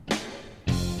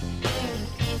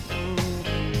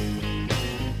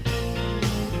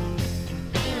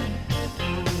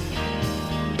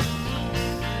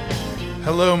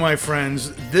Hello, my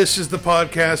friends. This is the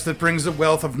podcast that brings the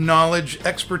wealth of knowledge,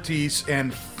 expertise,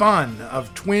 and fun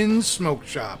of Twins Smoke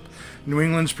Shop, New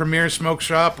England's premier smoke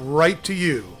shop, right to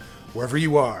you, wherever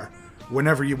you are,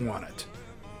 whenever you want it.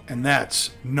 And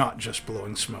that's not just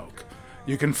blowing smoke.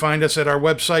 You can find us at our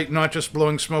website,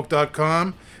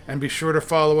 notjustblowingsmoke.com, and be sure to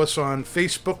follow us on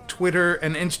Facebook, Twitter,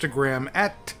 and Instagram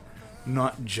at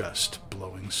Not Just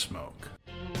Blowing Smoke.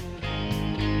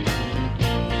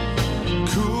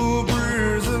 Cool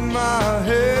breeze in my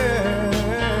head,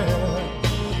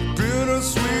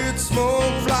 bittersweet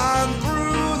smoke flying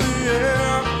through the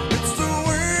air. It's the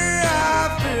way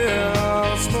I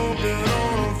feel, smoking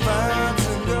on a fat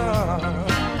cigar.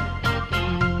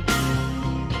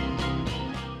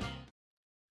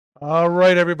 All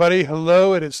right, everybody.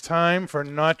 Hello. It is time for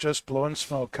Not Just Blowing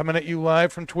Smoke, coming at you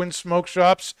live from Twin Smoke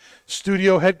Shop's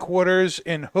studio headquarters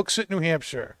in Hooksett, New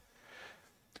Hampshire.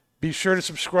 Be sure to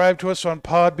subscribe to us on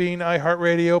Podbean,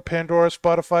 iHeartRadio, Pandora,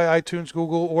 Spotify, iTunes,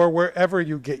 Google, or wherever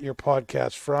you get your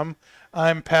podcasts from.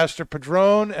 I'm Pastor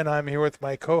Padron, and I'm here with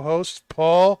my co-hosts,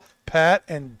 Paul, Pat,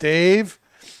 and Dave.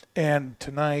 And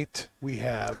tonight we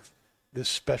have this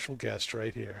special guest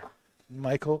right here,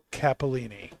 Michael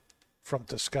Cappellini from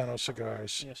Toscano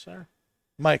Cigars. Yes, sir.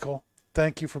 Michael,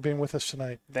 thank you for being with us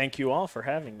tonight. Thank you all for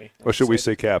having me. Or should we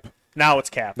say Cap? Now it's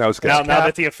Cap. Now it's Cap. Now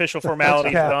that the official formality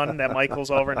is Cap. done, that Michael's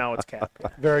over, now it's Cap.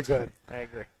 Very good. I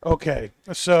agree. Okay,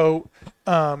 so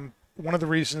one of the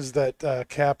reasons that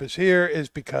Cap is here is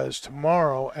because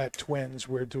tomorrow at Twins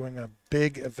we're doing a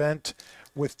big event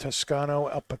with Toscano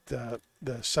up at the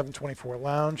 724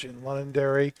 Lounge in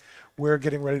Londonderry. We're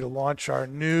getting ready to launch our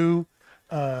new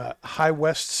High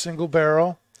West single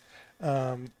barrel.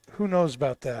 Who knows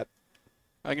about that?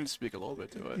 I can speak a little bit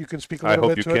to it. You can speak a I little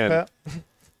hope bit you to can. it, Pat?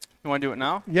 You want to do it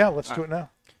now? Yeah, let's do it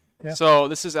now. Yeah. So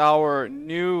this is our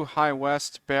new High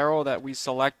West barrel that we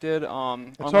selected. It's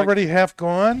unlike- already half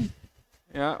gone.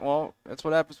 Yeah, well, that's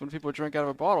what happens when people drink out of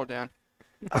a bottle, Dan.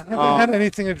 I haven't had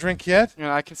anything to drink yet. You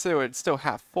know, I consider it still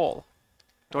half full.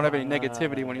 Don't have any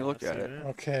negativity when you look at it.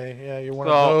 Okay, yeah, you're one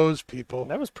So- of those people.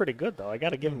 That was pretty good, though. I got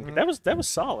to give him. That was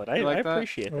solid. I You like that?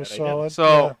 appreciate It was that. solid.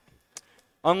 So, yeah.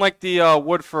 Unlike the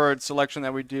Woodford selection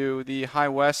that we do, the High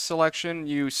West selection,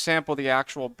 you sample the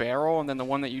actual barrel, and then the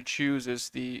one that you choose is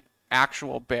the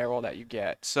actual barrel that you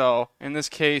get. So in this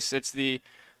case, it's the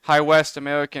High West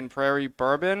American Prairie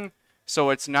Bourbon.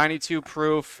 So it's 92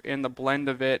 proof, and the blend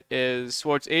of it is,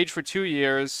 well, it's aged for 2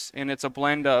 years, and it's a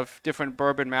blend of different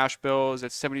bourbon mash bills.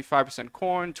 It's 75%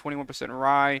 corn, 21%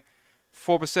 rye,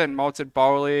 4% malted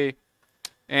barley,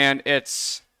 and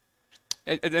it's...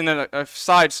 And then a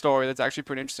side story that's actually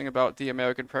pretty interesting about the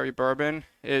American Prairie Bourbon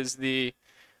is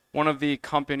one of the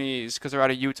companies, because they're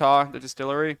out of Utah, the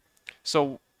distillery.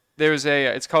 So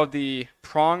it's called the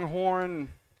pronghorn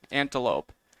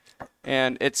antelope,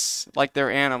 and it's like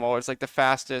their animal. It's like the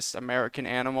fastest American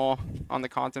animal on the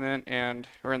continent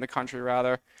or in the country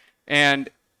rather.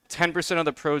 And 10% of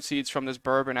the proceeds from this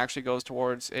bourbon actually goes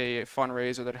towards a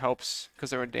fundraiser that helps because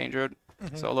they're endangered.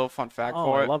 So a little fun fact Oh,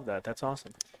 for I it. love that. That's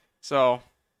awesome. So,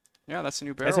 yeah, that's a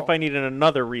new barrel. As if I needed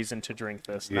another reason to drink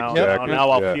this. Now, Exactly. now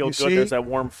I'll Yeah. feel You good. see? There's that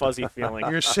warm, fuzzy feeling.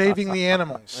 You're saving the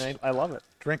animals. I love it.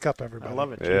 Drink up, everybody. I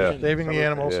love it. Yeah. Saving the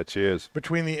animals. Yeah, cheers.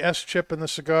 Between the S chip and the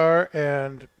cigar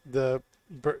and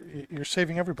you're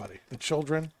saving everybody. The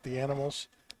children, the animals.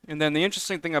 And then the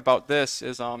interesting thing about this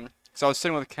is, so I was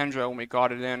sitting with Kendra when we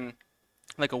got it in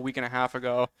like a week and a half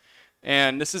ago,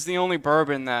 and this is the only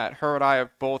bourbon that her and I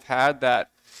have both had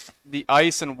that the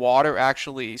ice and water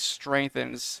actually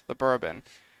strengthens the bourbon.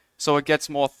 So it gets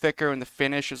more thicker and the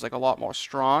finish is like a lot more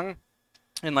strong.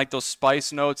 And like those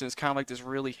spice notes, and it's kind of like this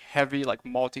really heavy, like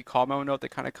malty caramel note that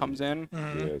kind of comes in.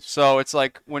 Yes. So it's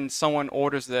like when someone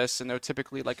orders this and they're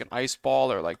typically like an ice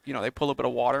ball or like, they put a little bit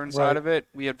of water inside Right. of it,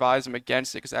 we advise them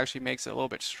against it because it actually makes it a little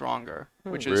bit stronger,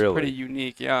 which is Really? pretty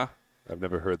unique. Yeah, I've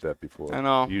never heard that before. I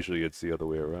know. Usually it's the other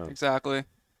way around. exactly.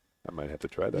 I might have to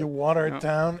try You that. water it Yeah.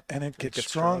 down and it gets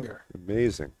stronger.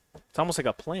 Amazing. It's almost like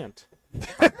a plant.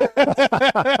 Really,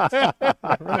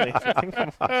 if you think about it,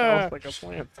 it's almost like a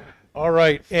plant. All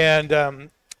right, and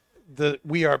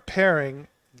we are pairing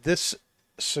this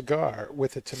cigar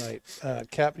with it tonight.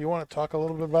 Cap, you want to talk a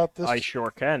little bit about this? I sure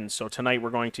can. So tonight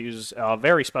we're going to use a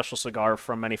very special cigar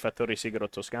from Manifattori Sigaro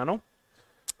Toscano,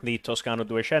 the Toscano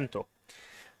 200.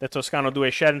 The Toscano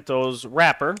 200's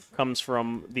wrapper comes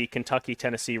from the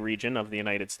Kentucky-Tennessee region of the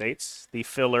United States. The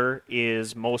filler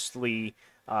is mostly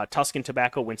Tuscan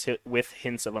tobacco with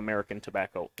hints of American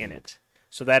tobacco in it.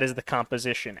 So that is the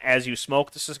composition. As you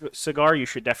smoke the cigar, you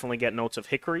should definitely get notes of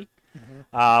hickory,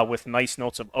 with nice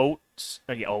notes of oak,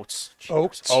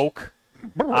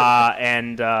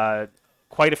 and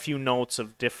quite a few notes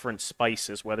of different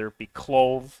spices, whether it be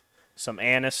clove, some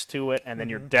anise to it, and then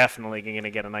you're definitely going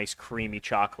to get a nice creamy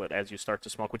chocolate as you start to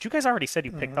smoke, which you guys already said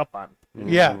you picked up on.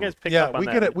 Yeah, You guys picked yeah. up on We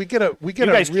that. get it. We get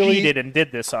You a guys really cheated and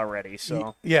did this already,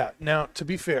 so Yeah. Now, to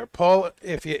be fair, Paul,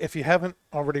 if you haven't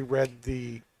already read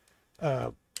the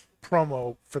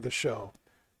promo for the show,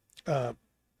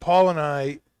 Paul and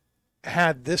I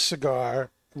had this cigar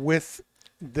with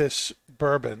this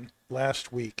bourbon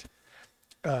last week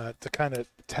to kind of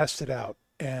test it out,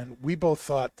 and we both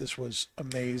thought this was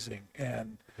amazing.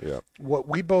 And Yeah. what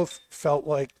we both felt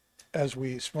like as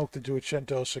we smoked the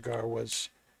Duecento cigar was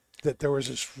that there was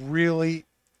this really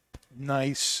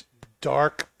nice,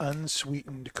 dark,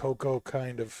 unsweetened cocoa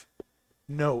kind of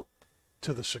note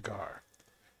to the cigar.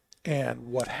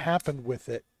 And what happened with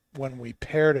it when we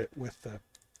paired it with the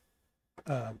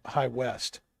High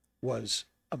West was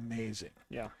amazing.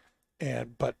 yeah.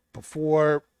 But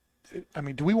before, I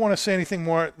mean, do we want to say anything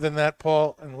more than that,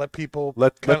 Paul, and let people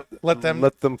Let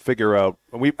them figure out.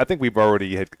 I think we've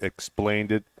already had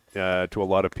explained it to a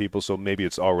lot of people, so maybe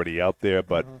it's already out there.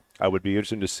 But I would be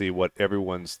interested to see what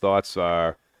everyone's thoughts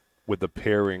are with the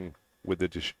pairing with the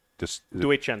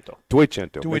Duecento.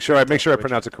 Duecento. Make sure I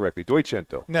pronounce it correctly.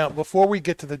 Duecento. Now, before we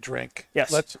get to the drink,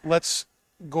 Yes. let's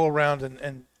go around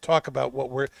and talk about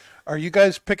what are you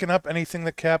guys picking up anything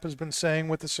that Cap has been saying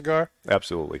with the cigar?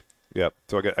 Absolutely. Yep.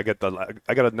 So I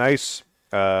got a nice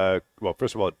well,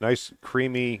 first of all, nice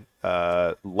creamy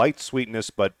light sweetness,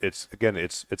 but it's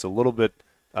a little bit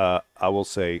I will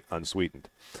say unsweetened.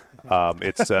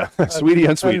 It's sweetie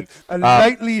unsweetened. A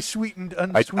lightly sweetened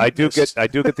unsweetness. I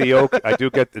do get the oak.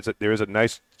 There is a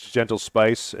nice gentle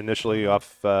spice initially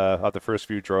off the first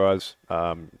few draws.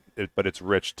 But it's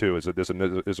rich too.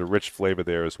 There's a rich flavor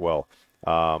there as well.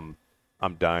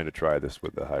 I'm dying to try this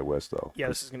with the High West though. Yeah,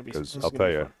 this is going to be. Because this I'll is gonna tell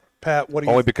be you, fun. Pat, what do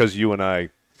you only because you and I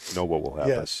know what will happen.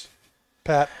 Yes.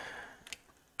 Pat,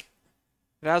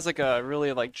 It has like a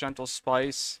really like gentle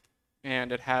spice,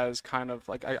 and it has kind of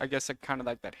like I guess like kind of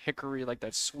like that hickory, like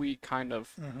that sweet kind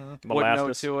of wood note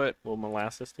Molasses. to it. A little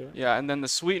molasses to it. Yeah, and then the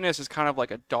sweetness is kind of like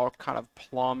a dark kind of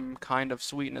plum kind of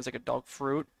sweetness, like a dark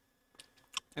fruit.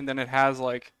 And then it has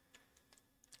like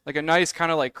a nice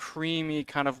kind of like creamy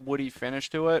kind of woody finish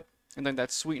to it. And then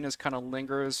that sweetness kind of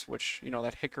lingers, which,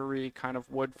 that hickory kind of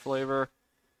wood flavor.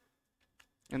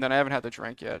 And then I haven't had the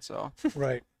drink yet, so.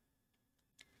 right.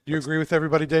 Do you agree with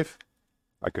everybody, Dave?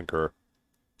 I concur.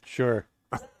 Sure.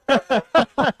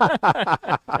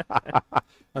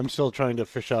 I'm still trying to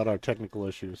fish out our technical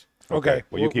issues. Okay.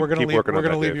 Well, you we're gonna keep leave. working We're on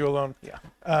gonna that, leave Dave. you alone. Yeah.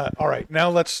 All right. Now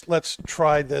let's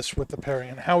try this with the pairing.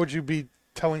 And how would you be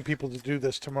telling people to do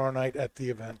this tomorrow night at the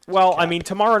event? Well, I mean,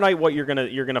 tomorrow night, what you're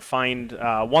gonna find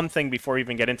one thing before we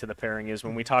even get into the pairing is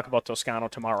when we talk about Toscano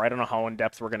tomorrow. I don't know how in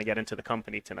depth we're gonna get into the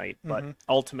company tonight, but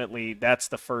ultimately, that's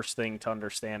the first thing to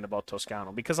understand about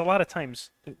Toscano, because a lot of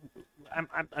times,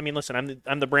 I mean, listen,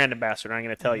 I'm the brand ambassador. I'm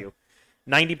gonna tell you,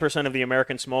 90% of the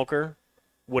American smoker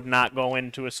would not go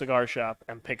into a cigar shop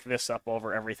and pick this up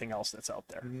over everything else that's out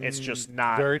there. It's just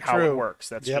not very how true. it works.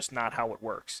 That's Yep. just not how it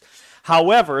works.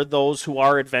 However, those who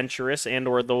are adventurous and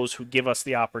or those who give us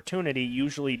the opportunity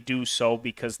usually do so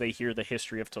because they hear the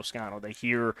history of Toscano. They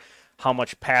hear how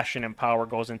much passion and power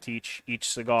goes into each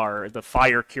cigar, the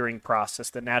fire curing process,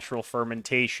 the natural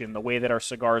fermentation, the way that our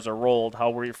cigars are rolled, how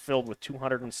we're filled with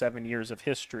 207 years of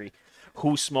history,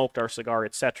 who smoked our cigar,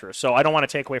 etc. So I don't want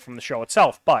to take away from the show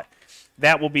itself, but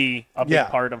that will be a big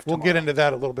part of We'll tomorrow. get into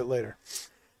that a little bit later.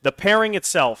 The pairing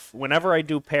itself, whenever I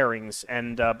do pairings,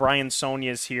 and Brian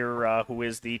Sonia is here, who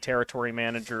is the territory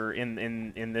manager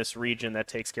in this region that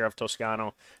takes care of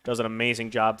Toscano, does an amazing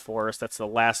job for us. That's the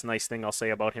last nice thing I'll say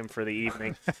about him for the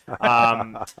evening.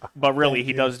 But really,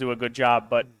 he does do a good job.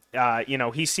 But,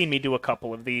 he's seen me do a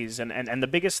couple of these. And the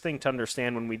biggest thing to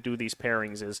understand when we do these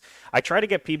pairings is I try to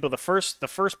get people, the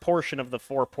first portion of the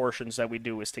 4 portions that we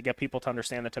do is to get people to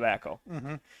understand the tobacco.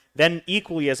 Then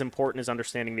equally as important is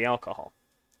understanding the alcohol.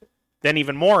 Then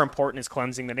even more important is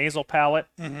cleansing the nasal palate.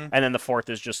 And then the 4th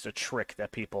is just a trick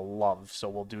that people love. So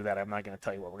we'll do that. I'm not going to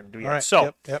tell you what we're going to do yet. All right.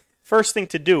 So Yep. first thing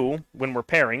to do when we're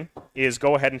pairing is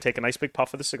go ahead and take a nice big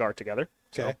puff of the cigar together.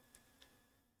 Okay.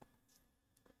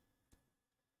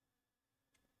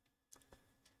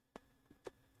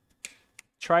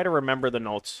 Try to remember the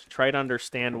notes. Try to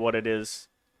understand what it is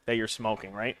that you're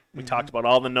smoking, right? We talked about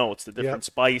all the notes, the different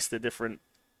spice, the different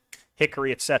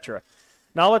hickory, etc.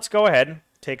 Now let's go ahead,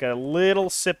 take a little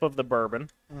sip of the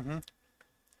bourbon.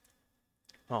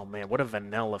 Oh man, what a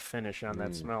vanilla finish on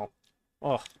that smell.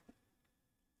 Oh.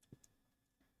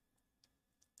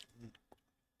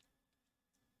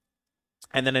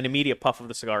 And then an immediate puff of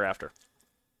the cigar after.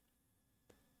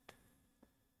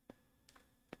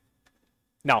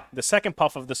 Now, the second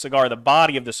puff of the cigar, the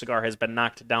body of the cigar has been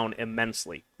knocked down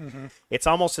immensely. It's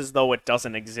almost as though it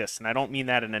doesn't exist, and I don't mean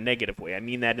that in a negative way. I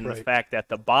mean that in the Right. fact that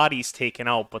the body's taken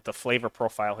out, but the flavor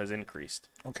profile has increased.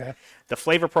 Okay. The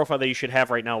flavor profile that you should have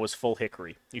right now is full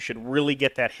hickory. You should really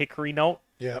get that hickory note.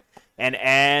 Yep. And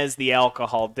as the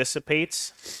alcohol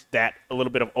dissipates, that a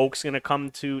little bit of oak's going to come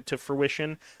to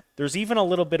fruition. There's even a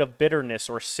little bit of bitterness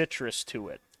or citrus to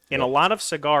it. In a lot of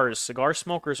cigars, cigar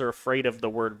smokers are afraid of the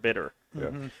word bitter.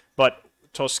 But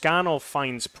Toscano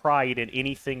finds pride in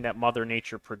anything that Mother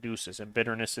Nature produces, and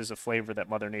bitterness is a flavor that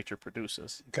Mother Nature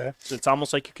produces. Okay. So it's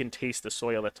almost like you can taste the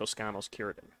soil that Toscano's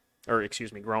cured in, or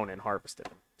grown and harvested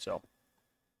in. So,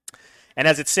 and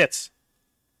as it sits,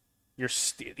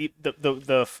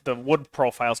 the wood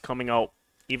profile's coming out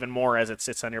even more as it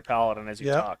sits on your palate and as you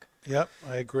Yep. talk. Yep.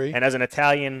 I agree. And as an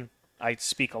Italian, I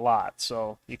speak a lot,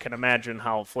 so you can imagine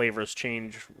how flavors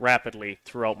change rapidly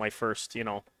throughout my first,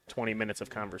 20 minutes of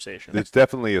conversation. It's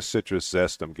definitely a citrus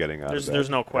zest I'm getting out There's of that.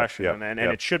 no question, Yep, and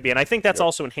yep, it should be. And I think that's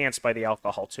also enhanced by the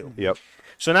alcohol, too. Yep.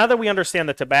 So now that we understand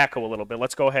the tobacco a little bit,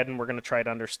 let's go ahead and we're going to try to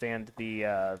understand the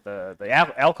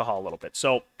alcohol a little bit.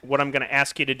 So what I'm going to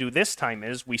ask you to do this time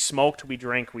is we smoked, we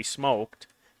drank, we smoked.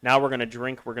 Now we're going to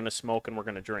drink, we're going to smoke, and we're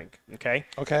going to drink. Okay?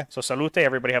 Okay. So salute,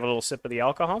 everybody have a little sip of the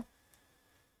alcohol.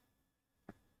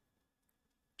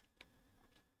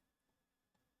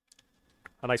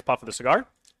 A nice puff of the cigar.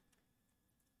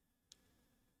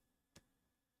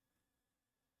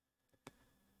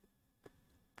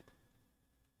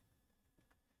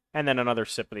 And then another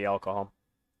sip of the alcohol.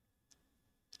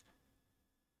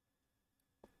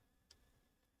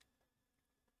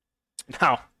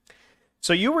 Now,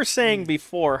 so you were saying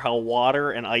before how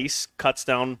water and ice cuts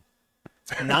down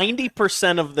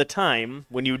 90% of the time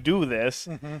when you do this,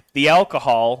 the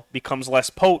alcohol becomes less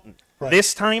potent. Right.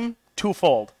 This time,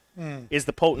 twofold is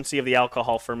the potency of the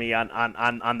alcohol for me on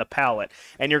the palate.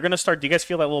 And you're going to start, do you guys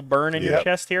feel that little burn in your Yep.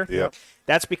 chest here? Yep.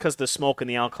 That's because the smoke and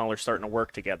the alcohol are starting to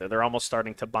work together. They're almost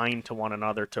starting to bind to one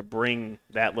another to bring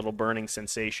that little burning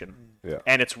sensation. Yeah.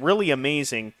 And it's really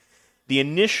amazing. The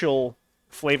initial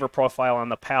flavor profile on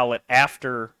the palate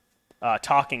after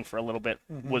talking for a little bit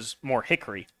was more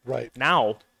hickory. Right.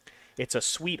 Now, it's a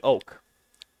sweet oak.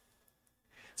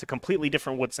 It's a completely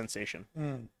different wood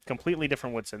sensation. Completely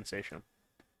different wood sensation.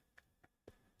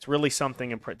 It's really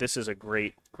something. This is a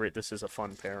great. This is a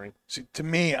fun pairing. See, to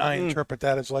me, I interpret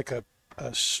that as like a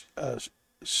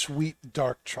sweet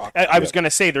dark chocolate. I was going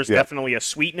to say there's Yeah. definitely a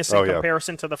sweetness in Oh, yeah.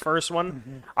 comparison to the first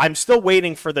one. I'm still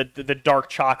waiting for the dark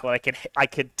chocolate. I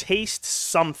could taste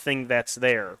something that's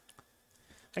there.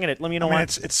 Let me know I mean,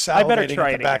 what. it's I better salivating try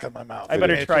at it the back again. of my mouth. I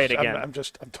better It's try just- it again.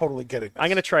 I'm totally getting this. I'm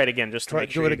going to try it again just to Try- make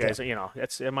do sure it you guys. again.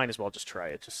 I might as well just try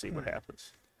it, just see what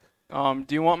happens. Do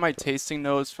you want my tasting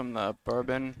notes from the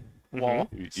bourbon wall?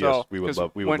 Yes, we would 'cause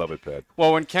love when- it, Pat.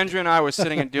 Well, when Kendra and I were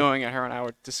sitting and doing it, her and I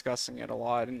were discussing it a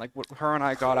lot, and like what her and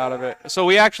I got out of it. So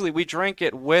we drank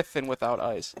it with and without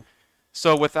ice.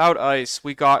 So without ice,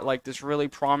 we got like this really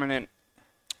prominent,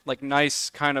 like nice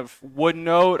kind of wood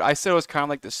note. I said it was kind of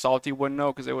like the salty wood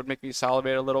note because it would make me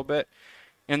salivate a little bit.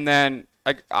 And then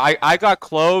I got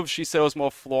clove. She said it was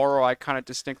more floral. I kind of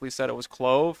distinctly said it was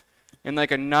clove. And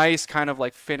like a nice kind of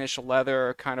like finished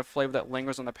leather kind of flavor that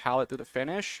lingers on the palate through the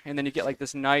finish. And then you get like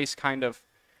this nice kind of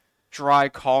dry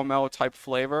caramel type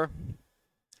flavor.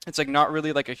 It's like not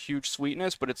really like a huge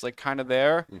sweetness, but it's like kind of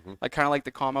there. Like kind of like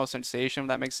the caramel sensation, if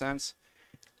that makes sense.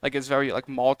 Like it's very like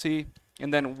malty.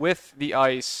 And then with the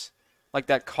ice, like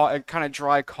that kind of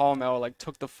dry caramel like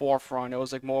took the forefront. It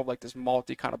was like more of like this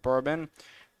malty kind of bourbon.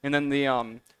 And then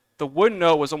the wood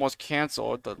note was almost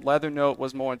canceled. The leather note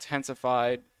was more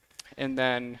intensified. And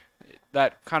then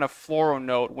that kind of floral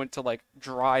note went to like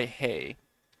dry hay.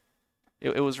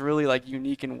 It was really like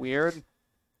unique and weird.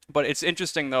 But it's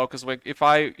interesting though, because like if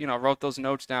I wrote those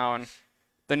notes down,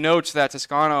 the notes that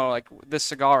Toscano like this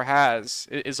cigar has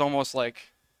is almost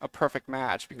like a perfect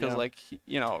match because like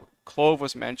clove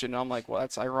was mentioned. And I'm like, well,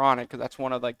 that's ironic because that's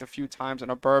one of like the few times in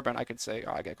a bourbon I could say,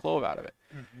 oh, I get clove out of it.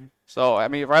 So I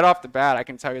mean, right off the bat, I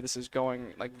can tell you this is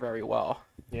going like very well.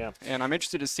 Yeah. And I'm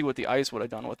interested to see what the ice would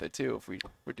have done with it too if we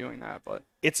were doing that. But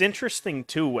It's interesting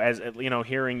too, as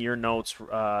hearing your notes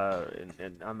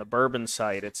on the bourbon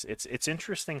side. It's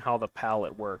interesting how the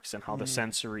palate works and how the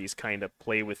sensories kind of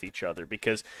play with each other.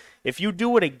 Because if you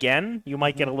do it again, you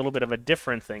might get a little bit of a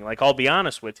different thing. Like I'll be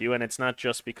honest with you, and it's not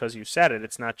just because you said it.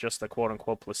 It's not just the quote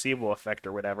unquote placebo effect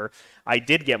or whatever. I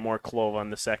did get more clove on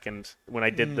the second when I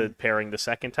did the pairing the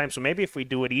second time. So maybe if we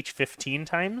do it each 15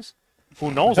 times. Who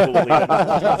knows what we'll leave it.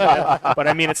 But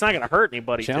I mean, it's not going to hurt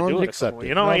anybody to Challenge do it. accepted.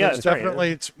 You know, No, yeah, there's that's right.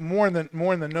 definitely it's more in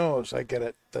the nose. I get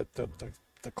it.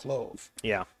 The clove.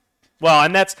 Yeah. Well,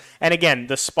 and again,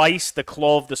 the spice, the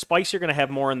clove, the spice you're going to have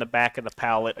more in the back of the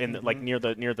palate, like near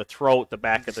the throat, the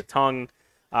back of the tongue,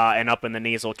 and up in the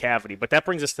nasal cavity. But that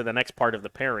brings us to the next part of the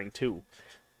pairing too,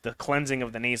 the cleansing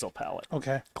of the nasal palate.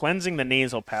 Okay. Cleansing the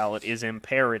nasal palate is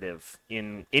imperative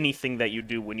in anything that you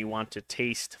do when you want to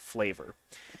taste flavor.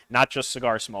 Not just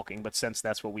cigar smoking, but since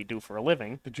that's what we do for a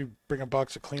living. Did you bring a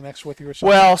box of Kleenex with you or something?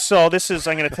 Well, so this is,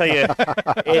 I'm going to tell you,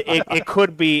 it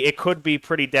could be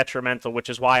pretty detrimental, which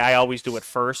is why I always do it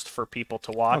first for people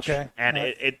to watch. Okay. And All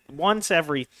right. it once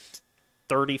every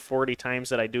 30, 40 times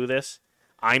that I do this,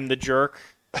 I'm the jerk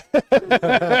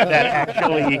that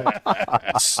actually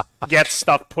gets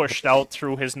stuff pushed out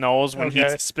through his nose when he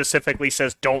Okay. specifically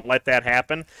says don't let that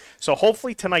happen. So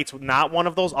hopefully tonight's not one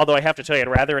of those, although I have to tell you I'd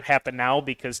rather it happen now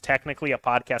because technically a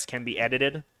podcast can be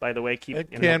edited, by the way. It can be.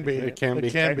 It can be.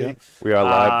 It can be. We are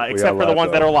live. We except are for the live,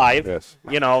 ones that though. are live. Yes.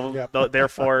 You know, Yep.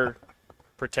 therefore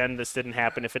pretend this didn't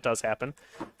happen if it does happen.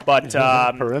 But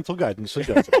Parental guidance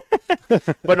suggested.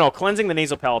 but no, cleansing the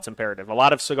nasal palate's imperative. A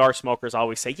lot of cigar smokers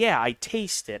always say, "Yeah, I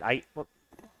taste it. Well,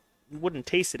 you wouldn't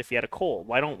taste it if you had a cold.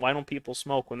 Why don't people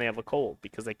smoke when they have a cold?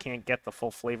 Because they can't get the full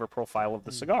flavor profile of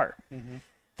the cigar."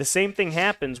 The same thing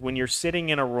happens when you're sitting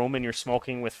in a room and you're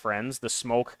smoking with friends. The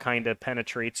smoke kind of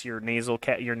penetrates your nasal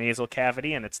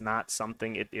cavity, and it's not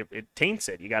something it taints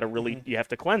it. You got to really you have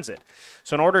to cleanse it.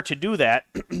 So in order to do that,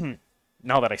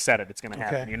 now that I said it, it's going to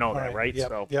happen. Okay. You know All that, right? Yep.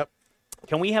 So Yep.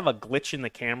 can we have a glitch in the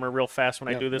camera real fast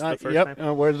when I do this the first Yep,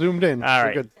 time? we're zoomed in. All We're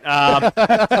right. good.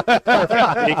 Perfect.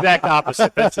 The exact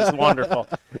opposite. This is wonderful.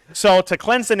 So to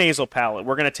cleanse the nasal palate,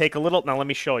 we're going to take a little. Now let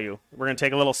me show you. We're going to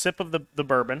take a little sip of the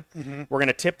bourbon. We're going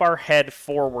to tip our head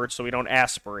forward so we don't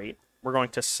aspirate. We're going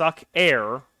to suck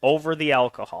air over the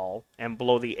alcohol and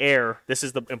blow the air. This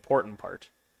is the important part.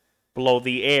 Blow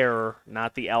the air,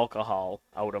 not the alcohol,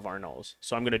 out of our nose.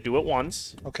 So I'm going to do it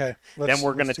once. Okay. Then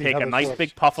we're going to let's see take how a this nice works.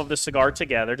 big puff of the cigar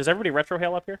together. Does everybody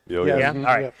retrohale up here? Oh, Yeah. Yeah. Mhm.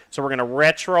 All right. Yep. So we're gonna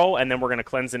retro, and then we're gonna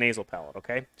cleanse the nasal palate.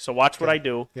 Okay. So watch what I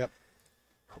do. Yep.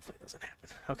 Hopefully it doesn't happen.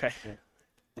 Okay.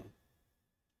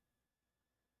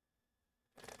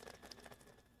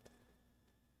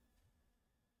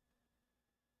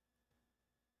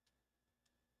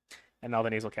 And now the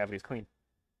nasal cavity is clean.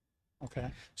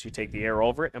 Okay. So you take the air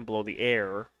over it and blow the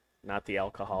air, not the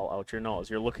alcohol, out your nose.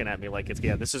 You're looking at me like it's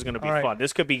This is gonna be All right. fun.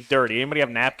 This could be dirty. Anybody have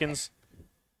napkins?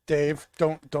 Dave,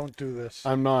 don't do this.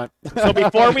 I'm not. So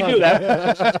before we do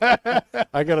that,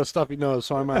 I got a stuffy nose,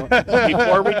 so I'm out.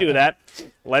 before we do that,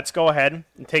 let's go ahead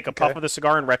and take a puff Okay. of the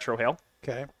cigar and retrohale.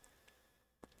 Okay.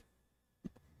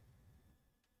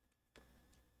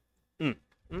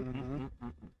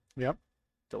 Yep.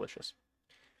 Delicious.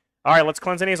 All right, let's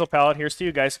cleanse the nasal palate. Here's to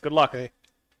you guys. Good luck. Okay.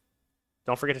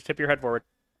 Don't forget to tip your head forward.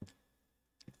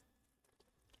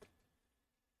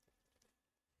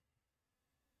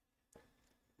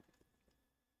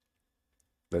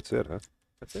 That's it, huh?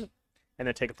 That's it. And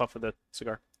then take a puff of the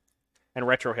cigar. And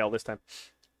retrohale this time.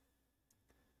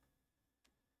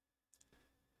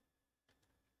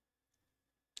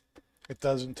 It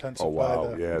does intensify. Oh wow!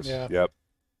 the, Yes. Yeah. Yep.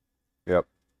 Yep.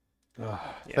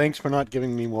 Thanks for not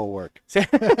giving me more work. See,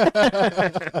 now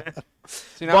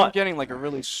I'm But- getting like a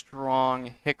really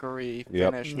strong hickory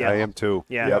Yep. finish. Yeah. I am too.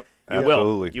 Yeah. Yep. You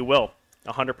Absolutely. will. You will.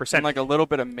 And 100%. like a little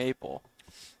bit of maple.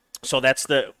 So that's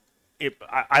the.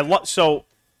 I love. So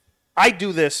I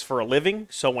do this for a living.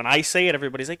 So when I say it,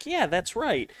 everybody's like, "Yeah, that's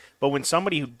right." But when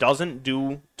somebody who doesn't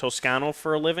do Toscano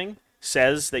for a living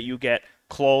says that you get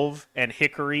clove and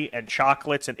hickory and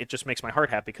chocolates, and it just makes my heart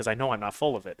happy because I know I'm not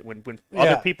full of it. When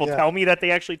other people yeah. tell me that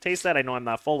they actually taste that, I know I'm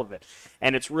not full of it.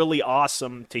 And it's really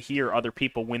awesome to hear other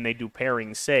people when they do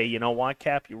pairings say, "You know what,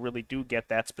 Cap, you really do get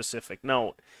that specific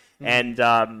note."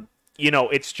 And you know,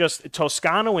 it's just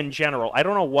Toscano in general. I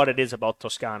don't know what it is about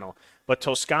Toscano, but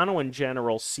Toscano in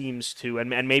general seems to,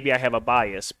 and maybe I have a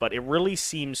bias, but it really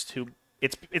seems to.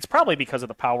 It's probably because of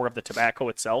the power of the tobacco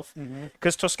itself,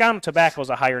 because Toscano tobacco is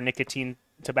a higher nicotine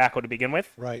tobacco to begin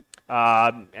with, Right.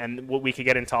 and we could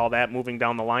get into all that moving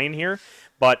down the line here.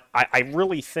 But I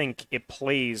really think it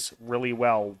plays really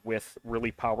well with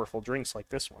really powerful drinks like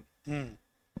this one. Well,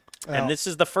 And this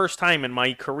is the first time in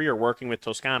my career working with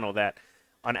Toscano that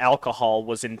an alcohol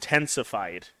was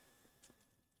intensified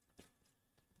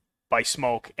by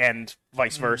smoke and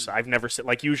vice versa. I've never seen,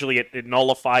 like, usually it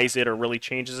nullifies it or really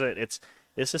changes it.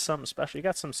 This is something special. You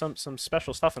got some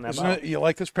special stuff in that Isn't bottle. it? You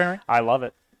like this pairing? I love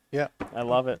it. Yeah. I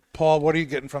love it. Paul, what are you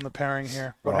getting from the pairing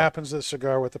here? What happens to the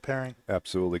cigar with the pairing?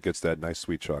 Absolutely gets that nice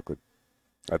sweet chocolate.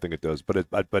 I think it does. But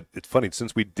it's funny,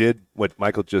 since we did what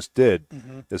Michael just did,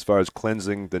 as far as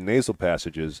cleansing the nasal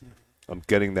passages, I'm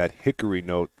getting that hickory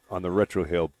note on the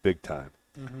retrohale big time.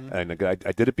 And I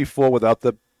did it before without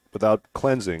the without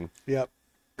cleansing, Yep.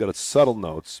 got a subtle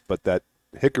notes, but that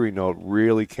hickory note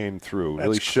really came through, That's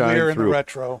really clear shined in the through.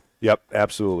 retro, Yep,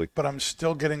 absolutely. but I'm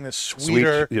still getting this Sweet,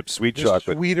 sweeter, sweet this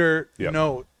chocolate. sweeter Yep.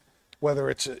 note, whether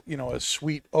it's a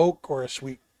sweet oak or a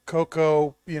sweet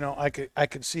cocoa. I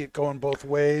could see it going both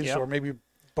ways, Yep. or maybe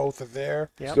both are there.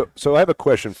 Yep. So I have a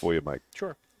question for you, Mike.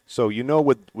 Sure. So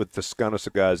with Toscano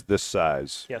cigars this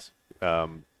size, Yes.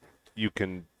 you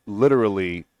can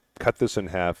literally cut this in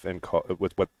half and call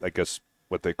with what I guess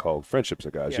what they call friendship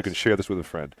cigars. You Yes. can share this with a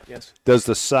friend. Yes. Does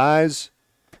the size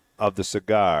of the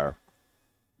cigar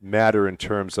matter in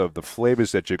terms of the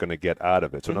flavors that you're going to get out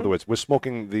of it? So in other words, we're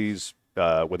smoking these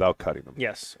without cutting them.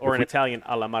 Yes. Or in Italian,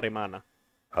 alla marimana.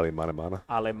 Ali mana mana.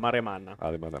 Alle marimana.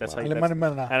 Ali mana That's how mana. you. Mana,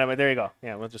 mana. And there you go.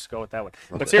 Yeah, we'll just go with that one.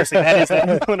 But seriously,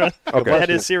 that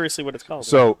is seriously what it's called.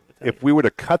 So if we were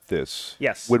to cut this,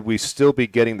 Yes. would we still be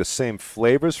getting the same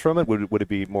flavors from it? Would it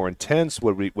be more intense?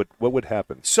 What would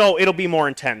happen? So it'll be more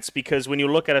intense because when you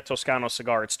look at a Toscano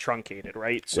cigar, it's truncated,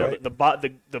 right? So Right.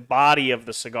 the body of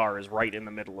the cigar is right in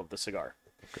the middle of the cigar.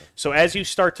 So as you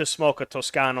start to smoke a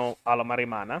Toscano alla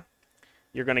Marimana,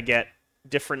 you're going to get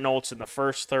different notes in the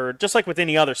first third, just like with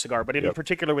any other cigar, but in Yep.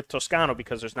 particular with Toscano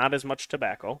because there's not as much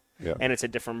tobacco Yeah. and it's a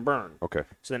different burn. Okay.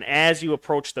 So then as you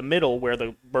approach the middle where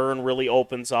the burn really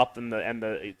opens up and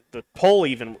the pull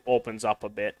even opens up a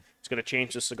bit, it's going to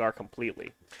change the cigar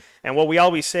completely. And what we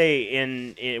always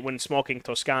say when smoking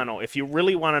Toscano, if you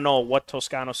really want to know what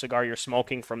Toscano cigar you're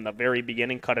smoking from the very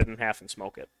beginning, cut it in half and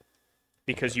smoke it.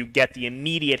 Because you get the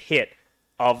immediate hit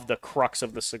of the crux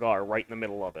of the cigar right in the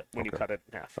middle of it when you cut it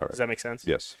in half. All right. Does that make sense?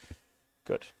 Yes.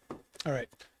 Good. All right.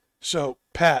 So,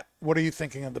 Pat, what are you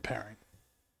thinking of the pairing?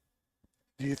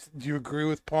 Do you agree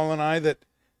with Paul and I that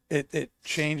it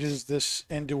changes this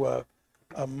into a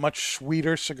much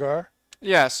sweeter cigar?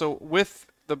 Yeah, so with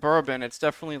the bourbon, it's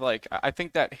definitely like I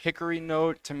think that hickory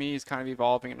note to me is kind of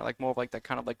evolving into like more of like that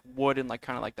kind of like wood and like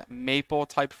kind of like that maple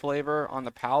type flavor on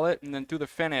the palate, and then through the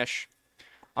finish,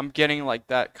 I'm getting like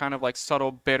that kind of like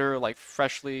subtle bitter, like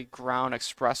freshly ground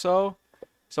espresso.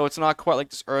 So it's not quite like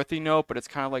this earthy note, but it's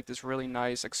kind of like this really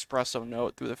nice espresso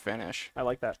note through the finish. I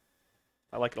like that.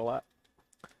 I like it a lot.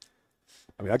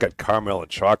 I mean, I got caramel and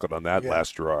chocolate on that Yeah.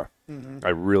 last draw. I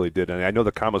really did, and I know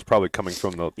the caramel's probably coming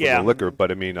from the liquor, but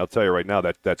I mean, I'll tell you right now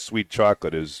that sweet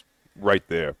chocolate is right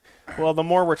there. Well, the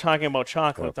more we're talking about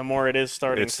chocolate, the more it is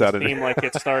starting It's to starting- seem like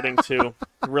it's starting to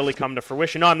really come to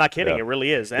fruition. No, I'm not kidding. Yeah. It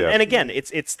really is. And, Yeah. and again,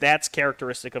 that's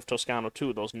characteristic of Toscano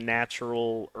too. Those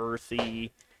natural,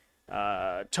 earthy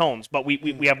tones. But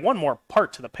we have one more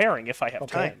part to the pairing, if I have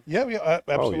time. Yeah,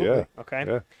 absolutely. Oh yeah. Okay.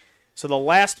 Yeah. So the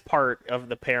last part of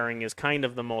the pairing is kind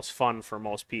of the most fun for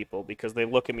most people because they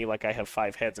look at me like I have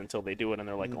 5 heads until they do it, and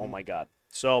they're like, "Oh my god!"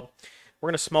 So we're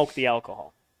gonna smoke the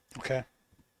alcohol. Okay.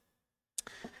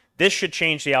 This should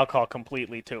change the alcohol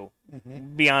completely too,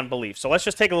 beyond belief. So let's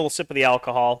just take a little sip of the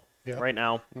alcohol Yeah. right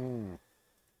now.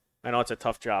 I know it's a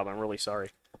tough job. I'm really sorry.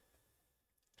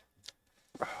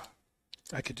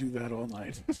 I could do that all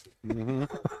night.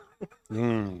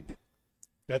 Mm.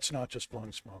 That's not just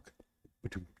blowing smoke.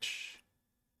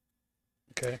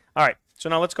 Okay. All right. So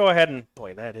now let's go ahead and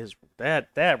boy, that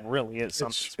really is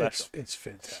something special. It's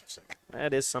fantastic.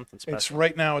 That is something special. It's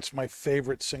right now. It's my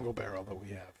favorite single barrel that we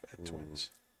have at Twins.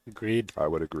 Agreed. I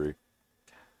would agree.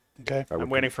 Okay. I would I'm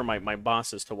waiting for my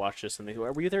bosses to watch this, and they go,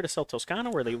 "Were you there to sell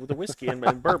Toscano or the whiskey and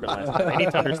bourbon last night?" I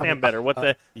need to understand better what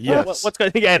the Yes. what's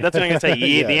going. Yeah, that's what I'm going to say.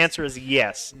 Yeah, the Yes. answer is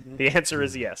yes. The answer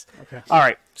is yes. Okay. All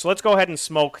right, so let's go ahead and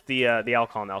smoke the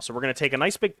alcohol now. So we're going to take a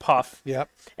nice big puff, Yep.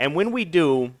 and when we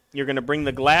do, you're going to bring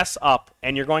the glass up,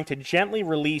 and you're going to gently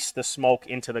release the smoke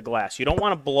into the glass. You don't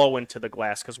want to blow into the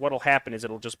glass because what'll happen is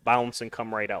it'll just bounce and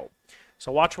come right out.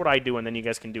 So watch what I do, and then you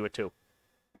guys can do it too.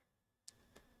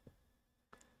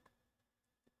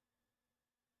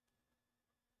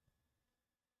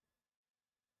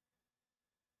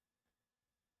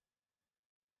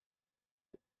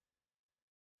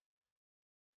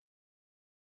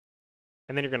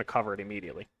 And then you're going to cover it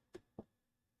immediately.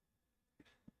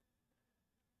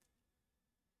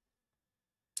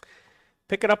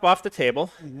 Pick it up off the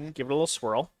table, give it a little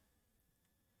swirl.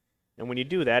 And when you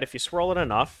do that, if you swirl it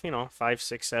enough, 5,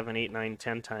 6, 7, 8, 9,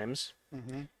 10 times,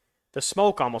 the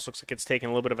smoke almost looks like it's taking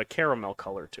a little bit of a caramel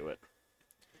color to it.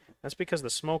 That's because the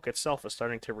smoke itself is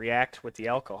starting to react with the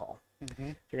alcohol.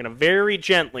 You're going to very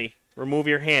gently remove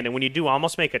your hand, and when you do,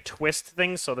 almost make a twist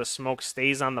thing so the smoke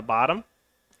stays on the bottom.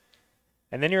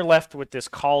 And then you're left with this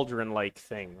cauldron-like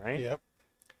thing, right? Yep.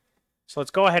 So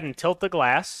let's go ahead and tilt the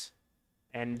glass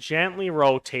and gently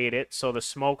rotate it so the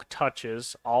smoke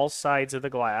touches all sides of the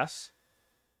glass.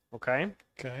 Okay?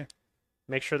 Okay.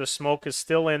 Make sure the smoke is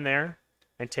still in there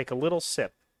and take a little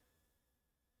sip.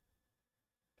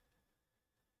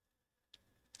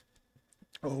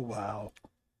 Oh wow.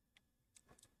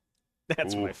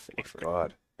 That's Ooh, my favorite.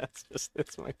 God.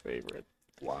 It's my favorite.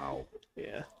 Wow.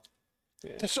 Yeah.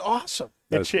 That's awesome.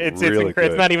 That's It's really good.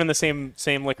 it's not even the same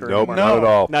liquor Nope, anymore. not at No.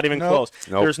 all. Not even Nope. close.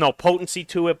 Nope. There's no potency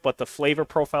to it, but the flavor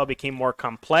profile became more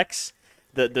complex.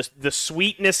 The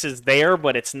sweetness is there,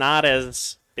 but it's not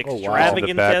as extravagant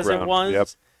In the as it background.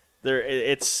 was.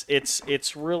 Yep.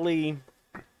 It's really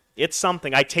it's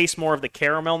something. I taste more of the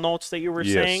caramel notes that you were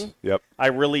Yes. saying. Yep. I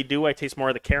really do. I taste more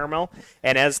of the caramel,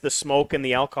 and as the smoke and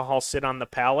the alcohol sit on the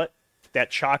palate, that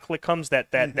chocolate comes.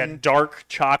 That dark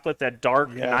chocolate, that dark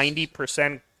Yes.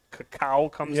 90% cacao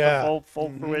comes Yeah. to full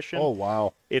fruition. Oh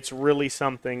wow, It's really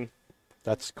something.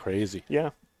 that's crazy.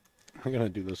 Yeah. I'm gonna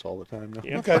do this all the time now.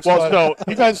 Yeah. You guys, Well, thought,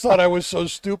 you guys thought I was so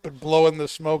stupid blowing the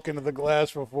smoke into the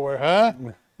glass before, huh?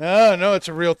 No, it's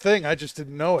a real thing. I just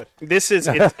didn't know it. This is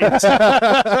it's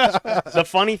the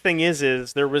funny thing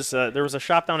is there was a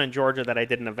shop down in Georgia that I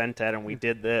did an event at, and we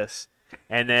did this.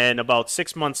 And then about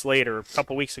 6 months later, a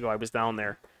couple weeks ago, I was down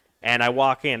there, and I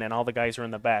walk in, and all the guys are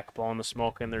in the back blowing the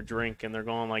smoke in their drink, and they're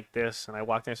going like this. And I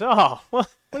walked in and said, "Oh, what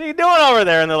are you doing over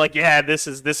there?" And they're like, "Yeah, this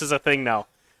is a thing now.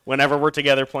 Whenever we're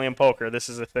together playing poker, this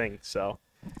is a thing." So,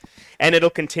 and it'll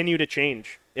continue to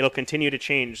change. It'll continue to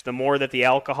change. The more that the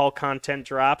alcohol content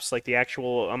drops, like the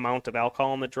actual amount of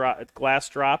alcohol in the glass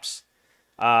drops,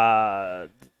 the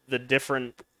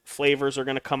different flavors are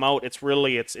going to come out. It's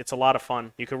really it's a lot of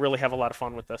fun. You could really have a lot of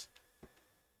fun with this.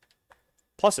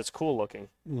 Plus, it's cool looking.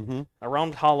 Mm-hmm.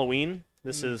 Around Halloween,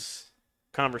 this is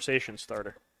conversation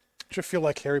starter. Does it feel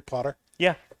like Harry Potter?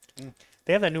 Yeah,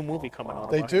 they have that new movie coming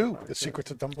out. They about do. Harry Potter. The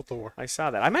Secrets of Dumbledore. I saw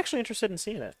that. I'm actually interested in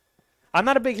seeing it. I'm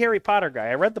not a big Harry Potter guy.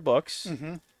 I read the books.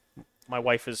 Mm-hmm. My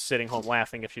wife is sitting home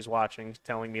laughing if she's watching,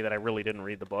 telling me that I really didn't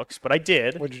read the books, but I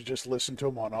did. Would you just listen to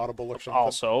them on Audible or something?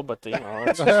 Also, but you know,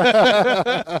 it's, and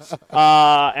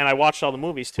I watched all the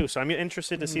movies too, so I'm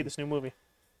interested to see this new movie.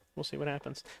 We'll see what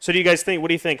happens. So, do you guys think? What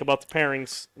do you think about the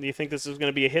pairings? Do you think this is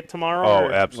going to be a hit tomorrow? Oh,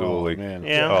 or- absolutely. Oh, man.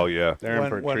 Yeah. Oh, yeah. They're in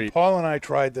for a When treat. Paul and I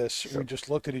tried this, we just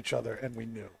looked at each other and we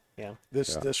knew Yeah.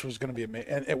 this was going to be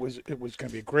amazing, and it was going to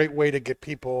be a great way to get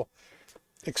people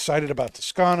excited about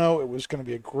Toscano. It was going to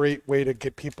be a great way to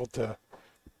get people to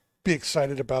be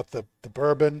excited about the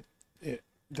bourbon. It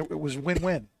was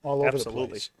win-win all over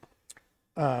Absolutely.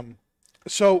 the place.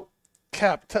 So,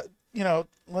 Cap,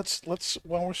 let's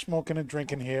while we're smoking and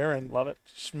drinking here and Love it.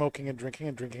 smoking and drinking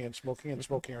and drinking and smoking and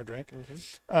smoking our drink.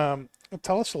 Mm-hmm.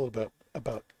 Tell us a little bit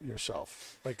about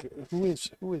yourself. Like, who is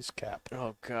Cap?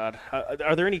 Oh God,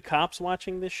 are there any cops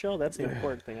watching this show? That's the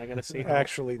important thing. I got to see.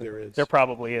 Actually, there is. There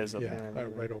probably is. Yeah,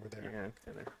 right over there. Yeah,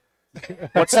 okay, there.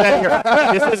 What's that here?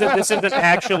 This isn't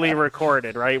actually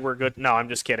recorded, right? We're good. No, I'm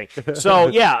just kidding. So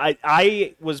yeah,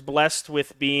 I was blessed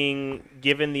with being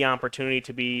given the opportunity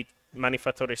to be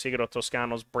Manifatture Sigaro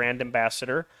Toscano's brand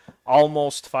ambassador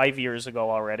almost 5 years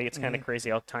ago already. It's kind of crazy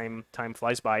how time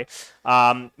flies by.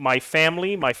 My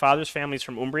father's family is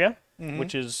from Umbria,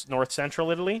 which is north central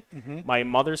Italy. My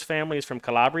mother's family is from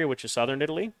Calabria, which is southern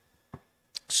Italy.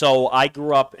 So I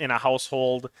grew up in a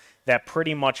household that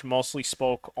pretty much mostly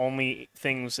spoke only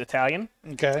things Italian.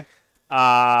 Okay.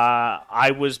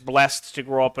 I was blessed to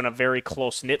grow up in a very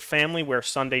close-knit family where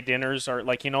Sunday dinners are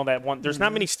like, that one. There's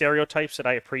not many stereotypes that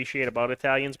I appreciate about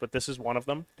Italians, but this is one of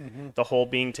them. The whole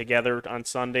being together on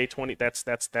Sunday, that's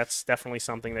definitely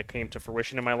something that came to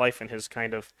fruition in my life and has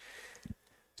kind of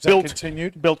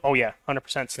Continued. built. Oh yeah,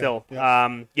 100% still.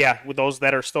 Yeah. With those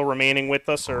that are still remaining with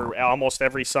us, or almost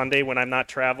every Sunday when I'm not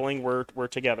traveling, we're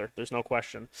together. There's no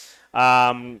question.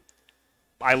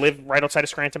 I live right outside of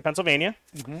Scranton, Pennsylvania.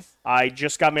 I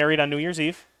just got married on New Year's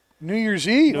Eve. New Year's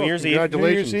Eve. New Year's Eve.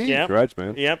 congratulations. New Year's Eve. Yep. Congrats,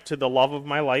 man. Yep. To the love of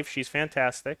my life. She's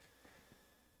fantastic.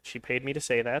 She paid me to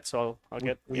say that, so I'll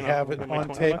get. We you know, have it my on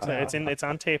 20 tape bucks. now. It's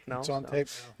on tape now. It's on so. tape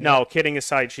now. No, kidding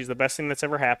aside, she's the best thing that's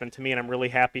ever happened to me, and I'm really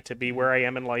happy to be where I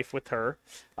am in life with her.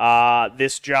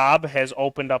 This job has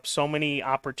opened up so many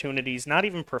opportunities, not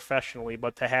even professionally,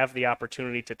 but to have the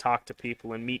opportunity to talk to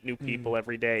people and meet new people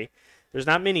every day. There's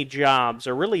not many jobs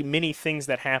or really many things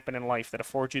that happen in life that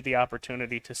afford you the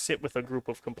opportunity to sit with a group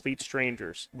of complete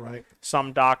strangers, Right.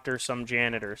 some doctors, some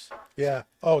janitors, Yeah.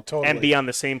 Oh, totally. and be on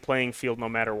the same playing field no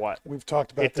matter what. We've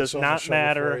talked about It this does on the not show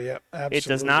matter. before. Yeah, absolutely. It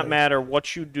does not matter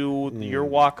what you do, your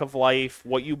walk of life,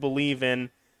 what you believe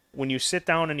in. When you sit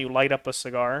down and you light up a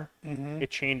cigar,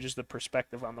 it changes the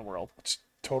perspective on the world. It's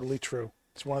totally true.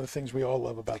 It's one of the things we all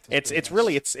love about this. It's business.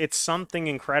 really it's something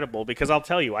incredible because I'll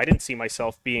tell you, I didn't see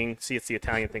myself it's the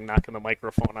Italian thing, knocking the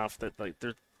microphone off. That like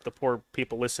the poor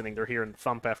people listening, they're hearing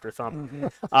thump after thump.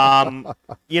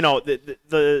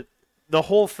 The the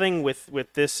whole thing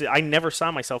with this, I never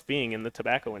saw myself being in the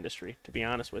tobacco industry, to be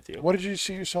honest with you. What did you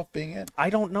see yourself being in? I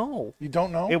don't know. You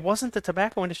don't know? It wasn't the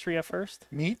tobacco industry at first.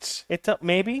 Meats?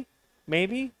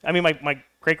 Maybe. I mean, my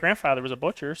great grandfather was a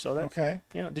butcher, so that. Okay.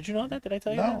 You know, did you know that? Did I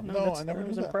tell you No, that? no, I never That knew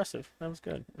was that. impressive. That was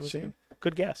good. That was See? good.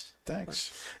 Good guess.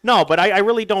 Thanks. No, but I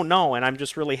really don't know, and I'm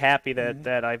just really happy that, Mm-hmm.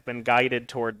 that I've been guided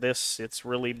toward this. It's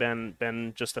really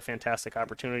been just a fantastic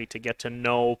opportunity to get to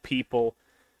know people,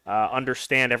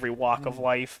 understand every walk Mm-hmm. of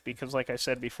life. Because, like I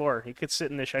said before, you could sit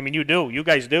in this. I mean, you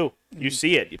guys do. You Mm-hmm.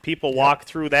 see it. People walk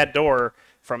through that door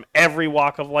from every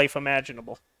walk of life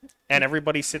imaginable, and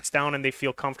everybody sits down and they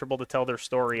feel comfortable to tell their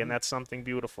story, and that's something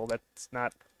beautiful that's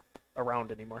not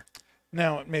around anymore.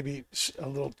 Now, it may be a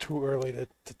little too early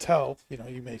to tell. You know,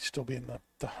 you may still be in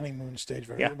the honeymoon stage.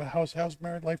 Very Yeah. early, but how's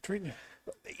married life treating you?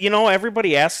 You know,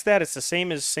 everybody asks that. It's the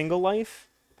same as single life.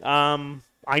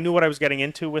 I knew what I was getting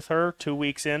into with her 2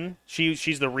 weeks in.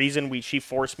 She's the reason she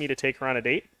forced me to take her on a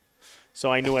date.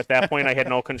 So I knew at that point I had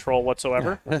no control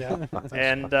whatsoever. Yeah.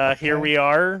 And here we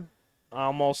are,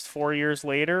 almost 4 years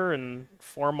later and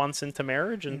 4 months into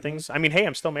marriage and things. I mean, hey,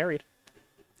 I'm still married.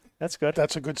 That's good.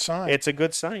 That's a good sign. It's a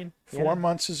good sign. 4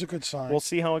 months is a good sign. We'll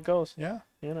see how it goes. Yeah.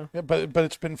 You know. Yeah, but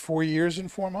it's been 4 years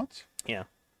and 4 months. Yeah.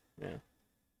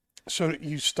 So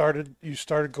you started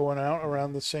going out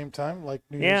around the same time, like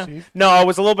New Yeah. Year's Eve. No, it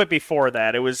was a little bit before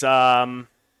that. It was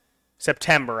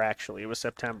September actually. It was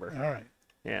September. All right.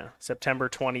 Yeah, September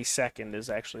 22nd is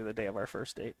actually the day of our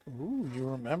first date. Ooh, you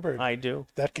remembered. I do.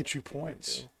 That gets you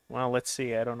points. Well, let's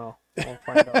see. I don't know. We'll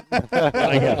find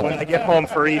out when I get home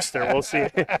for Easter. We'll see.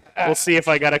 We'll see if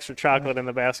I got extra chocolate in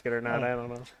the basket or not. I don't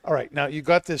know. All right. Now you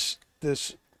got this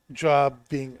job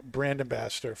being brand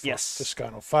ambassador for Yes.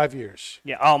 Toscano. 5 years.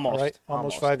 Yeah, almost. All right.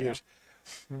 Almost 5 yeah. years.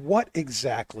 What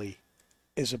exactly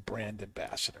is a brand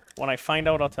ambassador? When I find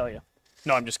out, I'll tell you.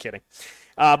 No, I'm just kidding.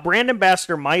 Brand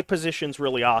ambassador, my position's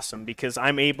really awesome because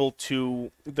I'm able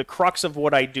to. The crux of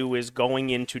what I do is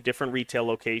going into different retail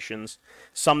locations,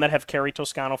 some that have carried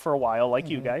Toscano for a while, like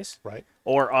you guys, Right.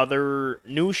 or other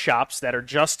new shops that are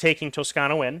just taking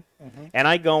Toscano in. And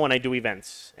I go and I do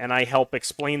events and I help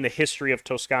explain the history of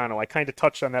Toscano. I kind of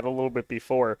touched on that a little bit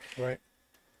before. Right.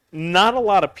 Not a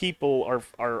lot of people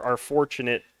are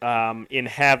fortunate in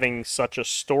having such a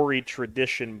storied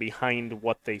tradition behind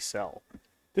what they sell.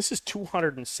 This is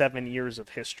 207 years of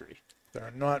history. There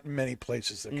are not many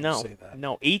places that can No, say that.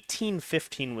 no.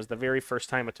 1815 was the very first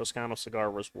time a Toscano cigar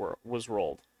was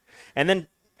rolled. And then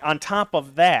on top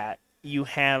of that, you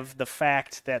have the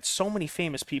fact that so many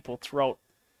famous people throughout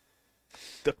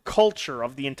the culture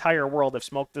of the entire world have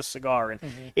smoked this cigar, and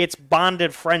it's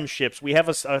bonded friendships. We have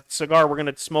a cigar we're going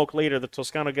to smoke later, the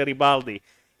Toscano Garibaldi.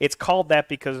 It's called that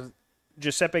because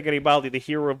Giuseppe Garibaldi, the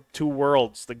hero of two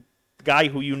worlds, the guy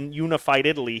who unified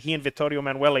Italy, he and Vittorio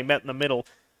Emanuele met in the middle,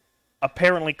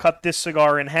 apparently cut this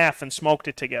cigar in half and smoked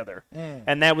it together.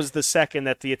 And that was the second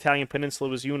that the Italian peninsula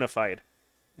was unified.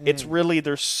 It's really,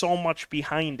 there's so much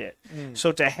behind it.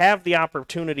 So to have the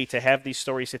opportunity to have these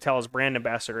stories to tell as brand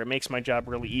ambassador, it makes my job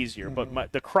really easier.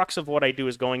 But the crux of what I do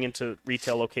is going into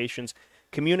retail locations,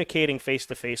 communicating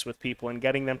face-to-face with people, and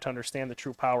getting them to understand the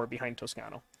true power behind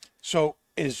Toscano. So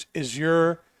is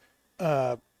your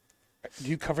do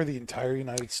you cover the entire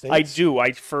United States? I do.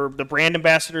 For the brand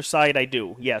ambassador side, I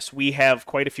do. Yes, we have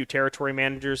quite a few territory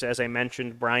managers. As I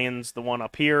mentioned, Brian's the one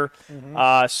up here.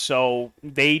 So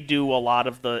they do a lot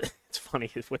of the. It's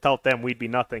funny. Without them, we'd be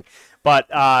nothing. But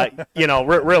you know,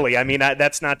 really, I mean,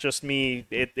 that's not just me.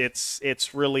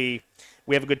 It's really.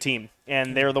 We have a good team,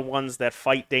 and they're the ones that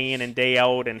fight day in and day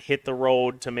out and hit the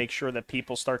road to make sure that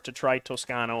people start to try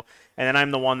Toscano. And then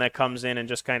I'm the one that comes in and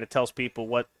just kind of tells people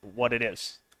what it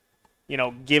is. You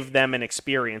know, give them an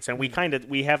experience. And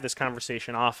we have this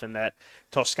conversation often that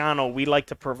Toscano, we like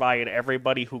to provide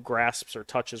everybody who grasps or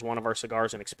touches one of our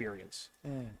cigars an experience.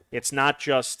 It's not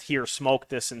just, here, smoke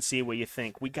this and see what you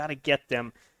think. We got to get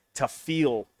them to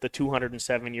feel the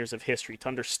 207 years of history, to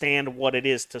understand what it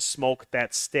is to smoke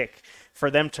that stick,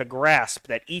 for them to grasp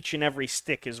that each and every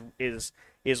stick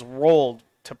is rolled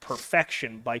to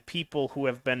perfection by people who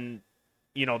have been,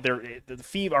 you know,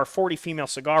 our 40 female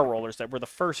cigar rollers that were the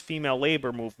first female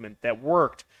labor movement that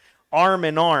worked arm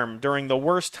in arm during the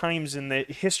worst times in the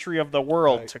history of the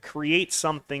world to create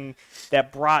something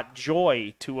that brought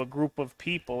joy to a group of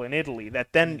people in Italy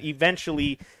that then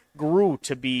eventually grew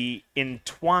to be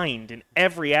entwined in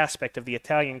every aspect of the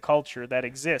Italian culture that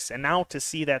exists. And now to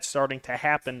see that starting to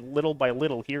happen little by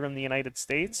little here in the United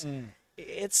States,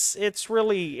 it's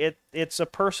really it's a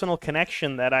personal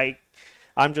connection that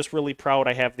I'm just really proud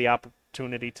I have the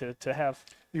opportunity to have.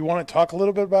 You want to talk a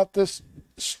little bit about this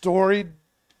storied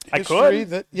I history could.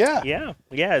 that Yeah.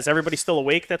 Is everybody still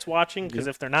awake that's watching? Because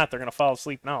if they're not, they're gonna fall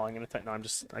asleep. No, I'm gonna. No, I'm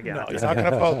just. Again, No, you're not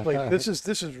going to fall asleep.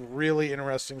 This is really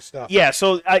interesting stuff. Yeah,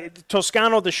 so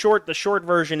Toscano, the short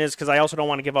version is, because I also don't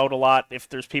want to give out a lot if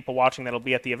there's people watching that'll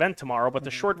be at the event tomorrow, but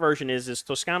the short version is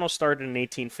Toscano started in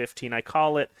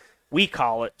 1815. We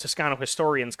call it, Toscano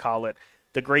historians call it,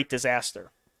 the Great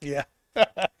Disaster. Yeah.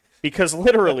 Because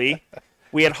literally,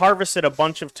 we had harvested a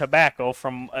bunch of tobacco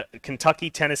from Kentucky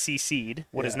Tennessee seed,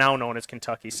 what is now known as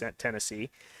Kentucky Tennessee,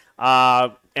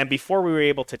 and before we were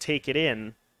able to take it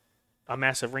in, a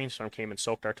massive rainstorm came and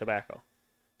soaked our tobacco.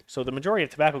 So the majority of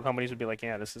tobacco companies would be like,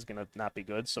 yeah, this is going to not be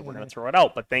good, so we're going to throw it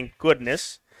out. But thank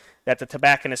goodness that the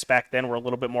tobacconists back then were a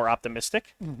little bit more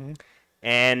optimistic.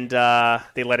 And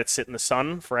they let it sit in the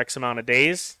sun for X amount of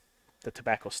days. The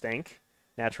tobacco stank.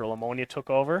 Natural ammonia took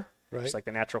over, just like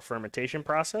the natural fermentation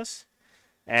process.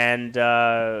 And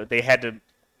they had to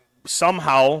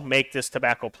somehow make this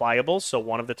tobacco pliable. So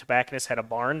one of the tobacconists had a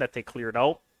barn that they cleared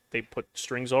out. They put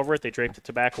strings over it. They draped the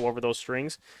tobacco over those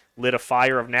strings, lit a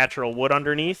fire of natural wood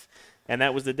underneath, and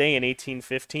that was the day in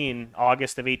 1815,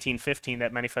 August of 1815,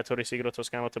 that Manifattori Sigaro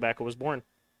Toscano tobacco was born.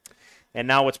 And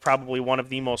now it's probably one of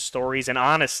the most stories and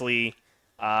honestly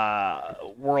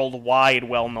worldwide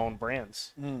well-known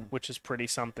brands, which is pretty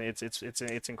something.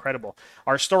 It's incredible.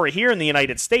 Our story here in the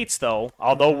United States, though,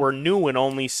 although we're new and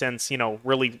only since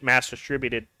really mass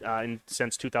distributed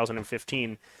since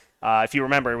 2015. If you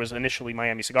remember, it was initially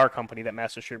Miami Cigar Company that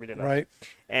mass distributed us. Right.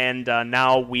 And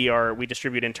now we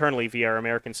distribute internally via our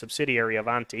American subsidiary,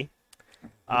 Avanti.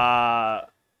 We've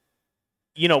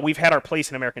had our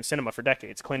place in American cinema for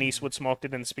decades. Clint Eastwood smoked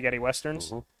it in spaghetti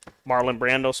westerns. Marlon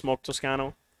Brando smoked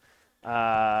Toscano.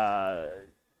 Andrea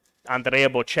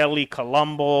Bocelli,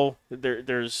 Colombo.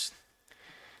 There's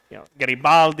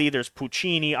Garibaldi, there's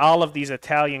Puccini, all of these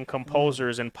Italian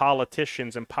composers and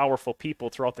politicians and powerful people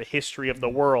throughout the history of the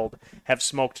world have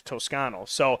smoked Toscano.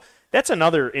 So that's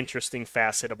another interesting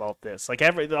facet about this. Like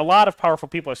a lot of powerful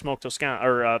people have smoked Toscano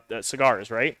or cigars,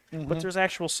 right? But there's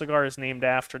actual cigars named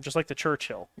after, just like the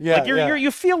Churchill. Yeah, like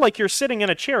you feel like you're sitting in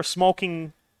a chair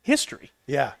smoking history.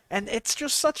 Yeah. And it's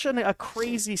just such a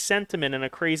crazy sentiment and a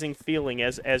crazy feeling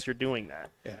as you're doing that.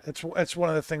 Yeah, it's one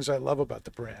of the things I love about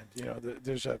the brand.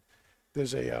 There's a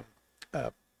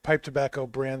pipe tobacco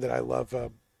brand that I love,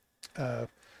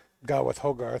 Gawath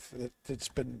Hogarth, that's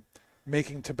been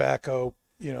making tobacco,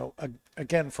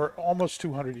 again for almost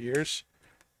 200 years.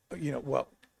 Well,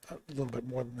 a little bit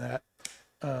more than that.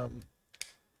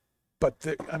 But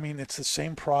it's the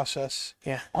same process.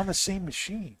 Yeah. On the same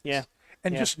machine. Yeah.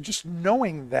 And just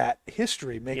knowing that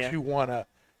history makes you want to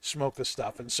smoke the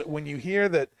stuff. And so when you hear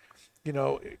that,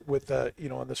 with the,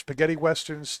 on the spaghetti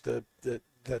westerns that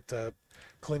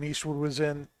Clint Eastwood was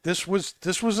in, this was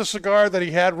a cigar that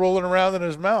he had rolling around in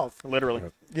his mouth. Literally.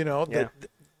 That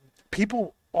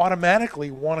people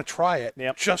automatically want to try it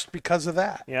just because of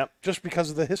that. Yep. Just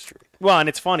because of the history. Well, and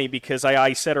it's funny because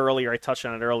I said earlier, I touched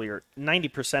on it earlier,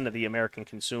 90% of the American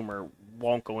consumer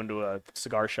won't go into a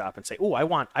cigar shop and say, "Oh, I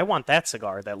want that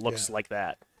cigar that looks like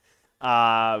that."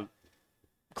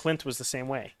 Clint was the same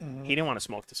way. He didn't want to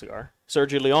smoke the cigar.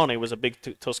 Sergio Leone was a big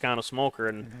Toscano smoker,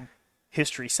 and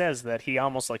history says that he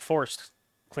almost forced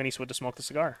Clint Eastwood to smoke the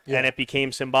cigar, and it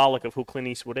became symbolic of who Clint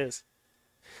Eastwood is.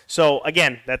 So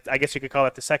again, I guess you could call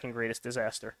that the second greatest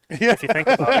disaster, if you think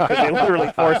about it, because they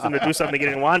literally forced him to do something he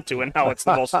didn't want to, and now it's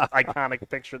the most iconic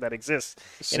picture that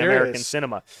exists in American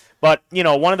cinema. But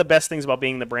one of the best things about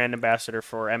being the brand ambassador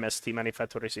for MST,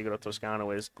 Manifattori Sigaro Toscano,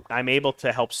 is I'm able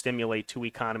to help stimulate two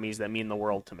economies that mean the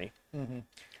world to me.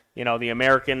 The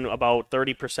American, about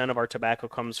 30% of our tobacco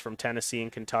comes from Tennessee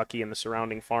and Kentucky and the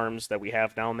surrounding farms that we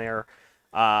have down there.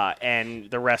 And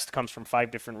the rest comes from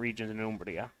 5 different regions in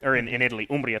Umbria, or in Italy: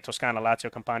 Umbria, Toscana, Lazio,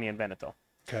 Campania, and Veneto.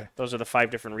 Okay. Those are the 5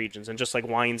 different regions. And just like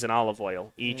wines and olive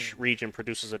oil, each region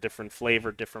produces a different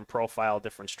flavor, different profile,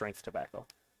 different strength tobacco.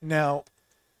 Now,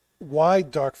 why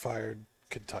dark-fired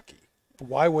Kentucky?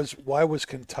 Why was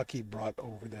Kentucky brought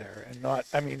over there and not?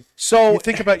 So you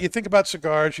think about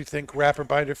cigars, you think wrapper,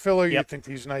 binder, filler, you think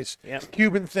these nice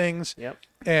Cuban things,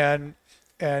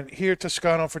 and here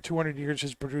Toscano for 200 years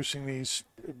is producing these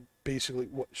basically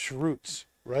cheroots,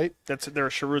 right? They're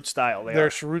a cheroot style. They're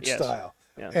a cheroot style,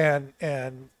 and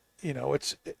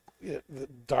it's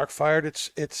dark fired.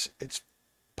 It's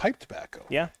pipe tobacco.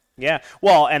 Yeah.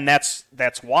 Well, and that's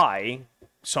why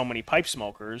so many pipe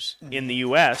smokers in the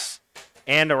U.S.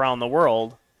 and around the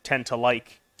world tend to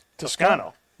like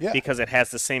Toscano. Yeah. Because it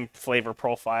has the same flavor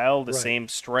profile, the same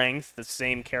strength, the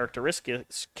same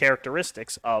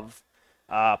characteristics of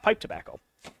pipe tobacco.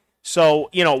 So,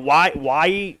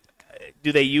 why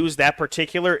do they use that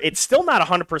particular? It's still not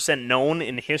 100% known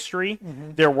in history.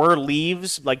 There were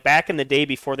leaves, like back in the day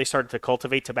before they started to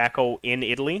cultivate tobacco in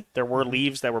Italy, there were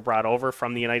leaves that were brought over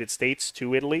from the United States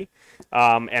to Italy.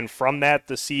 And from that,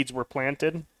 the seeds were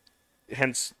planted,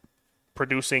 hence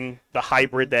producing the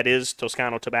hybrid that is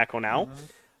Toscano tobacco now.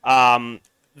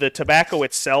 The tobacco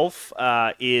itself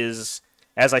is,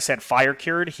 as I said, fire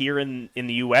cured. Here in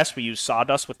the U.S., we use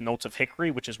sawdust with notes of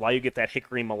hickory, which is why you get that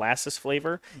hickory molasses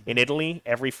flavor. In Italy,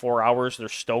 every 4 hours, they're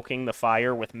stoking the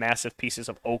fire with massive pieces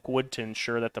of oak wood to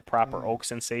ensure that the proper oak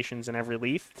sensations in every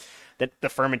leaf. That the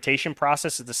fermentation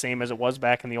process is the same as it was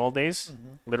back in the old days.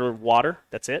 Literally water.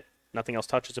 That's it. Nothing else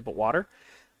touches it but water.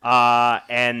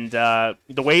 The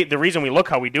reason we look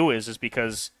how we do is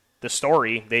because the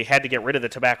story, they had to get rid of the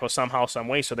tobacco somehow, some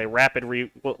way, so they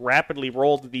rapidly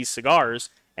rolled these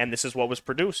cigars, and this is what was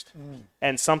produced.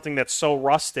 And something that's so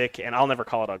rustic, and I'll never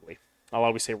call it ugly. I'll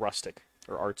always say rustic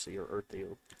or artsy or earthy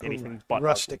or anything but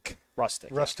rustic. ugly. Rustic.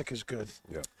 Rustic is good.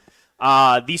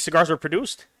 Yeah. These cigars were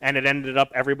produced, and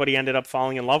everybody ended up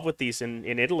falling in love with these in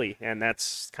Italy, and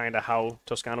that's kind of how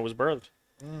Toscano was birthed.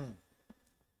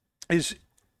 Is,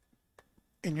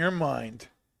 in your mind,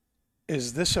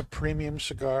 is this a premium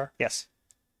cigar? Yes.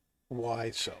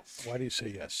 Why so? Why do you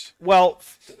say yes? Well,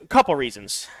 a couple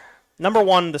reasons. Number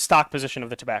one, the stock position of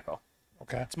the tobacco.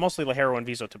 Okay. It's mostly Ligero and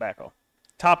Viso tobacco.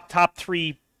 Top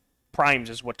three primes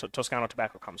is what Toscano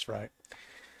tobacco comes from.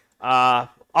 Right.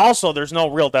 Also, there's no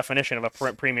real definition of a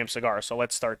premium cigar, so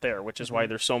let's start there, which is why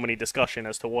there's so many discussion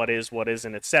as to what is, what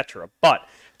isn't, etc. But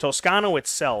Toscano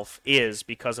itself is,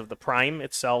 because of the prime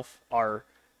itself, our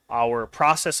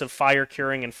process of fire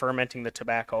curing and fermenting the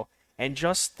tobacco, and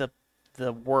just the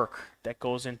work that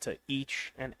goes into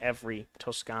each and every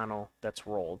Toscano that's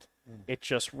rolled. It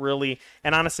just really,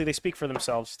 and honestly, they speak for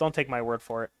themselves. Don't take my word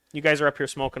for it. You guys are up here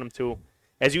smoking them too.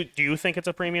 Do you think it's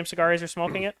a premium cigar as you're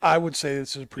smoking it? I would say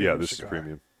this is a premium Yeah, this cigar. is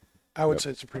premium. I would say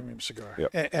it's a premium cigar.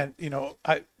 Yep. And you know,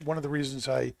 one of the reasons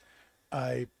I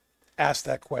asked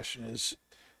that question is,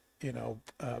 you know,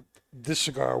 this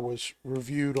cigar was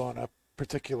reviewed on a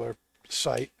particular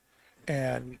site,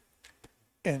 and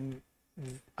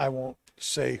I won't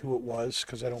say who it was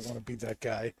because I don't want to be that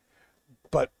guy,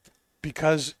 but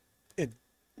because it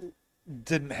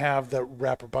didn't have the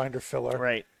wrapper binder filler,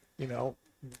 Right. you know,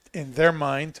 in their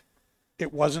mind,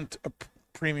 it wasn't a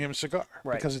premium cigar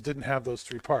Right. because it didn't have those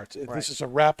three parts. Right. This is a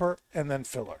wrapper and then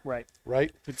filler, Right.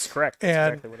 right? It's correct. That's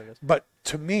And exactly what it is. but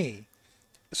to me,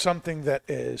 something that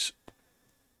is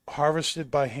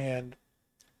harvested by hand,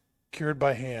 cured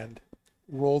by hand,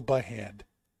 rolled by hand,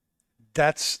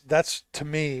 that's to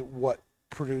me what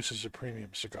produces a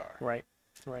premium cigar. Right.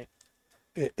 Right.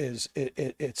 It's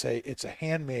a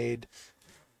handmade,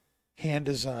 hand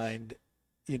designed,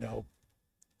 you know,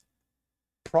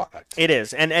 product. It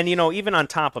is, and you know, even on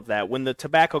top of that, when the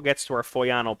tobacco gets to our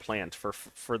Fogliano plant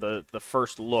for the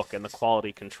first look and the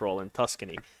quality control in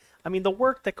Tuscany, I mean, the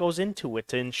work that goes into it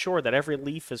to ensure that every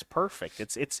leaf is perfect,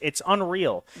 it's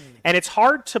unreal, and it's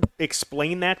hard to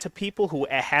explain that to people who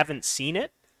haven't seen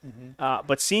it,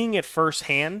 but seeing it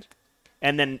firsthand,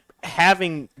 and then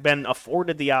having been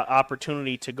afforded the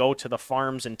opportunity to go to the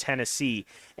farms in Tennessee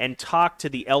and talk to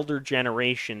the elder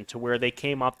generation, to where they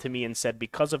came up to me and said,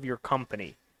 because of your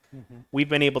company, we've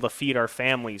been able to feed our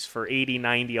families for 80,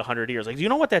 90, 100 years. Like, do you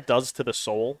know what that does to the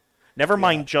soul? Never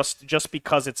mind just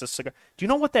because it's a cigar. Do you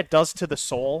know what that does to the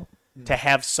soul? To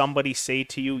have somebody say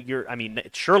to you, I mean,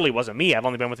 it surely wasn't me. I've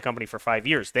only been with the company for 5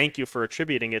 years. Thank you for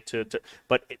attributing it to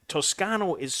but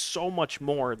Toscano is so much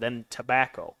more than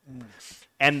tobacco.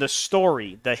 And the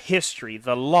story, the history,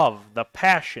 the love, the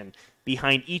passion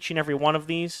behind each and every one of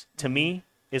these, to me,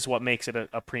 is what makes it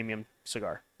a premium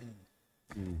cigar.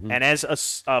 And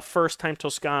as a first-time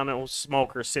Toscano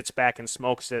smoker sits back and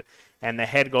smokes it, and the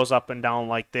head goes up and down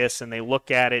like this, and they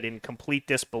look at it in complete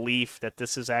disbelief that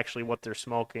this is actually what they're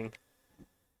smoking,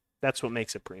 that's what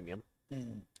makes it premium.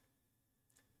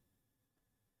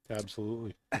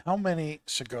 Absolutely. How many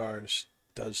cigars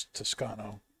does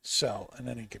Toscano sell in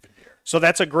any given year? So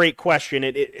that's a great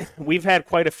question. We've had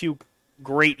quite a few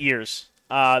great years.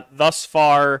 Thus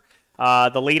far,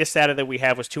 the latest data that we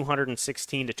have was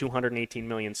 216 to 218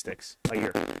 million sticks a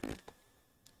year.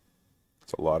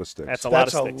 It's a lot of sticks. That's a lot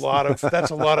of That's sticks.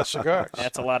 that's a lot of cigars.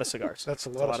 That's a lot of cigars. That's a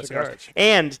lot of cigars.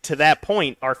 And to that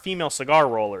point, our female cigar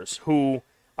rollers, who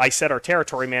I said are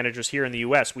territory managers here in the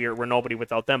U.S., we're nobody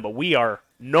without them, but we are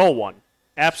no one,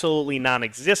 absolutely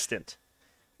non-existent,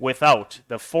 without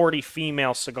the 40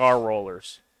 female cigar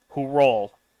rollers who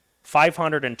roll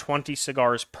 520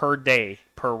 cigars per day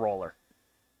per roller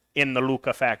in the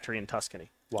Lucca factory in Tuscany.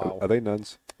 Wow. Are they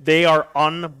nuns? They are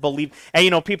unbelievable.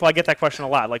 And, people, I get that question a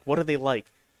lot. Like, what are they like?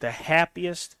 The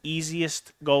happiest,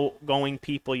 easiest going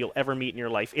people you'll ever meet in your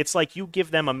life. It's like you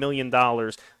give them $1 million.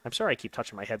 I'm sorry I keep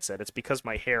touching my headset. It's because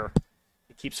my hair,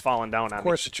 it keeps falling down on me. Of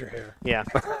course, it's your hair. Yeah.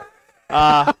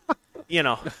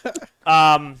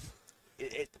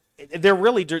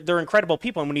 They're incredible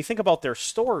people. And when you think about their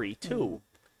story, too,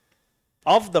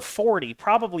 of the 40,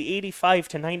 probably 85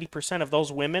 to 90% of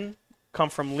those women come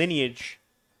from lineage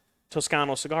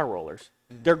Toscano cigar rollers.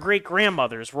 Their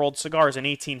great-grandmothers rolled cigars in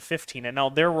 1815, and now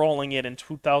they're rolling it in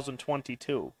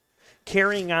 2022,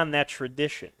 carrying on that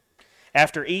tradition.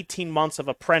 After 18 months of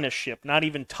apprenticeship, not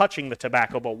even touching the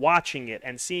tobacco, but watching it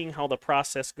and seeing how the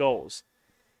process goes,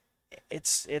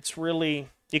 it's really,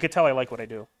 you could tell I like what I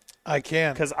do. I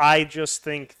can. Because I just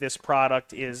think this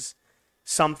product is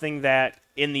something that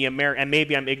in the and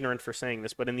maybe I'm ignorant for saying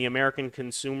this, but in the American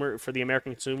consumer,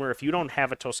 if you don't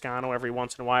have a Toscano every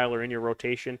once in a while or in your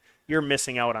rotation, you're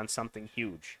missing out on something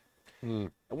huge.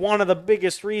 One of the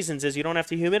biggest reasons is you don't have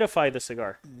to humidify the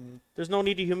cigar. There's no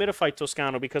need to humidify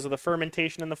Toscano because of the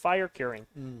fermentation and the fire curing.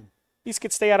 These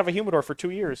could stay out of a humidor for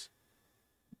 2 years.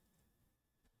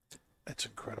 That's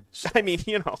incredible. I mean,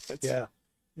 it's, Yeah.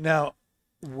 Now,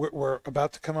 we're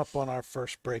about to come up on our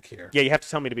first break here. Yeah, you have to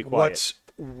tell me to be quiet.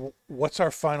 What's our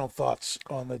final thoughts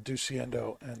on the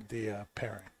Duciendo and the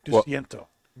pairing? Well- Duciento.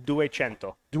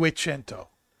 Duecento.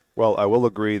 Well, I will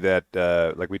agree that,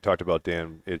 like we talked about,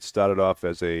 Dan, it started off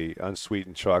as a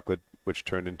unsweetened chocolate, which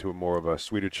turned into more of a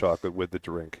sweeter chocolate with the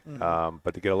drink.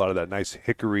 But to get a lot of that nice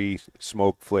hickory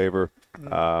smoke flavor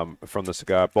from the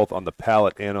cigar, both on the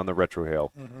palate and on the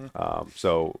retrohale.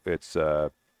 So it's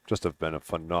just been a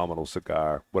phenomenal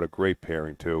cigar. What a great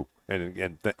pairing, too.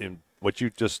 And what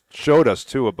you just showed us,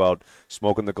 too, about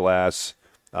smoking the glass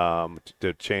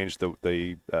to change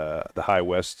the High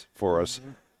West for us.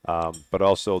 But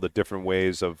also the different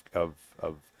ways of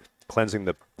cleansing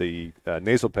the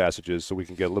nasal passages so we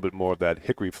can get a little bit more of that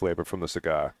hickory flavor from the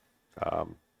cigar.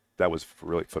 That was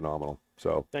really phenomenal.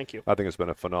 So Thank you. I think it's been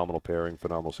a phenomenal pairing,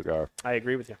 phenomenal cigar. I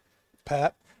agree with you.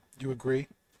 Pat, do you agree?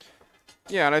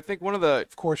 Yeah, and I think one of the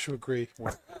Of course you agree.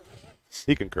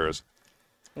 He concurs.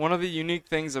 unique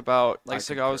things about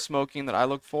cigar smoking that I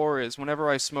look for is whenever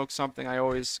I smoke something, I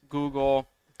always Google,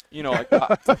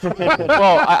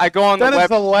 I go on the That is web.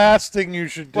 the last thing you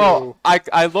should do. Well,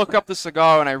 I look up the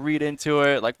cigar and I read into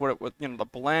it, like what the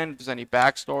blend, if there's any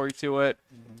backstory to it.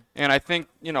 And I think,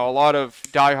 a lot of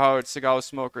diehard cigar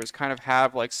smokers kind of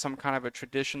have like some kind of a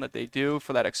tradition that they do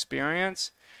for that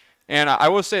experience. And I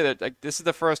will say that this is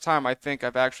the first time I think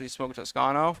I've actually smoked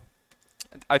Toscano.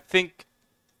 I think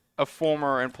a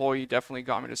former employee definitely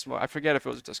got me to smoke. I forget if it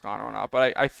was a Toscano or not,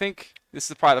 but I think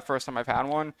this is probably the first time I've had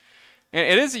one. And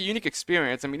it is a unique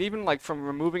experience. I mean, even like from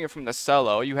removing it from the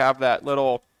cello, you have that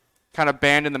little kind of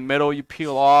band in the middle. You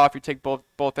peel off. You take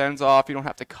both ends off. You don't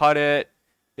have to cut it.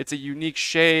 It's a unique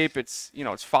shape. It's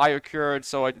it's fire cured.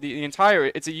 So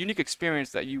it's a unique experience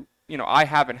that I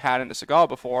haven't had in a cigar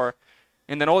before.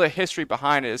 And then all the history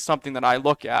behind it is something that I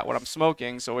look at when I'm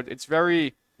smoking. So it's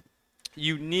very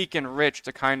unique and rich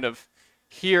to kind of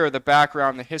hear the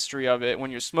background, the history of it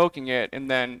when you're smoking it. And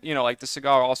then, the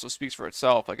cigar also speaks for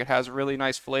itself. Like, it has a really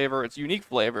nice flavor. It's unique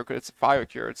flavor because it's fire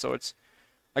cured. So it's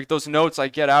like those notes I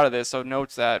get out of this are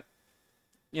notes that,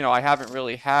 I haven't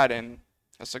really had in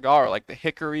a cigar, like the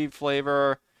hickory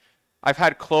flavor. I've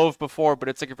had clove before, but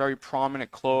it's like a very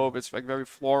prominent clove. It's like very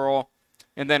floral.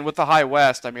 And then with the High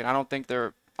West, I mean, I don't think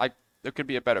there could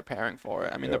be a better pairing for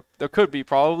it. I mean, there could be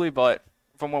probably, but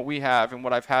from what we have and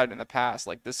what I've had in the past,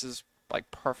 like, this is like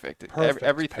perfect.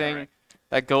 Everything pairing.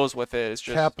 that goes with it is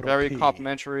just Capital very P.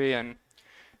 complimentary, and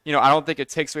I don't think it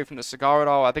takes away from the cigar at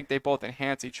all. I think they both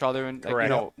enhance each other, and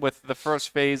Correct. with the first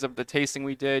phase of the tasting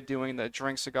we did, doing the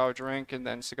drink cigar drink and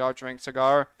then cigar drink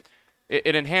cigar,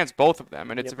 it enhanced both of them,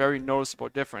 and it's a very noticeable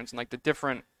difference. And like the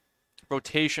different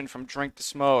rotation from drink to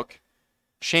smoke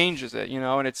changes it,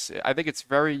 and I think it's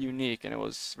very unique, and it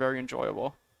was very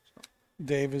enjoyable.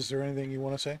 Dave, is there anything you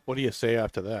want to say? What do you say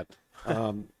after that?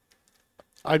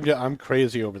 I'm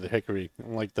crazy over the hickory,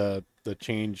 like the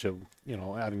change of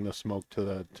adding the smoke to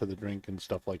the drink and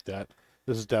stuff like that.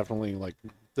 This is definitely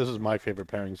this is my favorite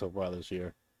pairing so far this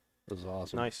year. This is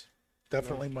awesome. Nice.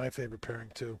 Definitely my favorite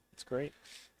pairing, too. It's great.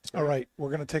 All right, we're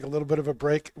going to take a little bit of a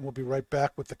break, and we'll be right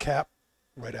back with the cap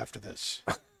right after this.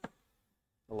 I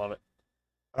love it.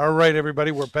 All right,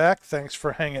 everybody, we're back. Thanks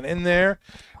for hanging in there.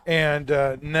 And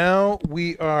now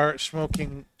we are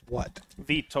smoking what?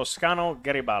 The Toscano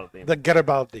Garibaldi. The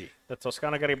Garibaldi. The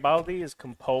Toscano Garibaldi is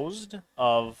composed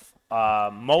of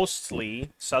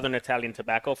mostly southern Italian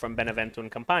tobacco from Benevento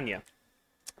and Campania.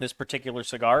 this particular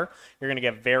cigar. You're going to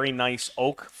get very nice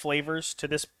oak flavors to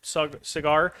this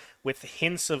cigar with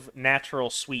hints of natural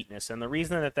sweetness. And the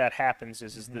reason that that happens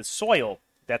is the soil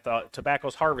that the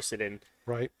tobacco's harvested in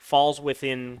Right. falls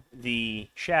within the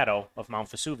shadow of Mount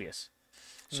Vesuvius.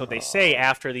 So they say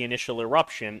after the initial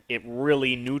eruption, it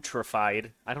really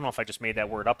nutrified. I don't know if I just made that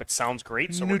word up. It sounds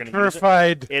great, so we're going to use it.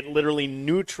 Nutrified. It literally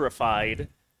nutrified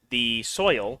the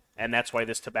soil, and that's why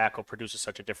this tobacco produces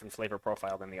such a different flavor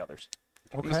profile than the others.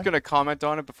 I'm just gonna comment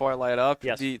on it before I light up.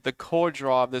 Yes. The core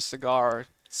draw of this cigar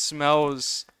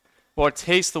smells, well, it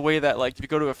tastes the way that, like, if you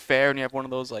go to a fair and you have one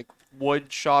of those like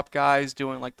wood shop guys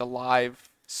doing like the live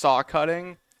saw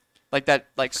cutting, like that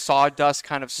like sawdust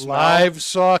kind of smell. Live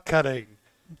saw cutting.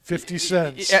 50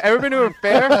 cents. Ever been to a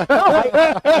fair?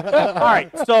 All right,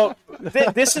 so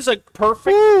this is a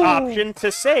perfect option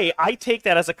to say I take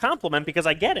that as a compliment because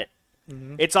I get it.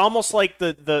 It's almost like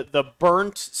the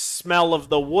burnt smell of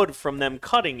the wood from them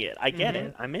cutting it. I get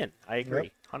it. I'm in. I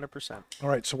agree. 100%. All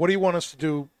right. So what do you want us to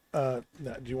do? Do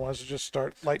you want us to just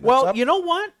start lighting this Well, up? you know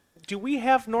what? Do we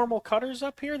have normal cutters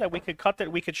up here that we could cut,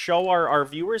 that we could show our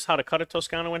viewers how to cut a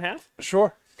Toscano in half?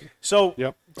 Sure. So,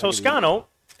 Yep. Toscano,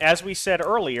 as we said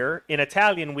earlier, in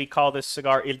Italian we call this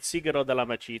cigar il sigaro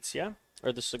dell'amicizia,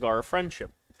 or the cigar of friendship.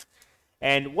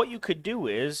 And what you could do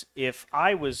is, if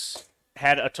I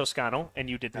had a Toscano and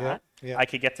you did not, yeah. I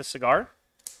could get the cigar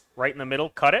right in the middle,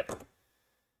 cut it.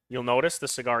 You'll notice the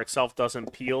cigar itself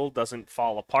doesn't peel, doesn't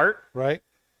fall apart. Right.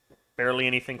 Barely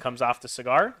anything comes off the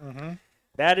cigar.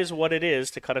 That is what it is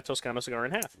to cut a Toscano cigar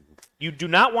in half. You do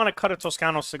not want to cut a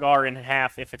Toscano cigar in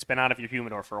half if it's been out of your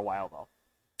humidor for a while, though.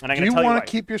 And I'm Do going you to tell you want why.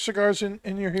 to keep your cigars in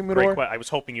your Great humidor? I was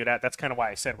hoping you'd add. That's kind of why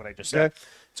I said what I just said. Okay.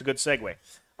 It's a good segue.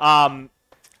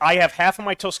 I have half of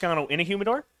my Toscano in a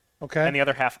humidor Okay. and the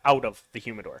other half out of the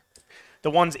humidor. The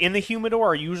ones in the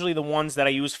humidor are usually the ones that I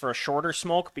use for a shorter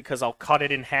smoke because I'll cut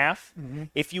it in half.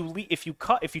 If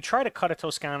you try to cut a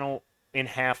Toscano in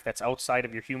half that's outside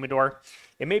of your humidor,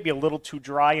 it may be a little too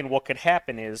dry, and what could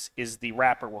happen is the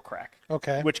wrapper will crack.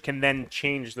 Okay. Which can then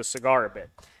change the cigar a bit.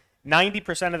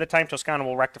 90% of the time, Toscano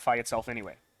will rectify itself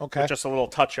anyway. Okay. With just a little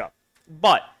touch up.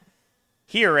 But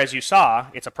here, as you saw,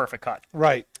 it's a perfect cut.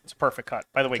 Right. It's a perfect cut.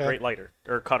 By the way, Okay. great lighter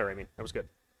or cutter. I mean, that was good.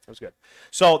 That was good.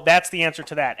 So that's the answer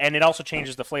to that, and it also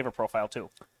changes the flavor profile too.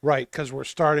 Right. Because we're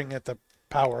starting at the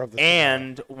power of the.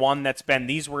 And one that's been,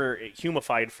 these were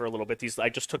humified for a little bit. These I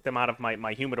just took them out of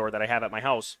my humidor that I have at my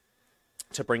house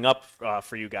to bring up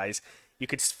for you guys. You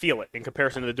could feel it in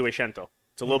comparison to the Duecento.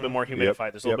 It's a little bit more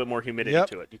humidified. There's a little bit more humidity Yep.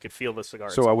 to it. You could feel the cigar.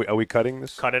 So are we cutting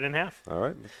this? Cut it in half. All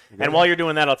right. And while you're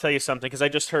doing that, I'll tell you something, because I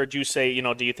just heard you say,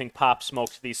 do you think Pop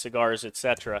smoked these cigars,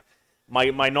 etc. My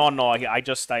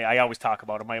nonno, I always talk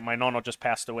about him. My nonno just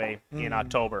passed away in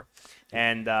October,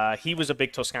 and he was a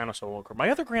big Toscano smoker. My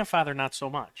other grandfather, not so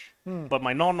much, but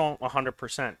my nonno,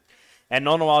 100%. And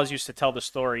nonno always used to tell the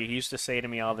story. He used to say to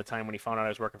me all the time when he found out I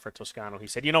was working for Toscano, he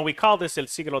said, we call this il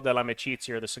sigaro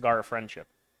dell'amicizia, or the cigar of friendship.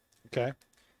 Okay.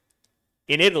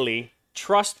 In Italy,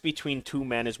 trust between two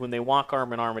men is when they walk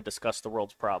arm in arm and discuss the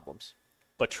world's problems.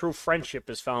 But true friendship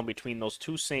is found between those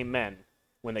two same men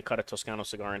when they cut a Toscano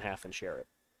cigar in half and share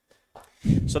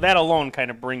it. So that alone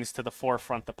kind of brings to the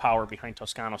forefront the power behind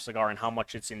Toscano cigar and how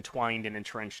much it's entwined and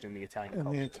entrenched in the Italian In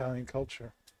culture. the Italian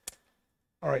culture.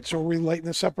 All right. So are we lighting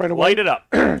this up right away? Light it up.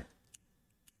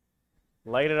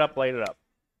 Light it up, light it up.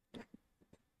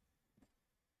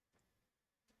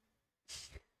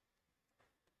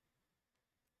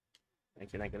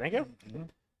 Thank you, thank you, thank you.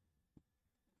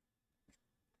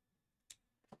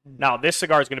 Now, this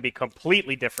cigar is going to be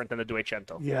completely different than the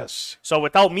Duecento. Yes. So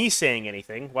without me saying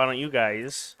anything, why don't you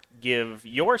guys give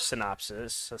your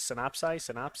synopsis of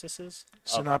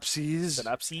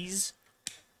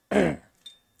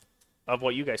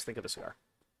what you guys think of the cigar.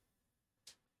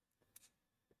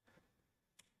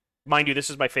 Mind you,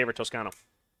 this is my favorite Toscano,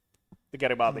 the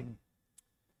Garibaldi.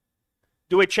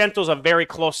 Duecento's a very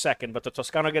close second, but the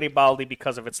Toscano Garibaldi,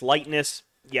 because of its lightness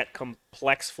yet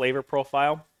complex flavor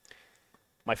profile,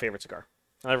 my favorite cigar.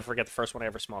 I'll never forget the first one I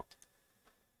ever smoked.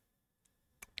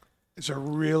 It's a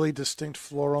really distinct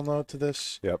floral note to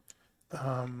this. Yep.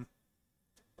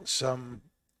 Some,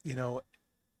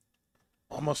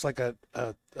 almost like a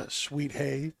sweet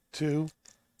hay too.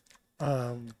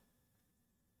 I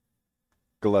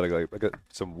got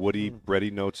some woody,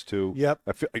 bready notes too. Yep.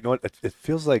 I feel, it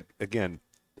feels like, again,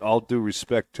 all due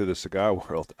respect to the cigar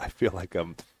world, I feel like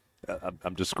I'm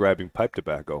describing pipe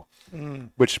tobacco,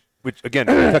 which again,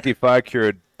 Kentucky Fire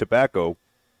Cured tobacco,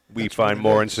 we That's find what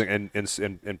more it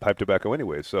in pipe tobacco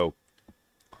anyway. So,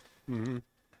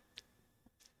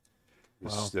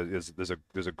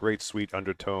 there's a great sweet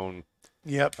undertone,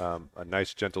 Yep. a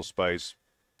nice gentle spice,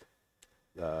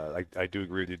 I do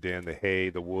agree with you, Dan. The hay,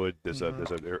 the wood, there's a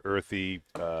earthy.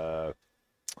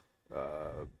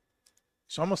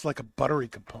 It's almost like a buttery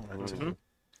component. Mm-hmm.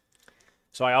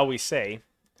 So I always say,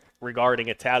 regarding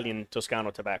Italian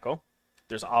Toscano tobacco,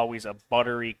 there's always a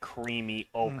buttery, creamy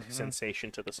oak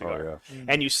sensation to the cigar,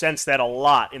 and you sense that a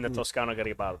lot in the Toscano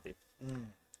Garibaldi.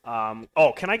 Can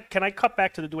I cut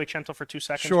back to the Duecento for 2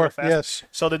 seconds? Sure, real fast? yes.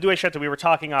 So the Duecento, we were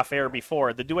talking off air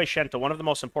before. The Duecento, one of the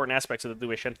most important aspects of the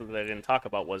Duecento that I didn't talk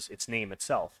about was its name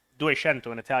itself. Duecento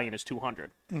in Italian is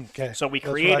 200. Okay. So we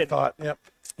That's created. what I thought. Yep.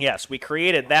 Yes, we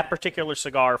created that particular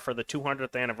cigar for the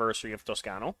 200th anniversary of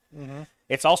Toscano.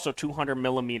 It's also 200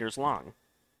 millimeters long.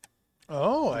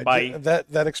 Oh, By-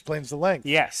 that explains the length.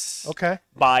 Yes. Okay.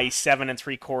 By 7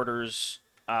 3/4.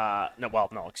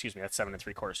 Excuse me, that's 7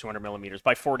 3/4, 200 millimeters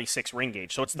by 46 ring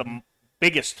gauge. So it's the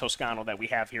biggest Toscano that we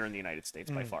have here in the United States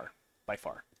by far.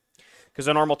 Because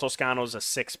the normal Toscano is a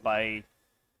 6 by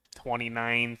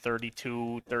 29,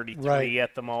 32, 33 Right.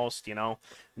 at the most.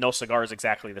 No cigar is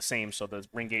exactly the same, so the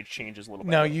ring gauge changes a little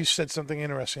bit. Now you said something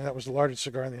interesting. That was the largest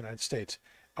cigar in the United States.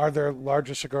 Are there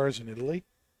larger cigars in Italy?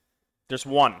 There's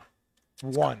one.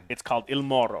 One. It's called Il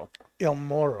Moro. Il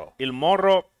Moro. Il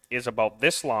Moro is about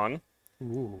this long,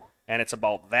 Ooh. and it's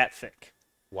about that thick.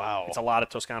 Wow. It's a lot of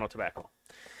Toscano tobacco,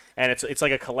 and it's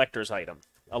like a collector's item.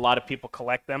 A lot of people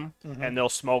collect them, and they'll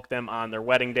smoke them on their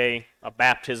wedding day, a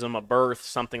baptism, a birth,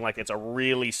 something like. It's a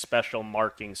really special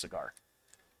marking cigar.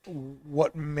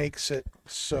 What makes it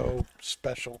so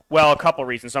special? Well, a couple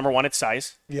reasons. Number one, its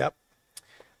size, Yep.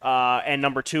 and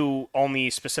number two, only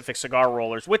specific cigar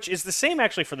rollers, which is the same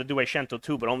actually for the Duecento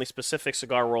too, but only specific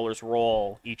cigar rollers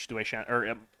roll each Duecento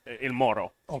or Il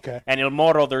Moro. Okay. And Il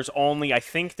Moro, I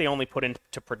think they only put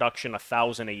into production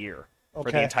 1,000 a year for the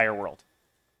Okay. entire world.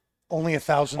 Only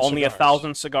 1,000 Only cigars.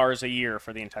 1,000 cigars a year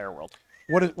for the entire world.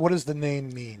 What does the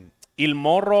name mean? Il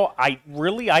Moro, I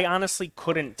honestly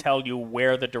couldn't tell you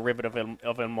where the derivative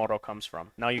of Il Moro comes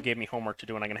from. Now you gave me homework to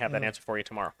do, and I'm going to have that answer for you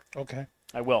tomorrow. Okay.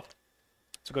 I will.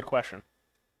 It's a good question.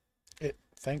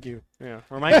 Thank you. Yeah,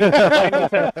 remind me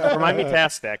to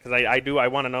ask that, because I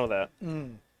want to know that.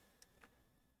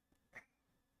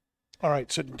 All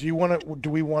right. So do you want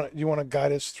to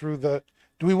guide us through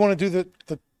do we want to do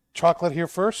the chocolate here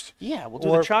first? Yeah, we'll do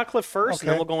Or- the chocolate first, and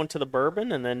then okay. we'll go into the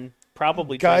bourbon, and then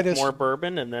probably Guide drink us- more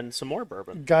bourbon, and then some more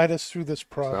bourbon. Guide us through this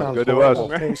process. Sounds good to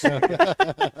us.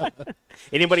 Tasting.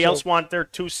 Anybody else want their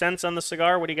 2 cents on the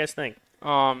cigar? What do you guys think?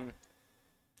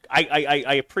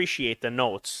 I appreciate the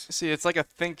notes. See, it's like a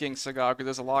thinking cigar because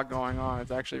there's a lot going on.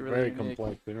 It's actually really Very unique.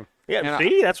 complex. Yeah, And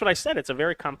see, that's what I said. It's a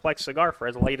very complex cigar for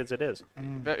as light as it is.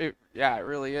 Yeah, it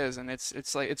really is, and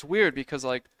it's like it's weird because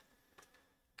like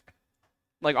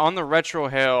on the retro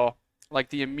hail, like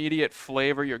the immediate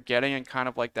flavor you're getting and kind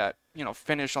of like that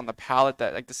finish on the palate,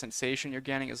 that like the sensation you're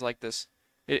getting is like this.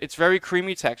 It's very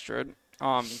creamy textured.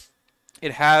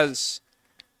 It has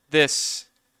this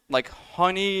like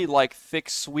honey, like thick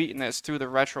sweetness through the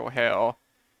retro hail.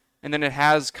 And then it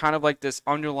has kind of like this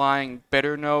underlying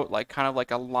bitter note, like kind of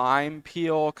like a lime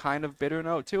peel kind of bitter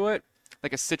note to it,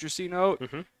 like a citrusy note.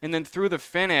 And then through the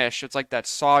finish, it's like that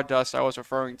sawdust I was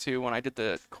referring to when I did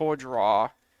the core draw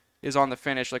is on the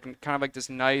finish, like kind of like this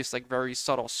nice, like very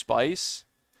subtle spice.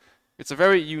 It's a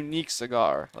very unique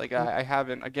cigar. Like I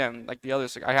haven't, again, like the other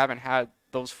cigar, I haven't had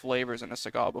those flavors in a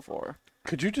cigar before.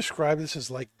 Could you describe this as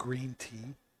like green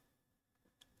tea?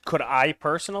 Could I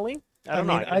personally? I don't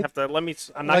know. mean, I have to let me.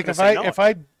 I'm not Like going to say no. if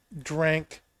I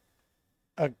drank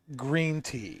a green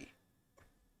tea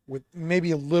with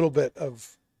maybe a little bit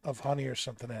of honey or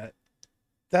something in it,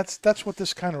 that's what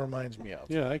this kind of reminds me of.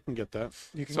 Yeah, I can get that.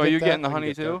 You can So are get you that? getting the I can honey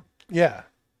get too? Yeah.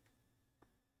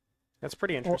 That's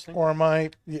pretty interesting. Or am I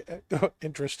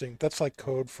interesting? That's like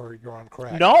code for you're on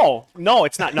crack. No,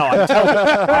 it's not. No, I'm telling you,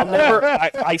 I'll never.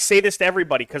 I say this to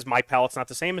everybody because my palate's not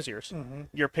the same as yours.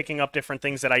 You're picking up different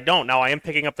things that I don't. Now I am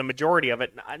picking up the majority of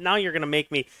it. Now you're going to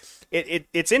make me.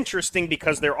 It's interesting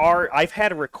because I've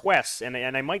had requests, and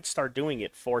I might start doing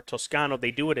it for Toscano.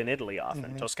 They do it in Italy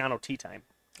often, Toscano tea time,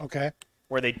 Okay.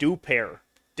 where they do pair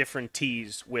different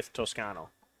teas with Toscano.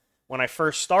 When I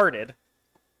first started,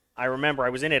 I remember I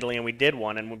was in Italy and we did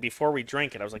one, and before we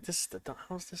drank it, I was like,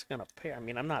 how's this going to pair? I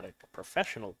mean, I'm not a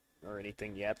professional or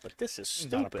anything yet, but this is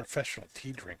Not a stupid. professional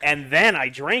tea drinker. And then I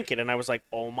drank it, and I was like,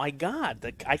 oh my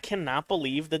God, I cannot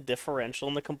believe the differential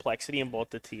and the complexity in both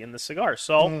the tea and the cigar.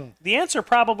 So the answer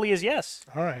probably is yes.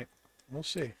 All right. We'll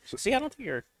see. See, I don't think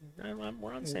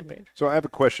we're on the same page. So I have a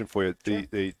question for you.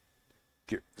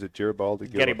 Is it Garibaldi?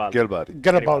 Garibaldi. Garibaldi.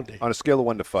 Garibaldi. On a scale of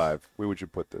 1 to 5, where would you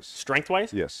put this?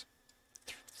 Strength-wise, Yes.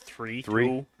 3, 3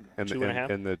 2, and two the, and a half.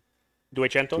 and the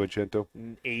Duecento, Duecento.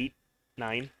 8,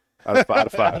 9. Out of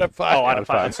five. Out of five. Oh, out of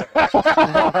five.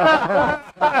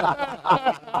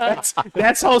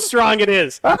 That's how strong it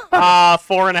is.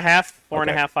 4.5,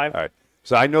 4.5, 5. All right.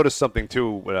 So I noticed something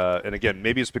too, and again,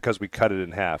 maybe it's because we cut it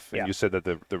in half. And Yeah. you said that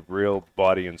the real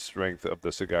body and strength of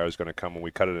the cigar is going to come when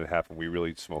we cut it in half and we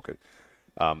really smoke it.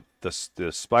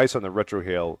 The spice on the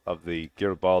retrohale of the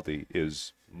Garibaldi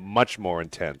is much more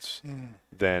intense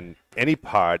than any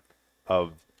part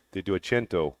of the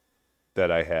Duecento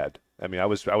that I had. I mean, I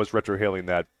was retrohaling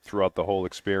that throughout the whole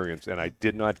experience, and I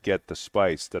did not get the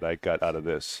spice that I got out of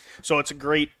this. So it's a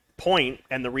great point,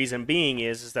 and the reason being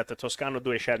is that the Toscano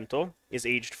Duecento is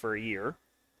aged for a year,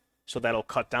 so that'll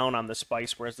cut down on the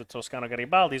spice, whereas the Toscano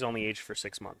Garibaldi is only aged for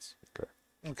 6 months.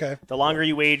 Okay. The longer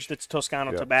you age the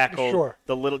Toscano tobacco, Sure.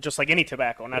 the little, just like any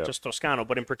tobacco, not just Toscano,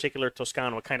 but in particular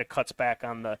Toscano, it kind of cuts back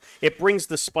on it brings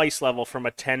the spice level from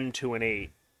a 10 to an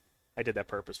 8. I did that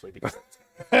purposely because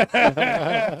From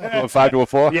a 5 to a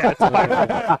 4? yeah.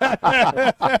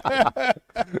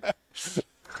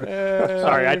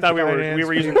 Sorry, I thought we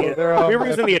were using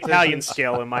the Italian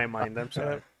scale in my mind. I'm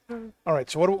sorry. All right.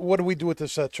 So what do we do with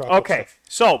this chocolate? Okay,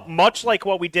 so much like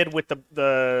what we did with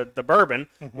the bourbon,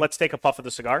 let's take a puff of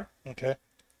the cigar. stuff? Okay.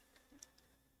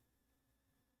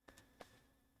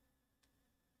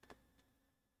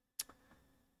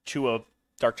 Chew a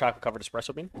dark chocolate covered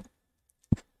espresso bean.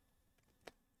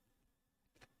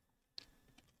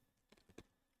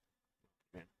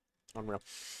 Man, unreal.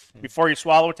 Before you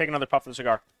swallow, take another puff of the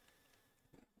cigar.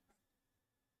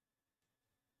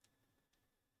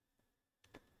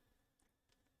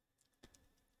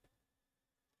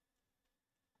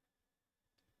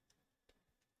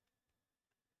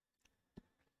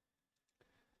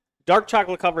 Dark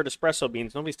chocolate covered espresso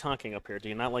beans. Nobody's talking up here. Do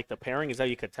you not like the pairing? Is that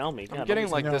you could tell me? I'm God, getting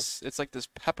nobody's- like this. It's like this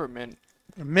peppermint.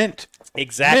 Mint.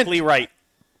 Exactly right.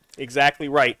 Exactly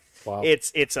right. Wow.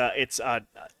 It's a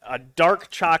dark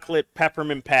chocolate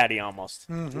peppermint patty almost,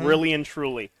 really and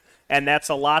truly, and that's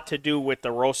a lot to do with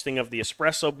the roasting of the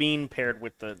espresso bean paired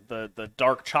with the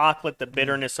dark chocolate, the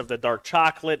bitterness of the dark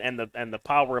chocolate, and the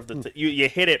power of the you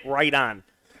hit it right on.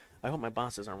 I hope my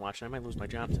bosses aren't watching. I might lose my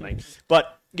job tonight.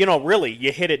 But really,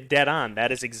 you hit it dead on.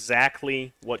 That is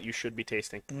exactly what you should be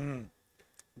tasting.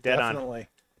 Dead Definitely.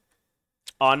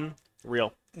 on.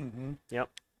 Unreal. Yep.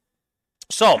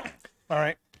 So All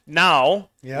right. now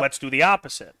Yep. let's do the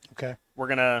opposite. Okay. We're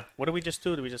gonna. What did we just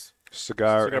do? Did we just?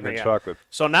 Cigar Cigar, and then yeah. chocolate.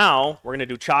 So now we're gonna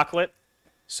do chocolate,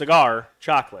 cigar,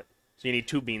 chocolate. So you need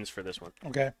 2 beans for this one.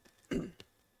 Okay.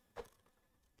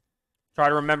 Try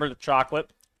to remember the chocolate.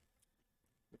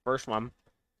 The first one.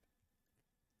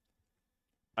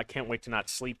 I can't wait to not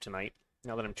sleep tonight.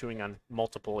 Now that I'm chewing on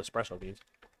multiple espresso beans.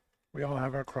 We all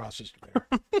have our crosses to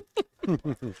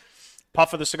bear.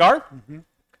 Puff of the cigar.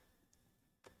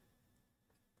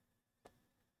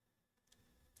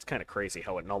 It's kind of crazy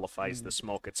how it nullifies the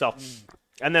smoke itself.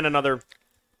 And then another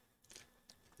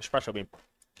espresso bean.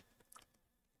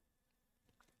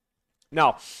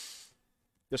 Now,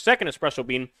 the second espresso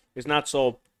bean is not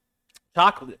so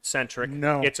chocolate-centric.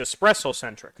 No. It's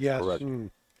espresso-centric. Yes. Correct.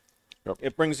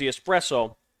 It brings the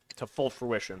espresso to full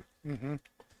fruition. And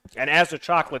as the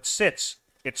chocolate sits,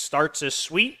 it starts as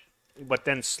sweet, but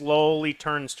then slowly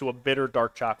turns to a bitter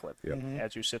dark chocolate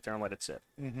as you sit there and let it sit.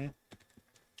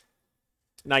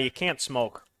 Now, you can't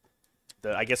smoke.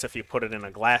 I guess if you put it in a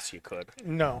glass, you could.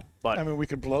 No. But, I mean, we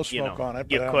could blow smoke on it.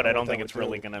 But You could. I know don't what think that it's would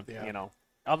really do. going to, Yeah.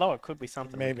 Although it could be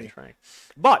something we Maybe. could try.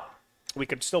 But we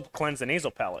could still cleanse the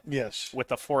nasal palate Yes. with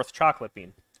the 4th chocolate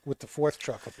bean. With the 4th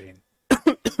chocolate bean.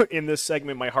 In this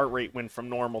segment, my heart rate went from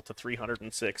normal to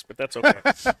 306, but that's okay.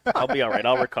 I'll be all right.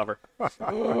 I'll recover.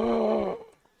 All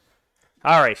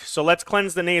right, so let's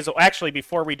cleanse the nasal. Actually,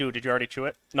 before we do, did you already chew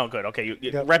it? No, good. Okay,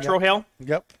 Yep, retrohale.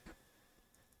 Yep.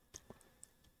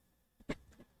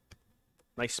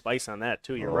 Nice spice on that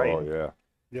too. You're Oh, right. yeah.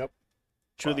 Yep.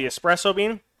 Chew the espresso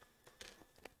bean.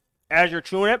 As you're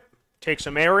chewing it, take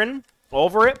some air in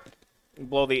over it, and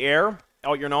blow the air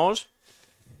out your nose.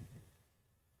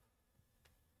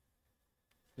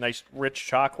 Nice rich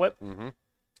chocolate.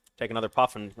 Take another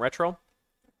puff and retro.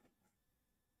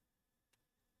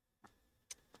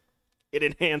 It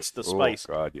enhanced the spice.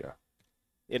 Oh, God, yeah.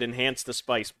 It enhanced the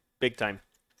spice big time.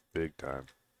 Big time.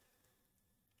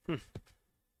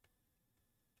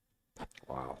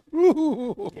 Wow.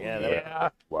 Yeah.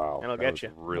 That, Wow. That'll That get was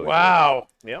you. Really Wow.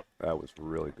 Yep. Good. That was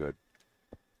really good.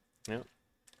 Yep.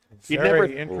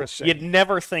 Very interesting. You'd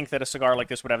never think that a cigar like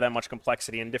this would have that much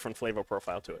complexity and different flavor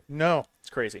profile to it. No. It's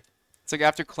crazy. It's like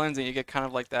after cleansing, you get kind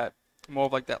of like that, more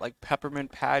of like that like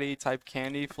peppermint patty type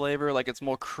candy flavor. Like it's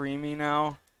more creamy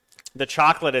now. The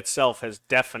chocolate itself has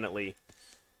definitely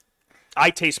I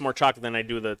taste more chocolate than I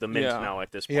do the mint Yeah. now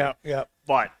at this point. Yeah, yeah.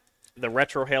 But the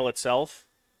retrohale itself,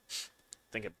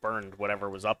 I think it burned whatever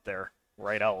was up there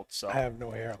right out. So I have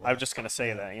no hair left. I was just gonna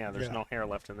say that. Yeah, there's Yeah. no hair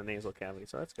left in the nasal cavity,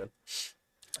 so that's good.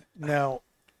 Now,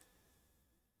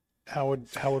 how would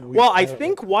we? Well, I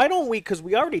think why don't we? Because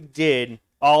we already did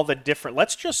all the different.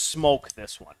 Let's just smoke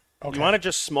this one. Okay. You want to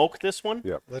just smoke this one?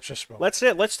 Yeah. let's just smoke.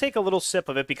 Let's take a little sip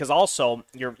of it because also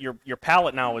your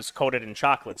palate now is coated in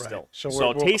chocolate Right. still. So So,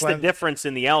 we'll taste the cleanse- difference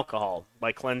in the alcohol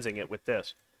by cleansing it with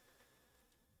this.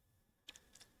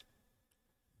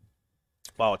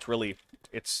 Wow,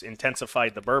 it's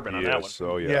intensified the bourbon on that one. Yes.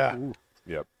 Oh yeah. Yeah.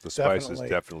 Yep. The spice Definitely. is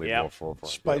definitely Yeah. more forward.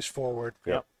 Spice forward.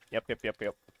 Yep.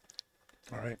 Yep.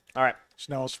 All right. All right.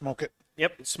 So now we'll smoke it.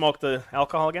 Yep. Smoke the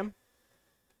alcohol again.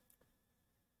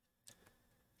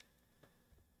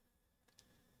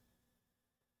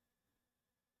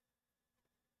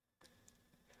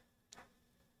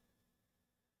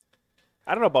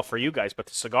 I don't know about for you guys, but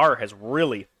the cigar has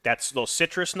really those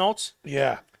citrus notes.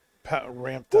 Yeah.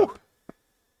 Ramped up.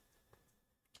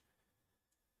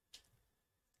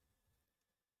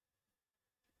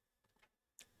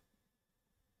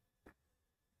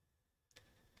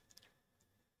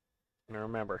 And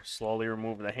remember, slowly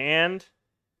remove the hand.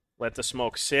 Let the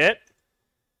smoke sit.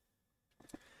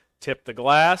 Tip the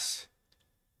glass.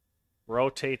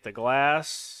 Rotate the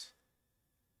glass.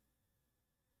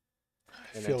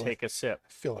 And then take a sip. I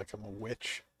feel like I'm a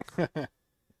witch.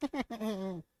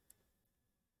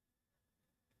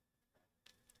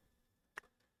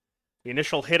 The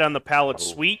initial hit on the palate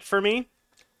sweet for me,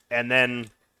 and then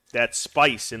that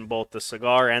spice in both the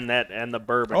cigar and the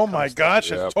bourbon. Oh my comes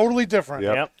gosh, Yep. it's totally different.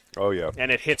 Yep. Yep. Oh yeah.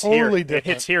 And it hits Totally here. different. It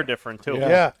hits here different too.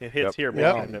 Yeah. It hits Yep. here big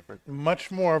Yep. time different. Much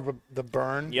more of the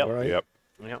burn. Yep. Right? Yep.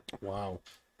 Yep. Wow.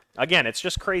 Again, it's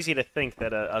just crazy to think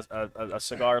that a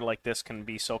cigar like this can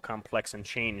be so complex and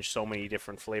change so many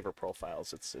different flavor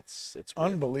profiles. It's weird.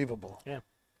 Unbelievable.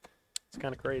 It's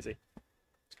kind of crazy.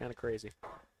 It's kind of crazy.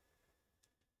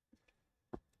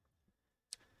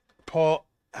 Paul,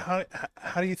 how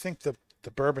do you think the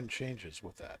bourbon changes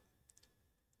with that?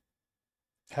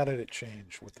 How did it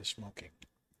change with the smoking?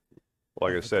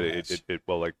 Like I Of the said, glass.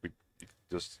 like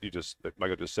like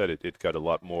Michael just said, it got a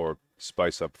lot more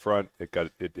spice up front. It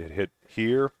hit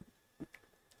here.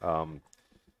 The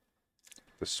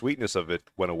sweetness of it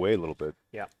went away a little bit.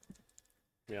 Yeah.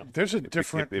 There's a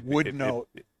different wood it- note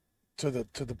to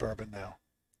the bourbon now,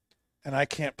 and I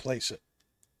can't place it.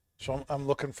 So I'm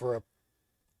looking for a.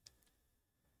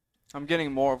 I'm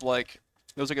getting more of like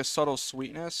there's like a subtle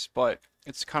sweetness, but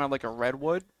it's kind of like a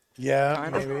redwood. Yeah,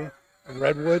 Kind of. maybe a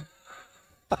redwood.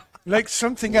 Like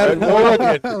something out of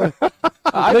Oregon.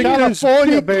 I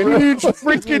California, baby. Huge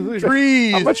freaking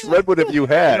trees. How much redwood have you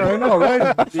had? I know,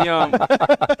 right?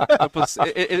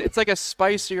 It's like a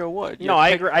spicier wood. No, I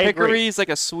agree- I agree. Hickory's like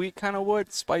a sweet kind of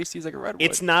wood. Spicy's like a redwood.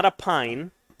 It's not a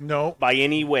pine No. by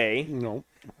any way, No.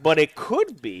 but it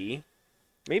could be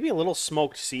maybe a little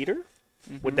smoked cedar.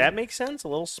 Would that make sense? A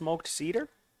little smoked cedar?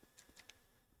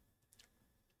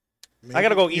 I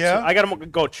gotta go eat. Yeah. I gotta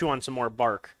go chew on some more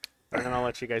bark, and then I'll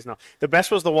let you guys know. The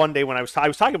best was the one day when I was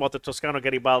talking about the Toscano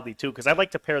Garibaldi too, because I'd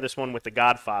like to pair this one with the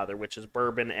Godfather, which is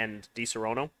bourbon and Di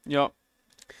Serono. Yep.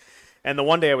 And the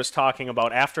one day I was talking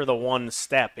about after the one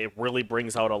step, it really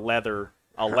brings out a leather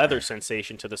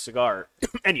sensation to the cigar.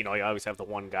 And you always have the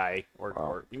one guy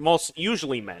or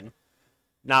usually men,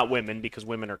 not women because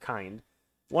women are kind.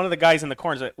 One of the guys in the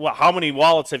corner said, "Well, how many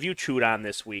wallets have you chewed on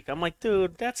this week?" I'm like,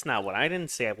 "Dude, that's not what I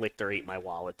didn't say. I licked or ate my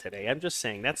wallet today. I'm just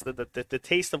saying that's the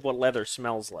taste of what leather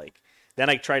smells like." Then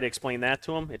I tried to explain that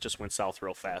to him. It just went south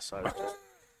real fast. So I was just,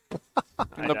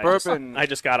 And the bourbon, I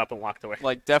just got up and walked away.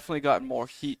 like, definitely got more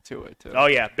heat to it too. Oh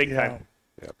yeah, big Yeah. time.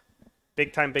 Yep.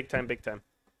 Big time. Big time.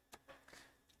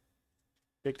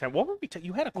 What were we?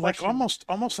 You had a Like question.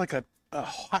 almost like a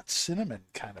hot cinnamon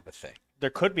kind of a thing. There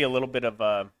could be a little bit of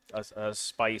a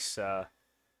spice.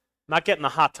 Not getting the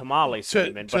hot tamale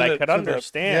cinnamon, but I could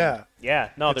understand. Yeah.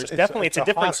 No, there's definitely it's a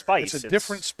different hot- spice. It's a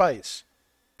different spice.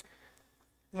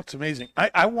 That's amazing.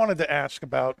 I wanted to ask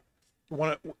about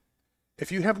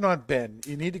if you have not been,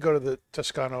 you need to go to the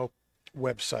Toscano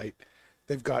website.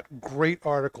 They've got great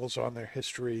articles on their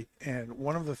history, and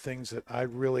one of the things that I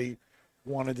really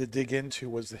wanted to dig into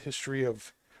was the history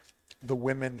of the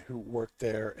women who worked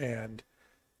there. And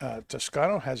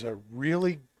Toscano has a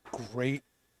really great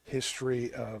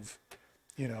history of,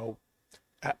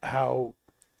 how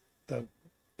the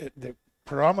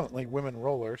predominantly women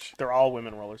rollers. They're all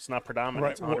women rollers. It's not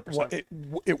predominant. Right. It's 100%.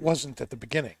 It wasn't at the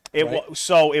beginning. It right?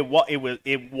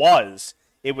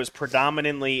 was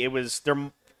predominantly it was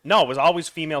always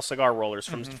female cigar rollers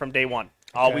from day one.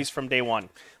 Always from day one.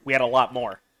 We had a lot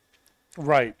more.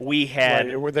 Right. We had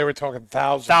They were talking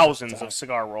thousands. thousands of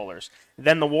cigar rollers.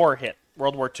 Then the war hit,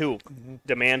 World War II.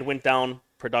 Demand went down,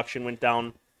 production went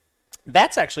down.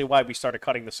 That's actually why we started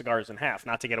cutting the cigars in half,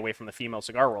 not to get away from the female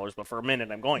cigar rollers, but for a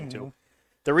minute I'm going to.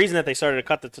 The reason that they started to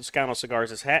cut the Toscano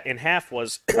cigars in half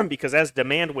was because as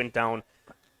demand went down,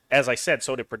 as I said,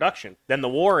 so did production. Then the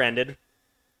war ended.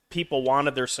 People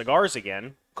wanted their cigars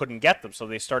again, couldn't get them, so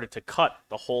they started to cut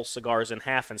the whole cigars in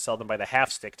half and sell them by the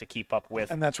half stick to keep up with.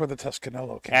 And that's where the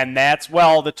Toscanello came. And that's,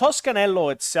 well, the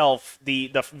Toscanello itself, the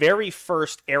very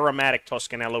first aromatic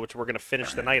Toscanello, which we're going to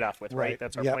finish the night off with, right? Right.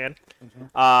 That's our Yep. plan.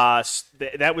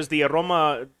 That was the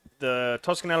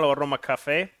Toscanello Aroma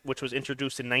Cafe, which was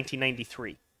introduced in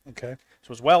 1993. Okay. So it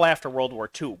was well after World War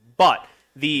II. But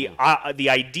the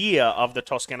idea of the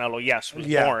Toscanello, yes, was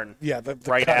born the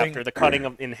right cutting. after. The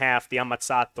cutting in half, the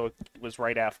ammazzato was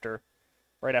right after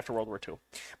World War II.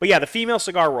 But yeah, the female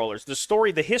cigar rollers,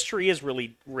 the history is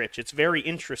really rich. It's very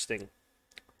interesting.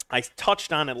 I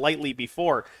touched on it lightly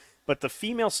before, but the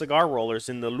female cigar rollers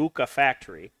in the Lucca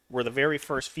factory were the very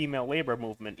first female labor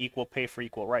movement, equal pay for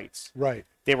equal rights. Right.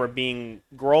 They were being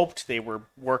groped. They were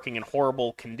working in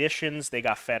horrible conditions. They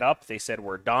got fed up. They said,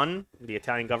 we're done. The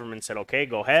Italian government said, okay,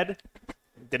 go ahead.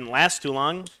 Didn't last too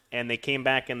long, and they came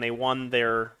back and they won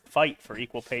their fight for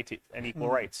equal pay and equal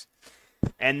rights.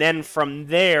 And then from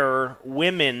there,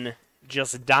 women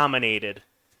just dominated,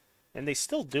 and they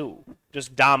still do,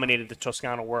 just dominated the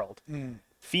Toscano world.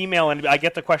 Female, and I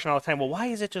get the question all the time, well, why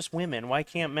is it just women? Why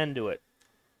can't men do it?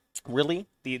 Really?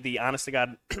 The honest to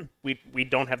God, we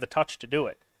don't have the touch to do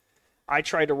it. I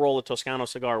tried to roll a Toscano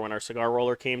cigar when our cigar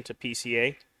roller came to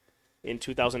PCA in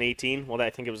 2018. Well, I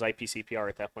think it was IPCPR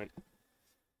at that point.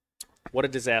 What a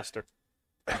disaster.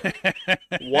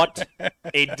 What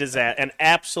a disaster. An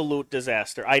absolute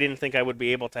disaster. I didn't think I would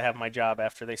be able to have my job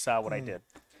after they saw what I did.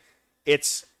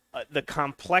 It's the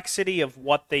complexity of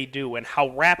what they do and how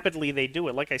rapidly they do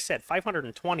it. Like I said,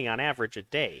 520 on average a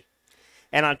day.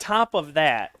 And on top of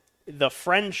that, the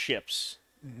friendships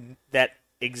that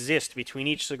exist between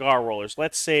each cigar rollers.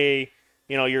 Let's say,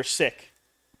 you're sick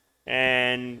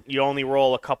and you only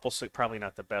roll a couple, probably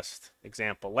not the best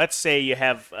example. Let's say you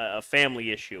have a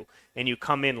family issue and you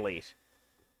come in late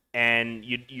and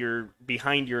you're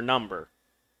behind your number.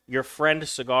 Your friend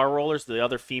cigar rollers, the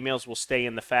other females, will stay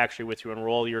in the factory with you and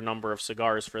roll your number of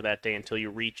cigars for that day until you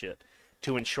reach it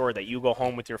to ensure that you go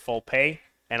home with your full pay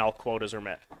and all quotas are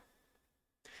met.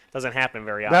 Doesn't happen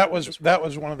very often. That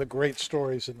was one of the great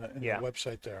stories in the Yeah.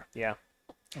 website there. Yeah.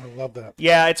 I love that.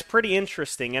 Yeah, it's pretty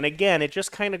interesting. And again, it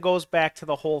just kind of goes back to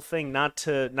the whole thing, not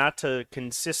to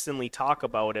consistently talk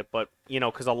about it, but,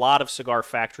 because a lot of cigar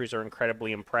factories are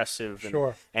incredibly impressive. And,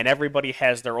 Sure. and everybody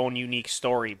has their own unique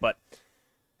story. But,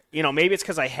 maybe it's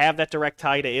because I have that direct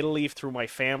tie to Italy through my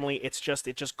family. It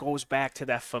just goes back to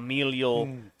that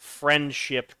familial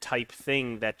friendship type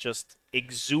thing that just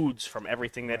exudes from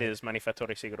everything that is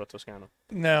Manifattori Sigaro Toscano.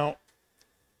 Now,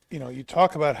 you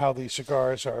talk about how these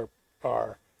cigars are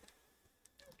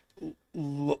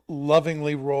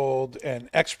lovingly rolled and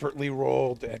expertly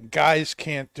rolled, and guys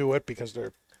can't do it because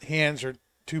their hands are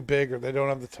too big or they don't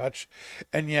have the touch.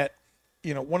 And yet,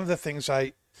 one of the things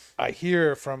I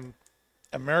hear from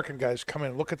American guys come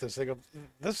in and look at this, they go,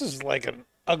 this is like an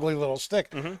ugly little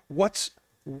stick. What's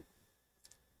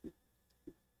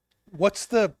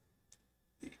the,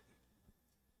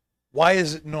 why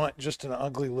is it not just an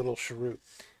ugly little cheroot?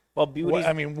 Well,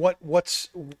 beauty.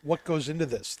 What goes into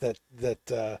this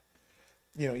that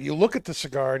you look at the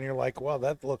cigar and you're like, wow,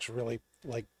 that looks really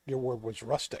like your word was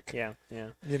rustic. Yeah.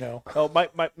 Oh,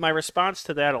 my response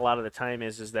to that a lot of the time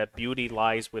is that beauty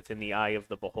lies within the eye of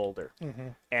the beholder.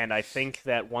 And I think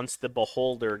that once the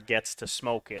beholder gets to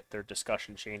smoke it, their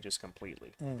discussion changes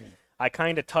completely. I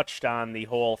kind of touched on the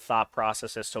whole thought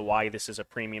process as to why this is a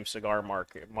premium cigar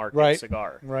market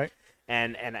cigar. Right.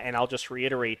 And I'll just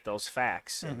reiterate those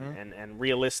facts. And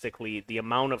realistically, the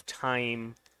amount of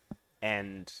time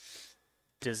and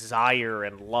desire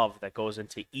and love that goes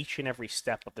into each and every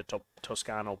step of the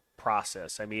Toscano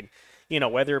process. I mean,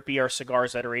 whether it be our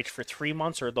cigars that are aged for 3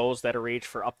 months or those that are aged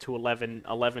for up to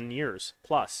 11 years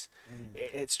plus.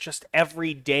 It's just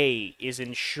every day is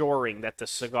ensuring that the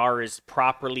cigar is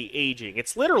properly aging.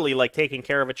 It's literally like taking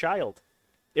care of a child.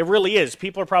 It really is.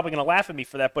 People are probably going to laugh at me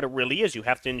for that, but it really is. You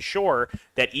have to ensure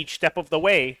that each step of the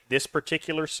way, this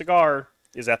particular cigar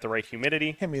is at the right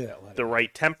humidity, Hand me that letter. the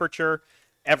right temperature.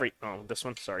 This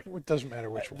one, sorry. It doesn't matter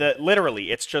which one. Literally,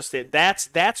 it's just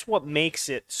that's what makes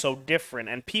it so different.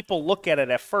 And people look at it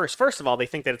at first. First of all, they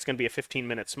think that it's going to be a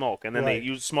 15-minute smoke, and then Right.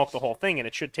 they smoke the whole thing, and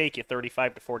it should take you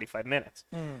 35 to 45 minutes.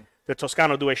 The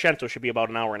Toscano 200 should be about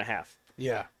an hour and a half.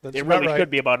 Yeah, that's It about really right. could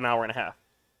be about an hour and a half.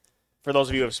 For those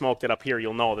of you who have smoked it up here,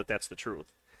 you'll know that that's the truth.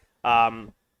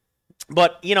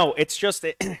 But it's just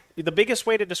the biggest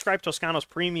way to describe Toscano's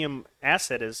premium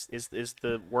asset is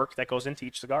the work that goes into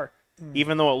each cigar.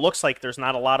 Even though it looks like there's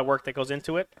not a lot of work that goes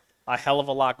into it, a hell of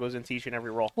a lot goes into each and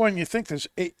every roll. Well, and you think there's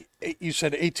you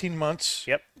said 18 months.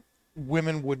 Yep.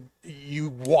 Women you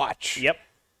watch. Yep.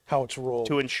 How it's rolled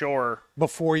To ensure.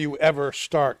 before you ever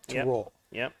start to Yep. roll.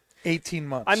 Yep. 18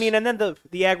 months. I mean, and then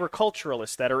the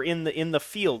agriculturalists that are in the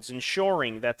fields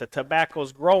ensuring that the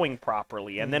tobacco's growing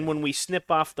properly, and then when we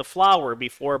snip off the flower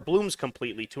before it blooms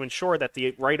completely to ensure that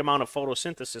the right amount of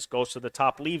photosynthesis goes to the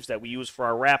top leaves that we use for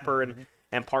our wrapper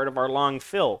and part of our long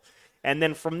fill. And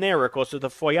then from there it goes to the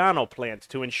Foiano plant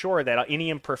to ensure that any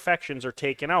imperfections are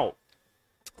taken out.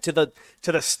 To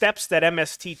the steps that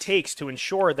MST takes to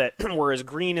ensure that we're as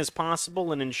green as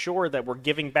possible and ensure that we're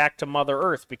giving back to Mother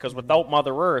Earth, because without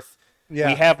Mother Earth, Yeah.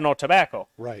 we have no tobacco.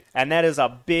 Right. And that is a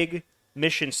big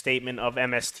mission statement of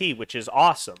MST, which is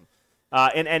awesome.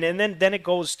 And then it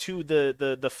goes to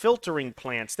the filtering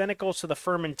plants. Then it goes to the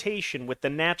fermentation with the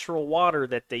natural water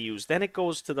that they use. Then it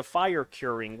goes to the fire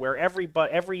curing, where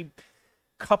every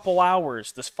couple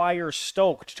hours the fire's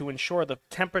stoked to ensure the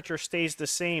temperature stays the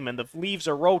same, and the leaves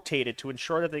are rotated to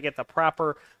ensure that they get the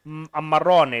proper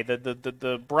marrone,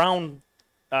 the brown,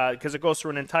 because it goes through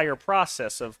an entire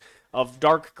process of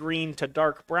dark green to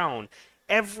dark brown.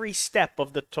 Every step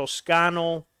of the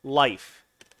Toscano life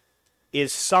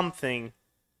is something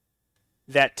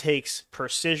that takes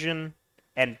precision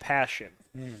and passion.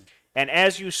 And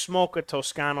as you smoke a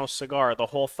Toscano cigar, the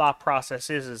whole thought process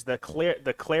is the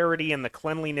clarity and the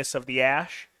cleanliness of the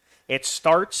ash. It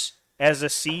starts as a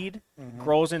seed,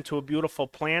 grows into a beautiful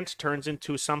plant, turns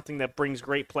into something that brings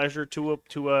great pleasure to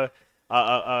a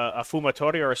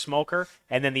fumatore or a smoker,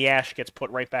 and then the ash gets put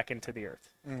right back into the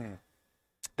earth.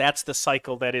 That's the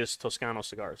cycle that is Toscano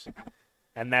cigars,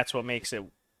 and that's what makes it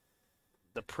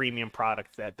the premium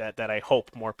product that I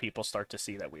hope more people start to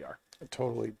see that we are.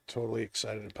 Totally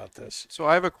excited about this. So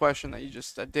I have a question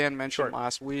that Dan mentioned Sure.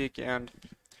 last week, and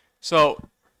so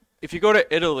if you go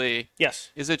to Italy,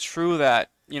 Yes. is it true that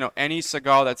any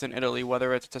cigar that's in Italy,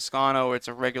 whether it's Toscano or it's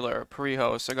a regular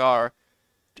Parejo cigar,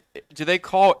 do they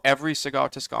call every cigar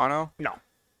Toscano? No.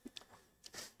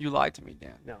 You lied to me,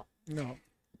 Dan. No.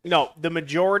 No, the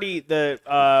majority,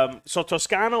 so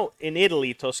Toscano in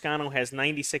Italy, Toscano has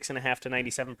 96.5 to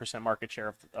 97% market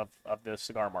share of the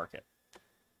cigar market.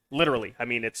 Literally, I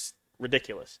mean, it's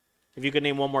ridiculous. If you could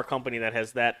name one more company that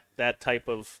has that type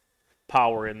of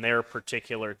power in their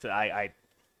particular, I'd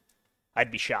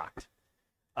be shocked.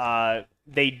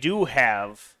 They do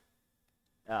have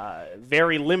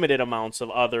very limited amounts of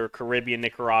other Caribbean,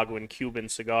 Nicaraguan, Cuban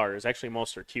cigars. Actually,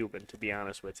 most are Cuban, to be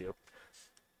honest with you.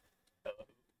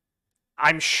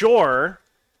 I'm sure,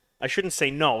 I shouldn't say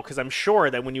no, because I'm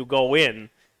sure that when you go in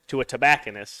to a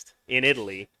tobacconist in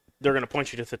Italy, they're going to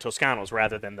point you to the Toscanos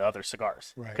rather than the other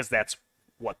cigars, Right. because that's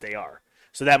what they are.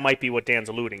 So that might be what Dan's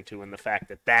alluding to in the fact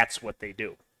that that's what they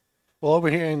do. Well, over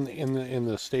here in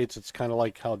the States, it's kind of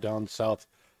like how down south,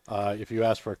 if you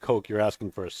ask for a Coke, you're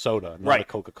asking for a soda, not a Right.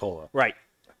 Coca-Cola. Right.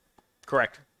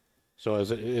 Correct. So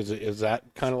is that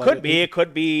kind of like Could be. It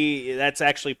could be. That's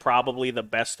actually probably the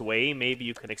best way. Maybe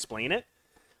you can explain it.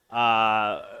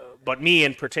 But me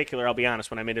in particular, I'll be honest,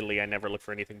 when I'm in Italy, I never look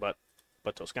for anything but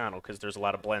Toscano, because there's a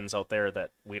lot of blends out there that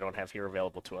we don't have here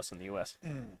available to us in the U.S.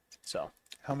 So,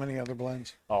 How many other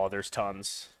blends? there's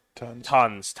tons.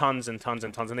 Tons. Tons and tons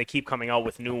and tons, and they keep coming out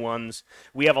with new ones.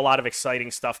 We have a lot of exciting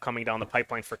stuff coming down the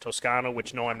pipeline for Toscano,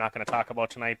 which no, I'm not going to talk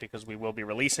about tonight because we will be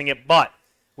releasing it, but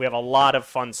we have a lot of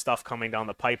fun stuff coming down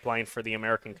the pipeline for the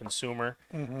American consumer.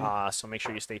 So make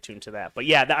sure you stay tuned to that. But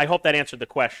yeah, I hope that answered the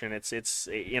question. It's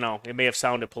it may have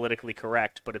sounded politically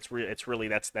correct, but it's really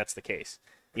that's the case.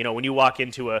 When you walk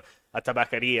into a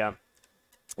tabaccaria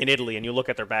in Italy and you look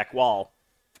at their back wall,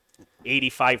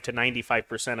 85 to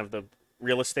 95% of the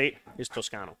real estate is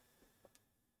Toscano.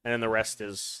 And then the rest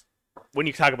is, when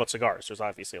you talk about cigars, there's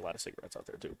obviously a lot of cigarettes out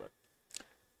there too. But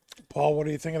Paul, what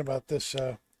are you thinking about this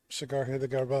cigar here, the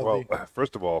Garibaldi? Well,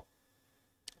 first of all,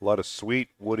 a lot of sweet,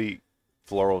 woody,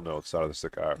 floral notes out of the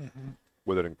cigar,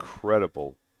 with an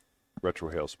incredible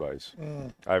retrohale spice.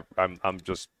 I'm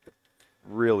just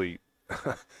really,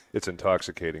 it's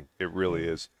intoxicating. It really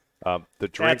is. The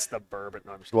drink. that's the bourbon.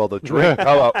 No, I'm just Well, the drink.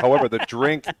 However, the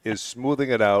drink is smoothing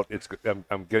it out.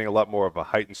 I'm getting a lot more of a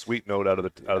heightened sweet note out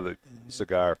of the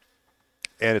cigar,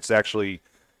 and it's actually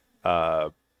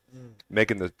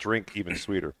making the drink even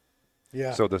sweeter.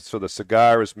 Yeah. So the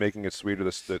cigar is making it sweeter.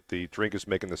 The drink is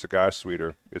making the cigar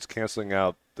sweeter. It's canceling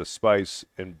out the spice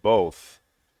in both,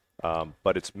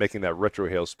 but it's making that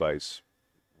retrohale spice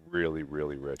really,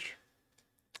 really rich.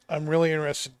 I'm really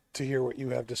interested to hear what you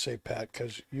have to say, Pat,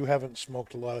 because you haven't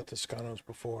smoked a lot of Toscanos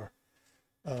before.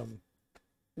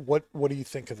 What do you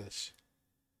think of this?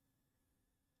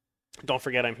 Don't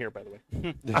forget I'm here, by the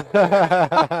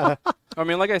way. I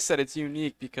mean, like I said, it's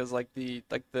unique because like the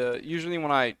usually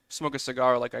when I smoke a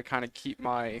cigar, like I kind of keep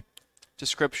my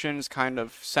descriptions kind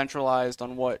of centralized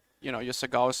on what your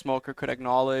cigar smoker could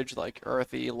acknowledge, like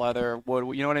earthy, leather,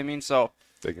 wood. You know what I mean? So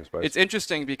Steak and spice. it's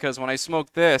interesting because when I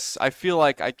smoke this, I feel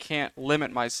like I can't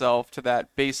limit myself to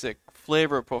that basic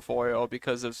flavor portfolio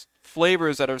because of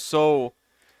flavors that are so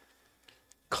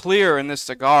clear in this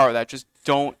cigar that just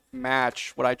don't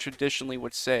match what I traditionally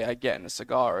would say I get in a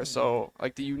cigar. So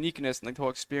like the uniqueness and like, the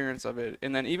whole experience of it,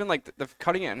 and then even like the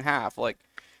cutting it in half. Like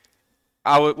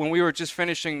when we were just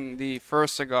finishing the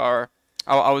first cigar,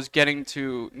 I was getting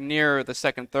to near the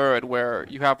second third where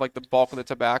you have like the bulk of the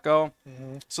tobacco.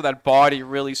 So that body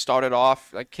really started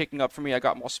off like kicking up for me. I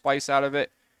got more spice out of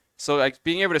it. So like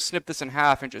being able to snip this in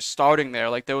half and just starting there,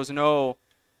 like there was no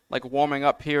like warming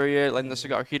up period, letting the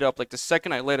cigar heat up. Like the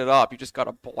second I lit it up, you just got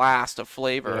a blast of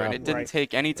flavor, Yeah, and it didn't right.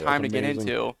 take any time to get amazing.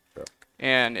 into. Yeah.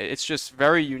 And it's just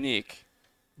very unique.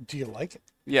 Do you like it?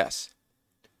 Yes.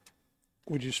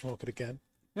 Would you smoke it again?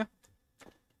 Yeah.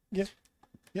 Yeah.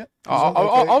 Yeah.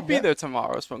 I'll be Yeah. there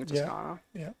tomorrow smoking Yeah. Toscano.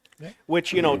 Yeah. Which,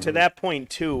 to that point,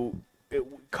 too,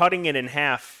 cutting it in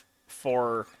half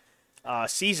for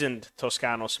seasoned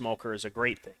Toscano smoker is a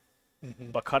great thing.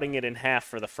 But cutting it in half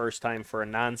for the first time for a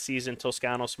non-seasoned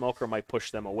Toscano smoker might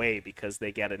push them away because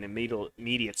they get an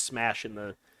immediate smash in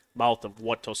the mouth of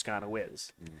what Toscano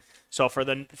is. So for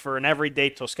an everyday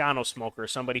Toscano smoker,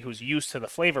 somebody who's used to the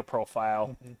flavor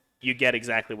profile, you get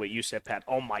exactly what you said, Pat.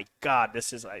 Oh my God,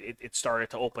 this is it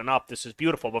started to open up. This is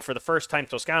beautiful. But for the first time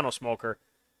Toscano smoker,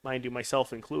 mind you,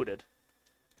 myself included,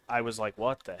 I was like,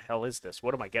 what the hell is this?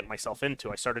 What am I getting myself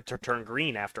into? I started to turn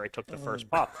green after I took the first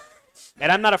puff.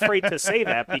 And I'm not afraid to say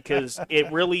that because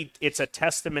it's a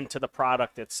testament to the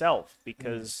product itself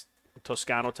because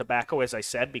Toscano tobacco, as I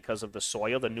said, because of the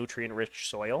soil, the nutrient-rich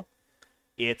soil,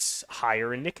 it's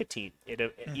higher in nicotine.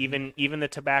 Even the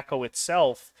tobacco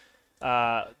itself,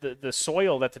 the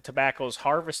soil that the tobacco is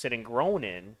harvested and grown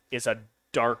in is a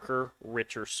darker,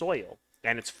 richer soil.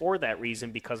 And it's for that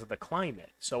reason because of the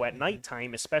climate. So at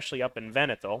nighttime, especially up in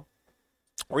Veneto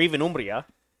or even Umbria,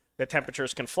 the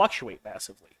temperatures can fluctuate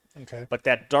massively. Okay. But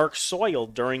that dark soil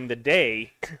during the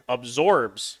day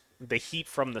absorbs the heat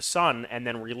from the sun and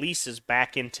then releases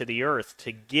back into the earth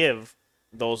to give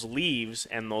those leaves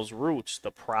and those roots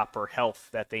the proper health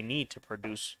that they need to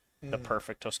produce the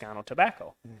perfect Toscano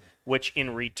tobacco, which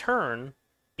in return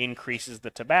increases the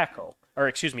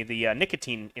the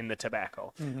nicotine in the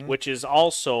tobacco, which is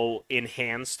also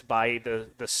enhanced by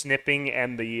the snipping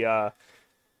and the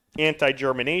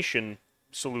anti-germination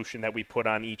solution that we put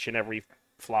on each and every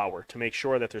flower to make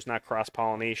sure that there's not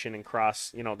cross-pollination and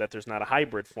that there's not a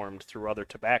hybrid formed through other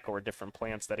tobacco or different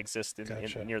plants that exist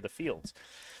Gotcha. near the fields.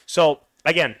 So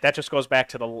again, that just goes back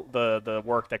to the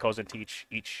work that goes into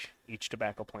each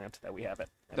tobacco plant that we have it.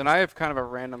 Then I have kind of a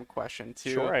random question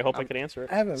too. Sure, I hope I could answer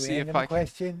it. I have a See if random I can-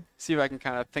 question. See if I can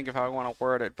kind of think of how I want to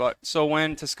word it. But so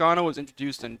when Toscano was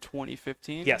introduced in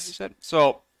 2015, Yes. you said?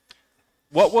 So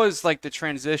what was like the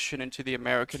transition into the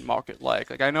American market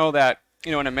like? Like I know that,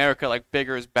 in America, like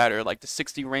bigger is better, like the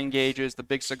 60 ring gauges, the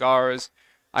big cigars.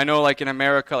 I know like in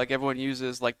America, like everyone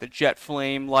uses like the jet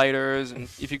flame lighters. And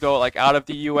if you go like out of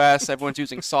the US, everyone's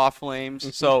using soft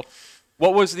flames. So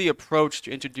what was the approach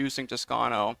to introducing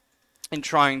Toscano and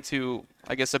trying to,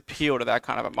 I guess, appeal to that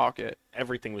kind of a market?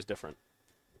 Everything was different.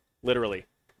 Literally,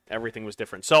 everything was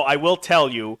different. So I will tell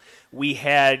you,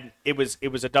 it was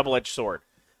a double-edged sword.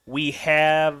 We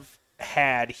have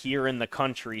had here in the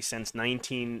country since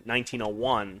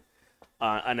 1901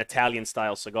 an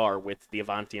Italian-style cigar with the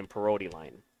Avanti and Perotti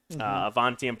line.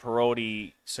 Avanti and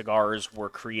Perotti cigars were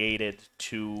created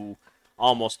to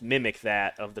almost mimic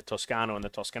that of the Toscano and the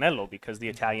Toscanello because the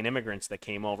Italian immigrants that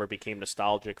came over became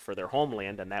nostalgic for their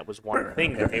homeland, and that was one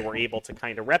thing that they were able to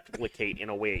kind of replicate in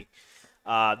a way.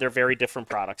 They're very different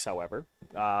products, however.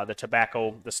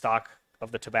 The stock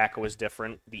of the tobacco is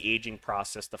different. The aging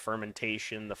process, the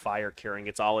fermentation, the fire curing,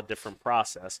 it's all a different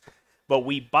process. But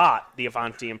we bought the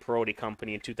Avanti and Perotti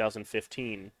company in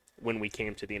 2015 when we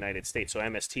came to the United States. So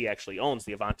MST actually owns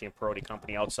the Avanti and Perotti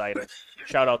company outside of,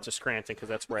 shout out to Scranton because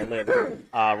that's where I live,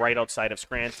 right outside of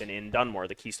Scranton in Dunmore,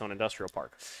 the Keystone Industrial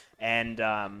Park. And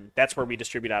that's where we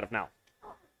distribute out of now.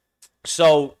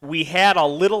 So we had a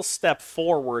little step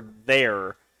forward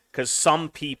there because some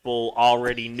people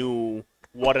already knew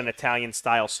what an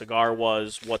Italian-style cigar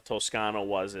was, what Toscano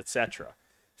was, etc.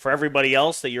 For everybody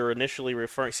else that you're initially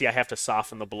referring, see, I have to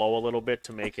soften the blow a little bit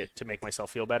to make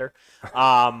myself feel better.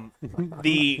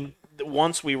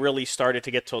 Once we really started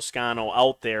to get Toscano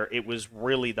out there, it was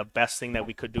really the best thing that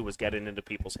we could do was get it into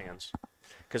people's hands,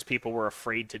 because people were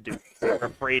afraid to do. They were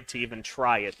afraid to even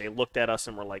try it. They looked at us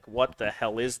and were like, "What the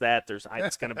hell is that?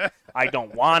 I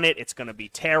don't want it. It's gonna be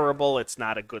terrible. It's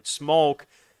not a good smoke."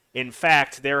 In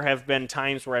fact, there have been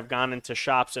times where I've gone into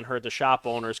shops and heard the shop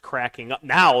owners cracking up.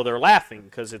 Now they're laughing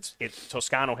because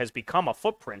Toscano has become a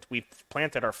footprint. We've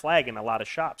planted our flag in a lot of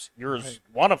shops. Yours,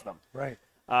 one of them. Right.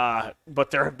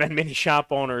 But there have been many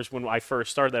shop owners when I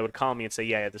first started that would call me and say,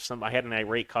 "Yeah, I had an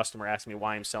irate customer ask me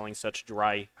why I'm selling such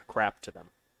dry crap to them."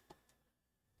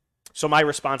 So my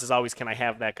response is always, "Can I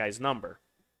have that guy's number?"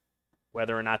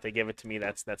 Whether or not they give it to me,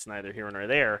 that's neither here nor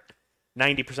there.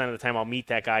 90% of the time, I'll meet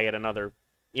that guy at another.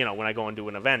 When I go and do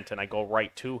an event and I go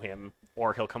right to him,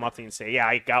 or he'll come up to me and say, "Yeah,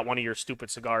 I got one of your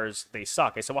stupid cigars. They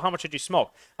suck." I said, "Well, how much did you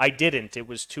smoke?" "I didn't. It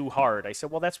was too hard." I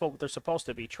said, "Well, that's what they're supposed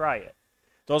to be. Try it."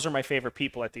 Those are my favorite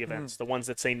people at the events. The ones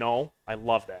that say no, I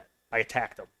love that. I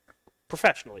attack them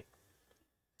professionally.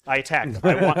 I attack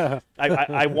them.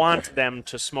 I want them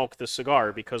to smoke the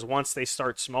cigar, because once they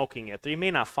start smoking it, they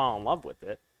may not fall in love with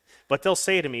it, but they'll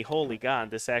say to me, "Holy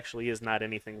God, this actually is not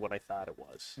anything what I thought it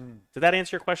was." Did that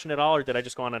answer your question at all, or did I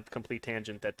just go on a complete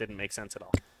tangent that didn't make sense at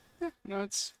all? No,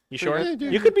 it's You sure? Yeah,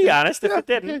 You could be honest if it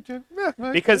didn't.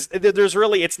 Yeah. Because there's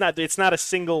really, it's not a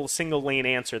single lane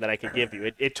answer that I could give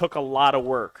you. It took a lot of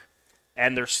work,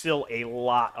 and there's still a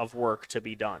lot of work to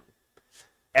be done.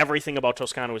 Everything about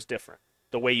Toscano is different.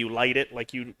 The way you light it,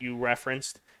 like you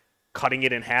referenced, cutting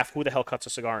it in half. Who the hell cuts a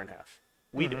cigar in half?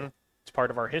 We do. It's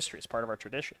part of our history. It's part of our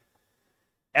tradition.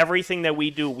 Everything that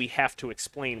we do, we have to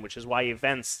explain, which is why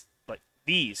events like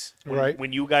these,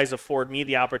 when you guys afford me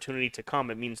the opportunity to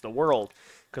come, it means the world,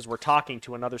 because we're talking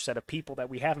to another set of people that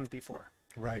we haven't before.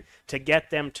 Right. To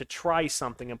get them to try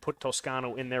something and put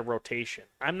Toscano in their rotation.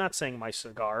 I'm not saying my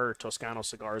cigar or Toscano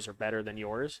cigars are better than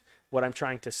yours. What I'm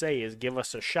trying to say is give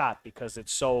us a shot, because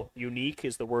it's so unique,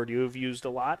 is the word you've used a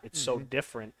lot. It's so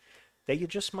different that you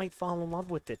just might fall in love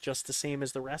with it just the same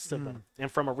as the rest of them.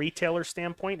 And from a retailer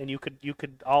standpoint, and you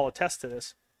could all attest to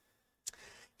this,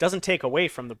 it doesn't take away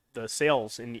from the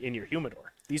sales in your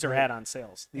humidor. These are add-on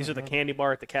sales. These are the candy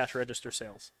bar at the cash register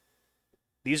sales.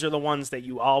 These are the ones that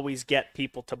you always get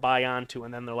people to buy onto,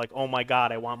 and then they're like, "Oh my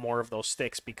God, I want more of those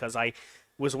sticks because I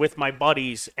was with my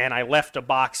buddies and I left a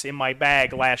box in my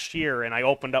bag last year and I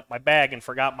opened up my bag and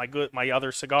forgot my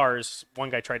other cigars." One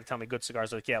guy tried to tell me good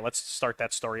cigars. I was like, "Yeah, let's start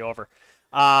that story over."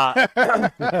 And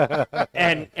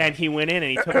he went in and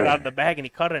he took it out of the bag and he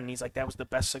cut it, and he's like, "That was the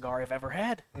best cigar I've ever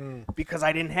had because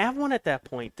I didn't have one at that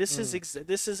point. This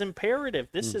is imperative.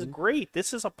 This is great.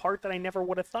 This is a part that I never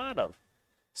would have thought of."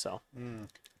 So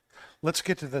Let's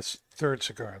get to this third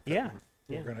cigar that yeah.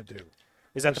 we're going to do.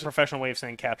 Is that the professional way of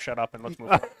saying, "Cap, shut up and let's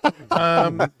move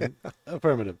on"?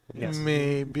 Affirmative. Yes.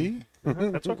 Maybe.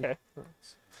 That's okay.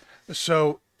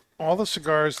 So all the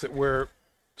cigars that we're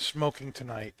smoking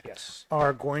tonight Yes.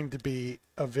 are going to be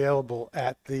available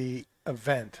at the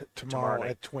event Tomorrow tomorrow night.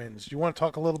 at Twins. Do you want to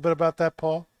talk a little bit about that,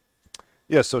 Paul?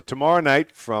 Yeah, so tomorrow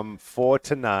night from 4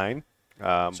 to 9,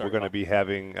 we're going to Bob. be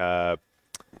having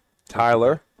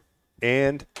Tyler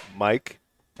and Mike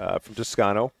from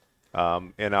Toscano.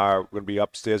 We're going to be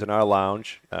upstairs in our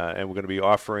lounge, and we're going to be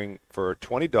offering for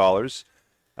 $20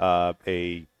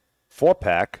 a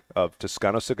 4-pack of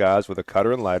Toscano cigars with a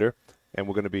cutter and lighter, and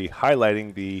we're going to be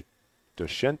highlighting the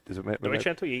Duecento.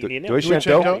 Duecento, you need it.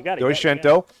 Duecento. You got it,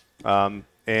 Duecento.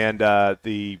 And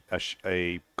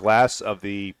a glass of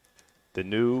the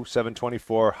new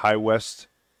 724 High West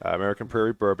American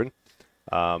Prairie Bourbon.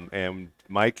 And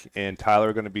Mike and Tyler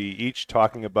are going to be each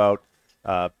talking about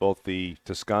both the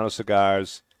Toscano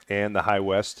cigars and the High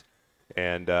West.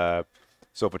 And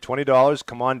so for $20,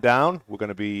 come on down. We're going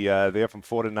to be there from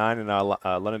 4 to 9 in our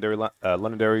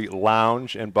Londonderry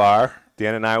Lounge and Bar.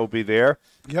 Dan and I will be there.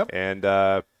 Yep. And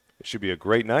it should be a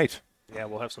great night. Yeah,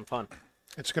 we'll have some fun.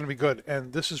 It's going to be good.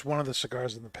 And this is one of the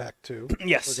cigars in the pack, too.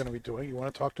 Yes. We're going to be doing. You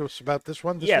want to talk to us about this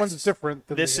one? This Yes. one's different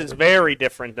than This the is other. very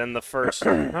different than the first.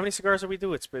 How many cigars did we do?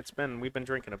 We've been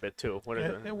drinking a bit too. What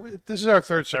is it? This is our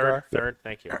third cigar. Third.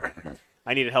 Thank you.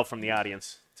 I needed help from the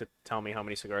audience to tell me how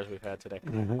many cigars we've had today.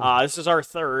 This is our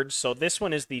third. So this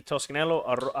one is the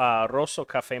Toscanello Rosso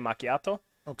Cafe Macchiato.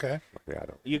 Okay. Yeah, I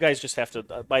don't. You guys just have to.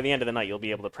 By the end of the night, you'll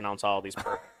be able to pronounce all these.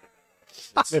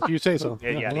 If you say so.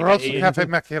 Yeah. Rosso Cafe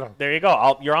Macchiato. There you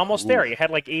go. You're almost there. You had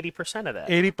like 80% of that.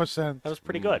 80%. That was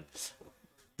pretty good.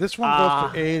 This one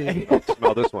goes to 80.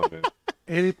 Smell this one, man.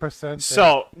 80%.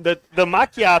 So the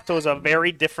macchiato is a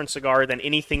very different cigar than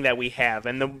anything that we have,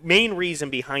 and the main reason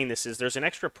behind this is there's an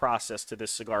extra process to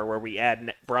this cigar where we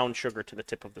add brown sugar to the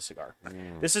tip of the cigar.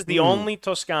 This is the only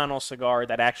Toscano cigar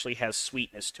that actually has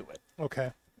sweetness to it.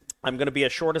 Okay. I'm going to be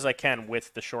as short as I can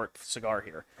with the short cigar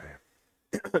here.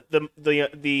 The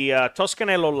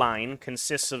Toscanello line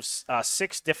consists of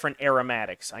 6 different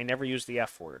aromatics. I never use the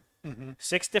F word.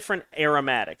 6 different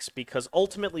aromatics, because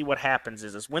ultimately what happens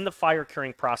is when the fire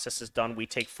curing process is done, we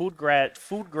take food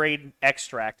grade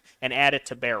extract and add it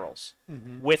to barrels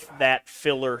with that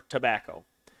filler tobacco.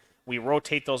 We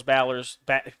rotate those barrels.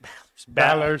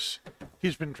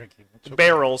 He's been drinking. It's okay.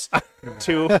 Barrels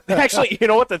to actually, you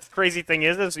know what the crazy thing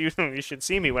is you should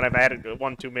see me when I've added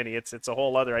one too many. It's a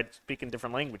whole other. I speak in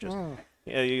different languages.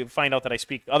 You find out that I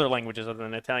speak other languages other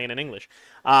than Italian and English.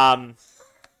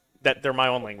 That they're my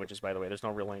own languages, by the way. There's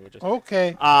no real languages.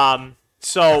 Okay.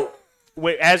 So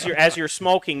as you're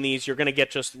smoking these, you're going to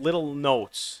get just little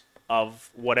notes of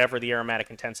whatever the aromatic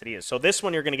intensity is. So this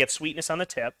one, you're going to get sweetness on the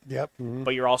tip, Yep.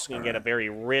 but you're also going to get a very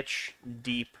rich,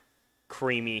 deep,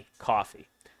 creamy coffee.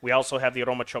 We also have the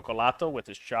aroma cioccolato, which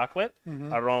is chocolate,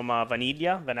 aroma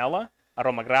vanilla,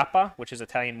 aroma grappa, which is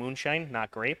Italian moonshine, not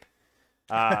grape,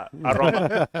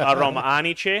 aroma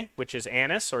anice, which is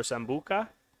anise or sambuca,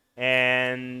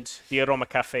 and the aroma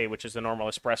cafe, which is the normal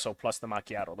espresso plus the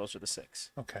macchiato. Those are the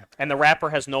 6. Okay. And the wrapper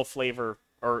has no flavor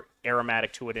or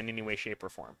aromatic to it in any way, shape, or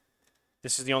form.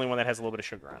 This is the only one that has a little bit of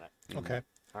sugar on it. Okay.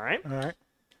 All right? All right.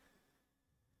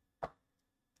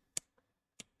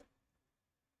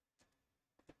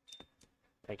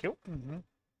 Thank you.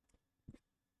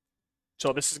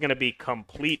 So this is going to be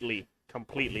completely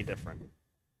different.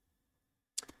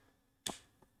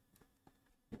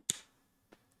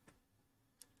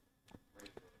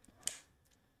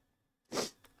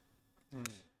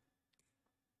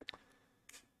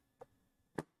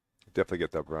 Definitely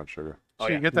get that brown sugar. So Oh,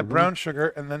 yeah. you get that brown sugar,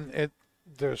 and then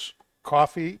there's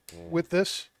coffee with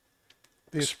this,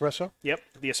 the espresso. Yep,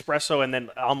 the espresso, and then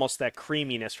almost that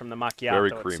creaminess from the macchiato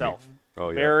Very creamy. itself. Oh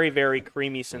yeah. Very, very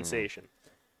creamy sensation.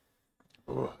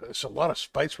 Ooh, there's a lot of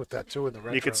spice with that too in the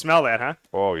retro. You could smell that, huh?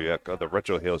 Oh yeah. God, the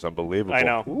retro hill is unbelievable. I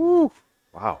know. Woo.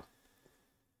 Wow.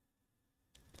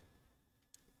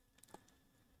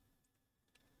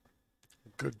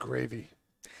 Good gravy.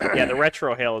 Yeah, the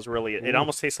retro hail is really, it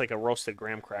almost tastes like a roasted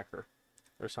graham cracker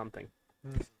or something.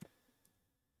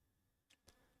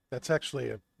 That's actually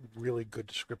a really good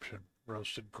description.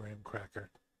 Roasted graham cracker.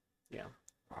 Yeah.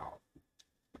 Wow.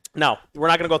 Now, we're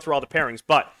not going to go through all the pairings,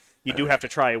 but you do have to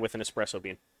try it with an espresso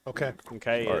bean. Okay.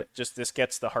 Okay? All right. This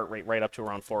gets the heart rate right up to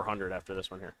around 400 after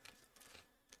this one here.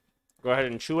 Go ahead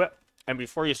and chew it, and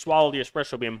before you swallow the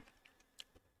espresso bean,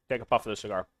 take a puff of the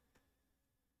cigar.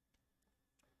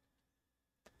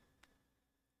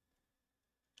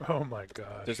 Oh my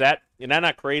gosh. Is that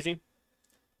not crazy?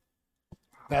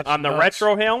 That's On the nuts.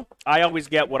 retro hail, I always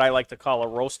get what I like to call a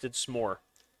roasted s'more.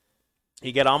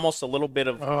 You get almost a little bit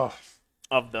of Oh,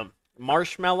 the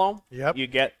marshmallow. Yep. You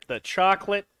get the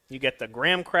chocolate, you get the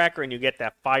graham cracker, and you get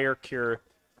that fire cure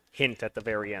hint at the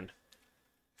very end.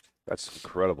 That's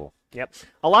incredible. Yep.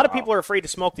 A lot of people are afraid to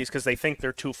smoke these because they think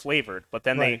they're too flavored, but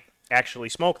then Right. they actually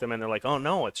smoke them and they're like, oh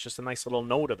no, it's just a nice little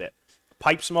note of it.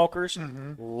 Pipe smokers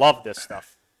love this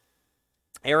stuff.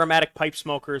 Aromatic pipe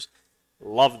smokers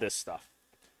love this stuff.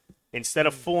 Instead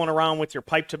of fooling around with your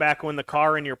pipe tobacco in the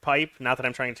car and your pipe, not that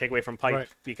I'm trying to take away from pipe Right.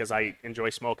 because I enjoy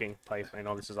smoking pipe. I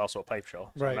know this is also a pipe show,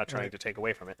 so I'm Right, not trying right. to take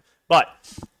away from it. But,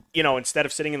 instead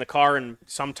of sitting in the car and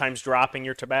sometimes dropping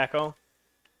your tobacco,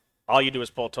 all you do is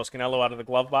pull a Toscanello out of the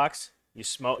glove box. You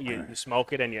smoke, you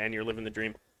smoke it, and you're living the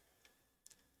dream.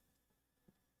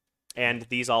 And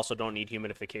these also don't need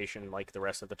humidification like the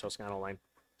rest of the Toscano line.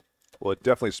 Well, it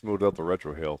definitely smoothed out the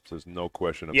retro hill. There's no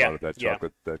question about Yeah, it. That yeah.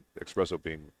 chocolate, that espresso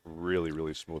bean really,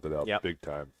 really smoothed it out Yep. big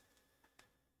time.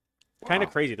 Kind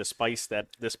of crazy the spice that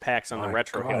this packs on the My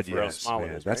retro hill God, for how yes, small man.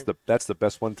 it is. That's right? that's the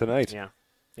best one tonight. Yeah,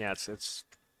 it's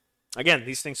again,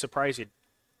 these things surprise you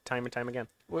time and time again.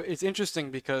 Well, it's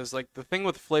interesting because like the thing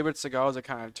with flavored cigars that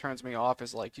kind of turns me off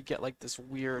is like you get like this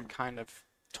weird kind of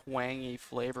twangy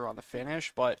flavor on the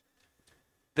finish, but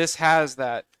this has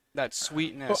that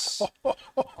sweetness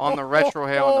on the retro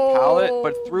hail on the palate,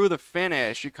 but through the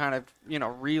finish you kind of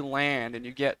re-land and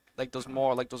you get like those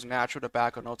natural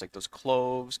tobacco notes, like those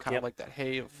cloves, kind Yep. of like that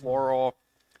hay and floral.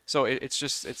 So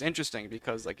it's interesting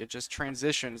because like it just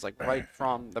transitions like right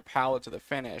from the palate to the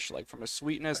finish, like from a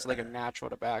sweetness to like a natural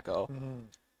tobacco.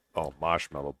 Oh,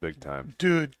 marshmallow, big time.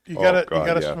 dude, you Oh, gotta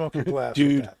God, yeah. smoke a glass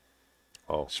Dude. with that.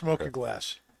 Oh, Smoke okay. a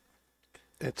glass.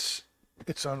 It's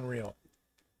unreal.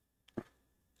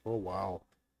 Oh wow.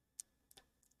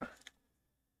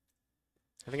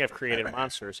 I think I've created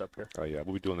monsters up here. Oh yeah,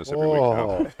 we'll be doing this every week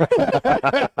now.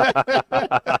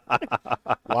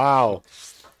 Oh. Wow.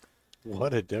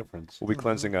 What a difference. We'll be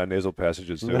cleansing our nasal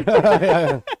passages too.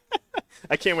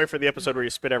 I can't wait for the episode where you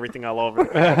spit everything all over.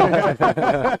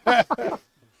 Am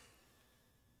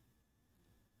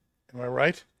I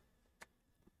right?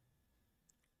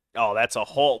 Oh, that's a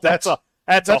whole. That's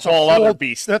That's a whole other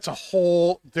beast. That's a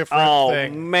whole different Oh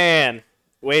thing. man,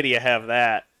 wait till you have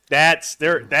that.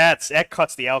 That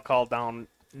cuts the alcohol down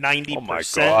 90%. Oh my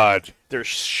god! There's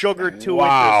sugar to Wow.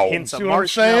 it. There's hints of See what I'm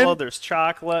saying? marshmallow. There's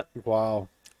chocolate. Wow.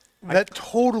 That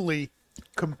totally,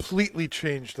 completely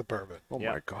changed the bourbon Oh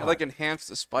Yeah. my It god! like enhanced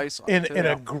the spice on in it too. in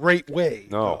a great way.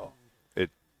 No,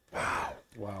 it.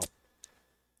 Wow.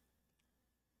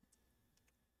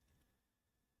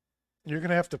 You're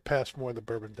gonna have to pass more of the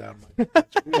bourbon down. Mike.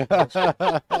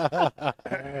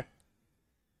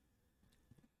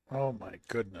 Oh my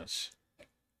goodness!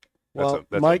 Well,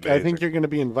 that's Mike, I amazing. think you're going to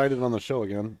be invited on the show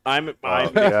again. I'm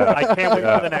yeah. I can't wait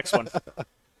for the next one.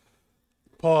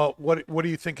 Paul, what do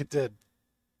you think it did?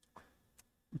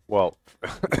 Well,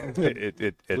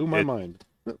 it Blew my mind.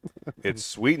 it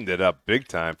sweetened it up big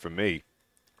time for me.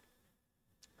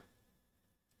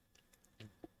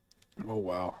 Oh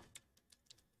wow.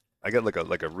 I got like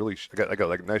a really I got like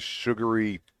a nice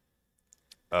sugary.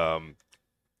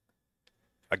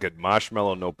 I get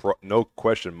marshmallow, no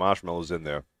question, marshmallows in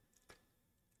there.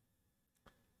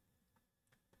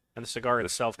 And the cigar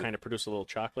itself kind of produced a little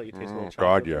chocolate. You taste a little God,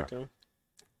 chocolate there, yeah. too.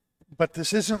 But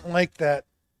this isn't like that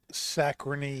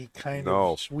saccharine kind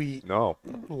No. of sweet, No,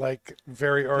 like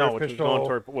very No, which was artificial. going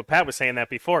toward what Pat was saying that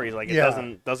before. He's like, it Yeah.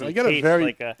 doesn't I got a taste very-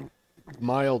 like a.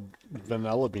 Mild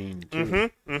vanilla bean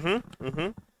too.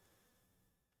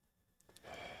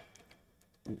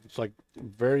 It's like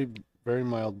very very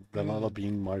mild vanilla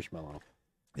bean marshmallow.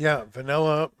 Yeah,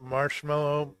 vanilla,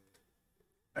 marshmallow.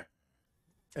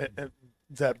 And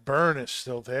that burn is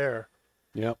still there.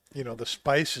 Yep. You know, the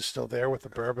spice is still there with the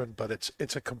bourbon, but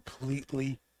it's a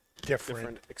completely different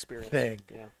Different experience. thing,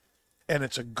 Yeah. and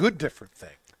it's a good different thing.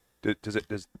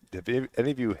 have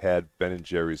any of you had Ben and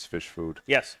Jerry's fish food?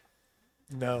 Yes.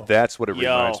 No, That's what it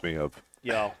Yo. reminds me of.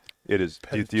 Yo. It is. Do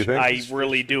Ben you think? I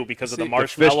really do because of the See, the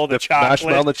marshmallow, the, the chocolate,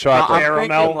 marshmallow, the chocolate. I'm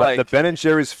caramel. thinking, like- The Ben and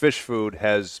Jerry's fish food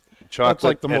has chocolate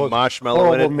like the and most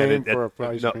marshmallow in it. horrible name and for a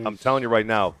ice no, cream. I'm telling you right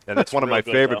now, and it's one of real my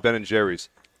good, favorite though. Ben and Jerry's.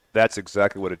 That's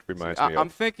exactly what it reminds me I'm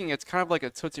of. thinking it's kind of like a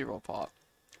Tootsie Roll pop,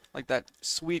 like that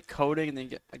sweet coating, and then you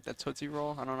get like that Tootsie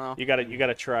Roll. I don't know. You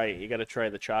gotta try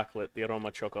the chocolate, the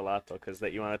aroma chocolato, because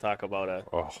that you want to talk about a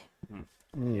Oh,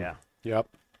 yeah. Yep.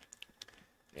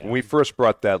 Yeah. when we first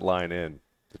brought that line in,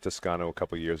 the Toscano, a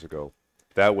couple of years ago,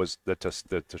 that was the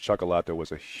Chocolato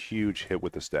was a huge hit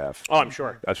with the staff, Oh, I'm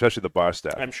sure. especially the bar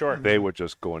staff. I'm sure. They were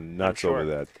just going nuts sure. over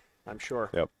that. I'm sure.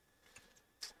 Yep.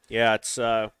 Yeah, it's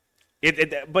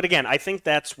but again, I think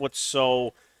that's what's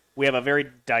so. We have a very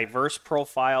diverse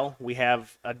profile. We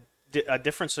have a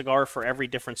different cigar for every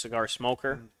different cigar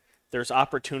smoker. There's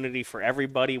opportunity for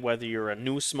everybody, whether you're a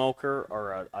new smoker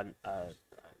or an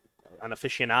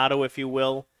aficionado, if you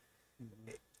will.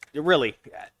 Really,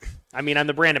 I mean, I'm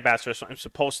the brand ambassador, so I'm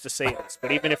supposed to say this.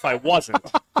 But even if I wasn't,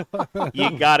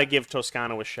 you got to give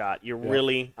Toscano a shot. You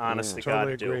really, honest to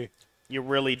totally God, do. agree. You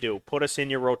really do. Put us in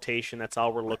your rotation. That's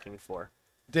all we're looking for.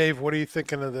 Dave, what are you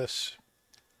thinking of this?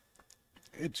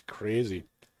 It's crazy.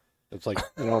 It's like,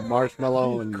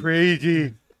 marshmallow and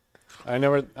Crazy.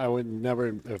 I would never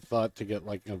have thought to get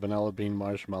like a vanilla bean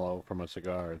marshmallow from a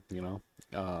cigar,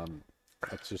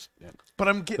 It's just, But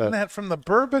I'm getting that from the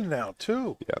bourbon now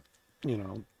too.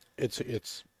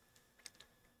 it's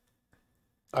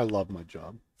I love my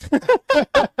job.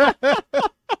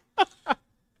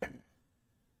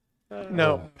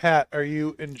 No, Pat, are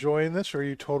you enjoying this or are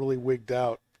you totally wigged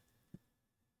out?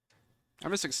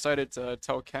 I'm just excited to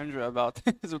tell Kendra about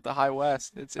this with the High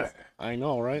West. It's I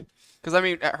know, right? because I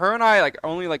mean, her and I like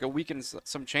only like a week and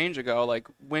some change ago, like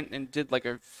went and did like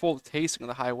a full tasting of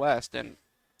the High West, and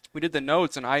we did the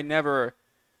notes, and I never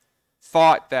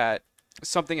thought that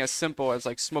something as simple as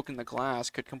like smoking the glass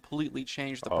could completely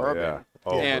change the bourbon. Yeah.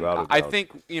 Oh, And without a I doubt.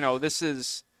 think this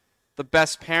is the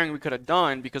best pairing we could have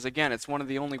done because again, it's one of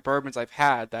the only bourbons I've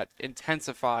had that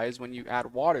intensifies when you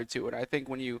add water to it. I think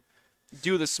when you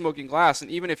do the smoking glass,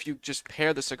 and even if you just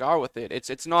pair the cigar with it,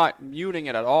 it's not muting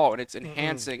it at all, and it's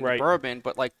enhancing Right. the bourbon,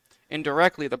 but like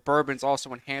indirectly the bourbon's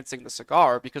also enhancing the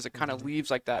cigar because it kind of leaves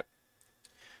like that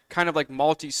kind of like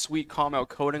malty sweet caramel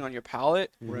coating on your palate.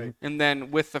 Right. And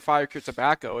then with the fire cured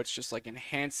tobacco, it's just like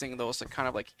enhancing those like kind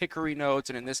of like hickory notes,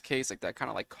 and in this case like that kind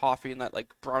of like coffee and that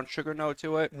like brown sugar note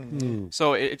to it.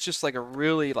 So it's just like a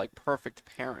really like perfect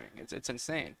pairing. It's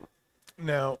insane.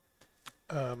 Now,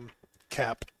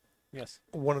 Cap, Yes.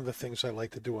 one of the things I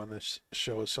like to do on this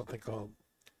show is something called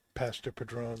Pastor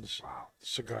Padron's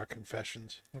Cigar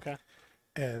Confessions. Okay.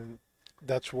 And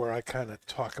that's where I kind of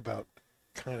talk about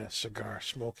kind of cigar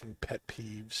smoking pet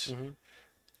peeves,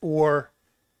 or,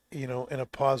 you know, in a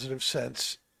positive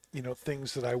sense, you know,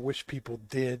 things that I wish people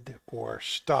did or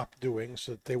stopped doing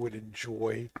so that they would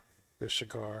enjoy their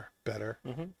cigar better.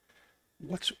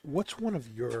 What's one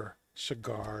of your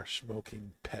cigar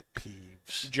smoking pet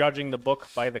peeves? Judging the book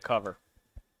by the cover.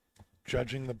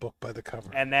 Judging the book by the cover.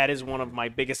 And that is one of my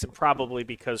biggest, and probably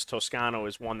because Toscano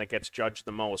is one that gets judged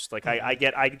the most. Like I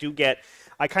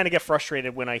kind of get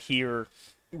frustrated when I hear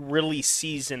really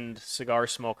seasoned cigar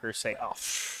smokers say, "Oh,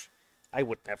 I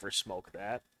would never smoke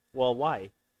that." Well, why?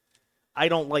 I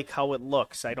don't like how it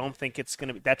looks. I don't think it's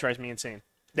gonna be. That drives me insane.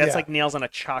 That's Yeah. like nails on a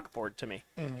chalkboard to me.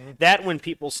 That when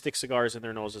people stick cigars in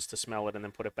their noses to smell it and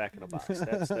then put it back in a box.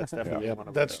 That's definitely one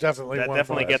of That's them. definitely That one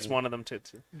definitely of gets those. one of them too.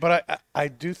 But I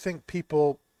do think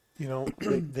people, you know,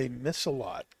 they miss a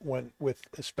lot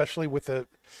especially with a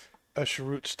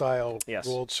cheroot style Yes.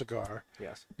 rolled cigar.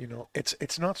 Yes. You know,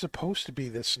 it's not supposed to be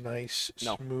this nice,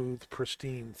 No. smooth,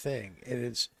 pristine thing. It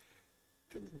is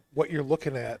what you're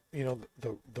looking at. You know,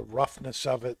 the roughness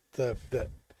of it, the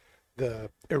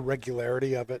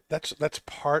irregularity of it. That's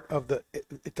part of the.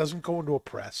 It doesn't go into a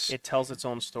press. It tells its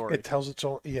own story. It tells its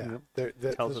own. Yeah, Tells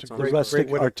there's its a own great, story. Rustic great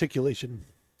way to- articulation.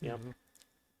 Yeah.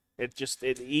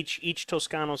 Each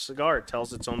Toscano cigar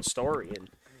tells its own story,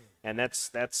 and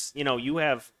that's you know, you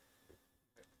have.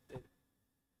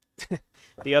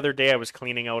 The other day I was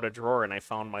cleaning out a drawer and I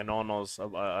found my Nono's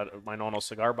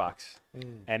cigar box,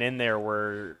 and in there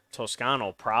were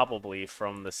Toscano, probably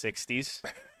from the '60s,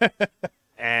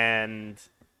 and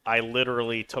I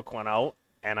literally took one out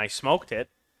and I smoked it,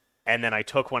 and then I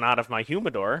took one out of my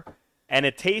humidor. And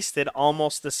it tasted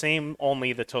almost the same,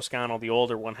 only the Toscano, the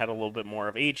older one, had a little bit more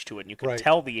of age to it. And you could Right.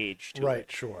 tell the age to right,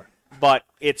 it. sure. But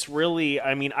it's really,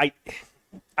 I mean, I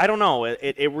don't know.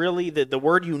 It really, the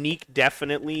word unique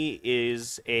definitely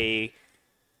is a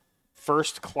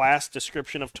first-class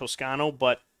description of Toscano.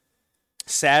 But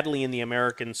sadly, in the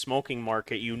American smoking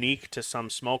market, unique to some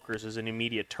smokers is an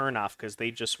immediate turnoff because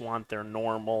they just want their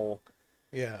normal...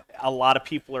 Yeah. A lot of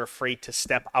people are afraid to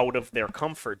step out of their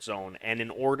comfort zone, and in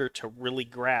order to really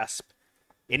grasp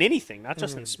in anything, not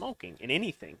just in smoking, in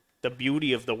anything, the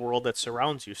beauty of the world that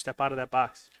surrounds you, step out of that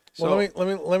box. Well,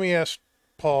 let me ask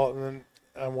Paul, and then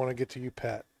I want to get to you,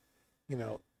 Pat. You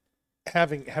know,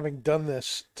 having done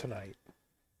this tonight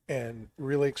and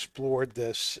really explored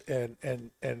this, and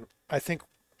I think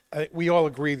we all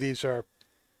agree these are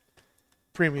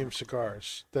premium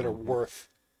cigars that are worth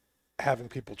having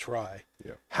people try.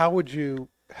 Yeah. How would you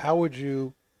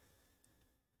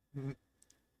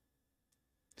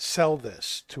sell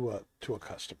this to a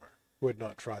customer who had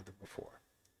not tried them before?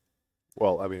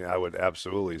 Well, I mean, I would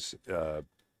absolutely.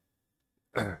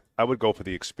 I would go for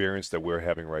the experience that we're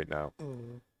having right now.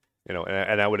 You know,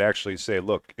 and I would actually say,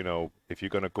 look, you know, if you're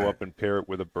going to go up and pair it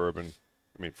with a bourbon,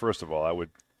 I mean, first of all, I would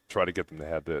try to get them to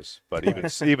have this. But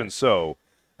even so,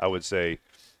 I would say,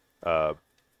 I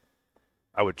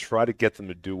would try to get them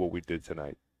to do what we did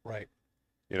tonight. Right.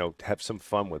 You know, have some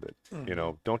fun with it. You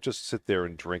know, don't just sit there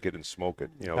and drink it and smoke it.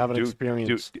 You know, Have an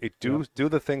experience. Do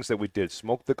the things that we did.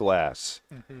 Smoke the glass.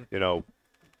 You know,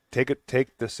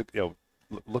 take this. You know,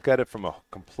 look at it from a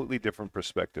completely different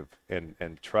perspective, and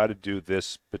try to do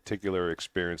this particular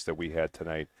experience that we had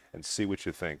tonight, and see what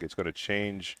you think. It's going to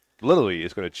change. Literally,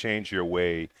 it's going to change your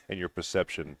way and your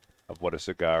perception of what a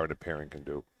cigar and a pairing can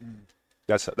do.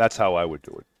 That's how I would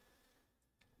do it.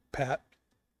 Pat?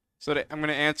 So I'm going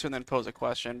to answer and then pose a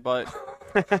question, but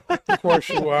Of course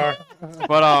you are.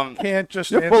 Can't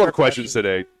just You're answer full a of questions question.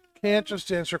 today. Can't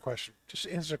just answer a question. Just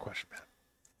answer a question, Pat.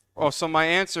 Oh, so my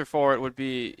answer for it would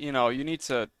be, you know, you need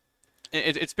to.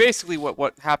 It's basically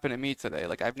what happened to me today.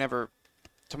 Like I've never,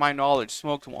 to my knowledge,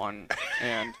 smoked one,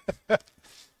 and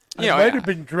you know, I might have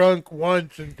been drunk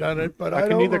once and done it, but I I can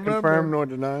don't neither remember. confirm nor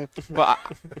deny. but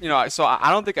you know, so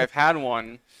I don't think I've had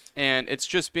one, and it's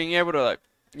just being able to,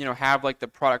 you know, have like the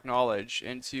product knowledge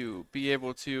and to be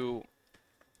able to,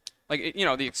 like, you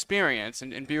know, the experience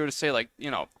and be able to say, like,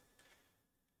 you know,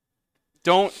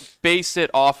 don't base it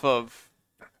off of.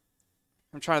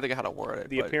 I'm trying to think of how to word it.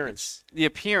 The but appearance. it's the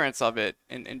appearance of it,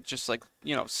 and just like,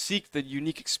 you know, seek the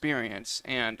unique experience.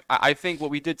 And I think what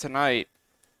we did tonight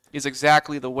is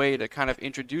exactly the way to kind of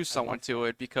introduce someone to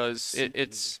it, because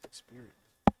it's.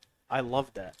 I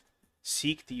love that.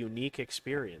 Seek the unique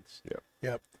experience.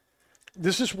 Yep.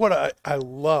 This is what I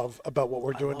love about what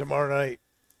we're doing tomorrow night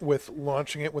with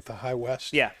launching it with the High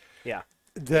West. Yeah.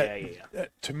 That Yeah.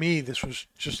 to me, this was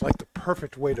just like the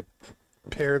perfect way to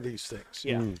pair these things.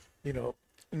 Yeah. You know,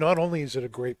 not only is it a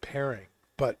great pairing,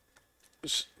 but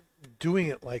doing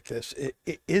it like this,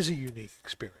 it is a unique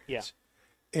experience. Yeah.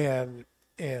 And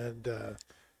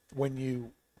when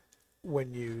you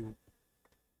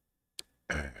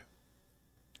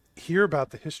hear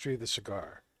about the history of the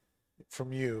cigar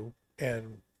from you,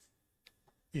 and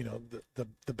you know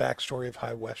the backstory of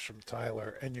High West from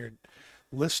Tyler, and you're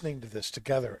listening to this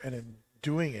together and in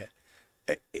doing it,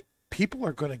 people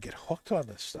are going to get hooked on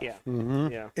this stuff. Yeah.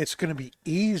 Mm-hmm. Yeah. It's going to be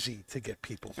easy to get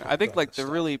people hooked I think on like this the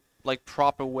stuff. really like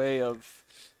proper way of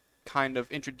kind of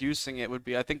introducing it would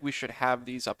be, I think we should have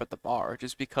these up at the bar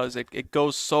just because it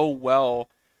goes so well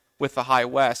with the High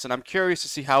West, and I'm curious to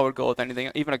see how it would go with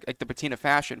anything, even like the Patina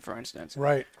Fashion, for instance.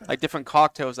 Right. Like different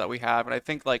cocktails that we have, and I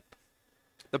think like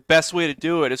the best way to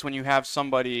do it is when you have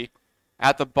somebody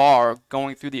at the bar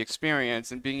going through the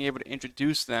experience and being able to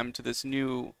introduce them to this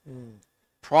new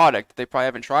product that they probably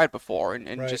haven't tried before, and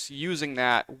Right. just using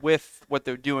that with what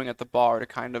they're doing at the bar to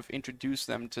kind of introduce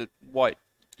them to what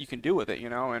you can do with it, you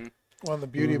know. And Well, and the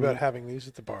beauty about having these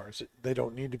at the bar is that they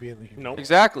don't need to be in the humidor. Nope.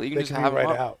 exactly, you can They just can have be right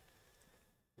them up.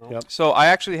 out. So I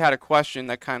actually had a question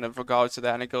that kind of regards to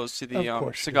that, and it goes to the Of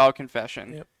course you cigar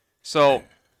confession. Yep. So,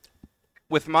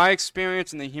 with my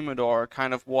experience in the humidor,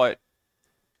 kind of what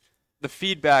the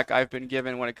feedback I've been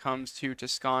given when it comes to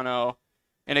Toscano,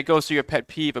 and it goes to your pet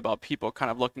peeve about people kind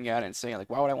of looking at it and saying like,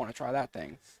 why would I want to try that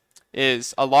thing?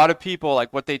 Is a lot of people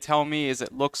like what they tell me is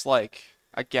it looks like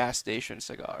a gas station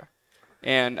cigar,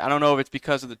 and I don't know if it's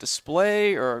because of the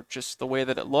display or just the way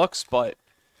that it looks, but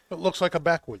It looks like a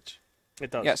backwoods. It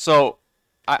does. yeah, so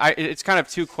it's kind of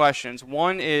two questions.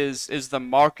 One is the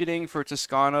marketing for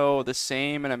Toscano the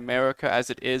same in America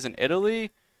as it is in Italy?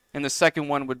 And the second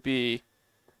one would be,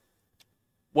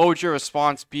 what would your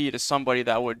response be to somebody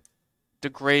that would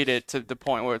degrade it to the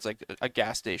point where it's like a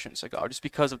gas station cigar, just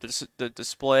because of the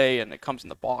display and it comes in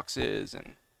the boxes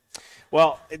and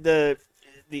Well, to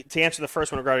answer the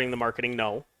first one regarding the marketing,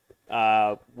 no.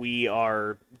 We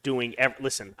are doing.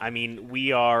 Listen, I mean,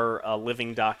 we are a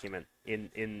living document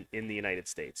in the United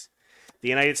States. The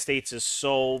United States is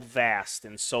so vast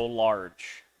and so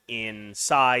large in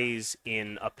size,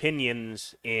 in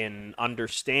opinions, in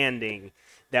understanding,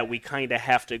 that we kind of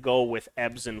have to go with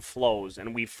ebbs and flows.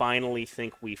 And we finally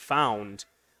think we found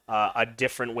a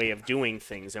different way of doing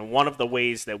things. And one of the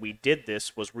ways that we did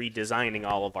this was redesigning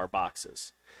all of our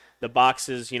boxes. The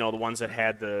boxes, you know, the ones that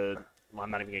had well, I'm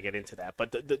not even going to get into that,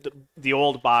 but the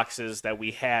old boxes that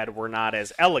we had were not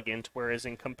as elegant, whereas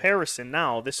in comparison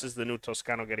now, this is the new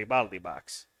Toscano Garibaldi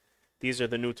box. These are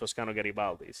the new Toscano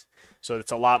Garibaldis. So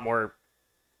it's a lot more,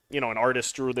 you know, an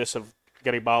artist drew this of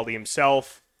Garibaldi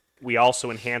himself. We also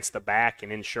enhanced the back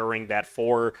and ensuring that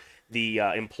for the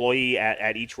employee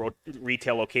at each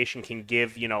retail location can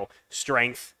give, you know,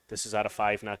 strength. This is out of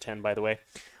 5, not 10, by the way.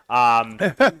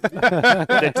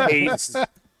 The taste,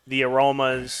 the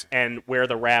aromas, and where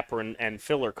the wrapper and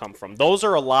filler come from. Those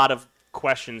are a lot of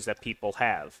questions that people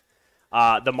have.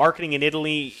 The marketing in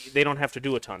Italy, they don't have to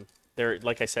do a ton. They're,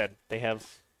 like I said, they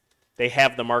have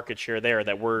the market share there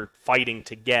that we're fighting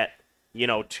to get, you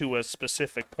know, to a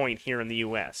specific point here in the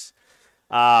U.S.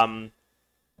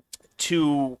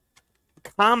 To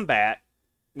combat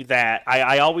that,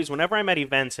 I always, whenever I'm at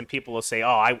events and people will say,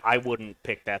 oh, I wouldn't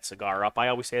pick that cigar up, I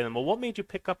always say to them, well, what made you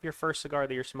pick up your first cigar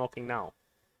that you're smoking now?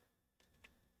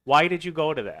 Why did you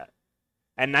go to that?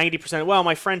 And 90%, well,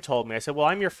 my friend told me. I said, well,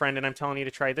 I'm your friend, and I'm telling you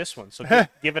to try this one. So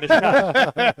give it a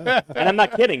shot. And I'm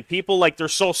not kidding. People, like, they're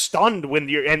so stunned when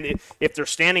and if they're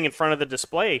standing in front of the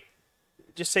display,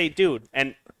 just say, dude,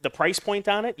 and the price point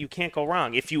on it, you can't go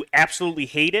wrong. If you absolutely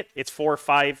hate it, it's $4 or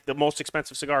 $5. The most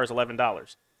expensive cigar is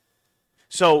 $11.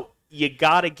 So you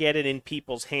got to get it in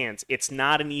people's hands. It's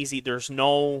not an easy, there's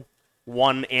no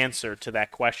one answer to that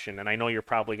question. And I know you're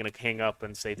probably going to hang up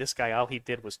and say, this guy, all he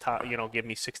did was, give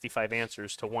me 65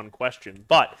 answers to one question.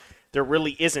 But there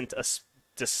really isn't a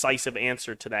decisive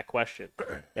answer to that question.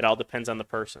 It all depends on the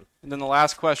person. And then the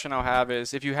last question I'll have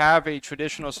is, if you have a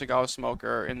traditional cigar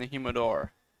smoker in the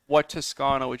humidor, what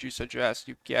Toscano would you suggest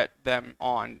you get them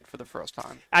on for the first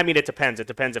time? I mean, it depends. It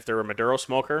depends if they're a Maduro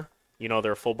smoker. You know,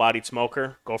 they're a full-bodied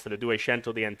smoker. Go for the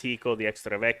Duecento, the Antico, the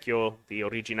Extra Vecchio, the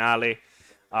Originale.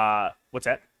 What's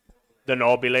that? The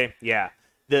Nobile. Yeah.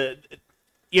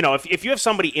 If you have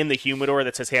somebody in the humidor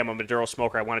that says, hey, I'm a Maduro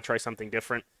smoker, I want to try something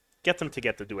different, get them to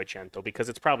get the Duecento because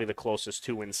it's probably the closest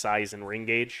to in size and ring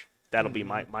gauge. That'll be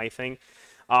my thing.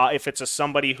 If it's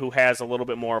somebody who has a little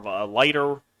bit more of a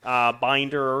lighter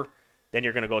binder, then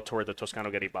you're going to go toward the Toscano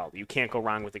Garibaldi. You can't go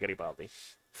wrong with the Garibaldi.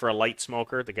 For a light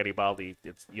smoker, the Garibaldi,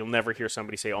 you'll never hear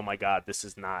somebody say, "Oh my God, this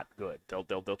is not good."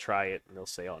 They'll try it and they'll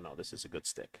say, "Oh no, this is a good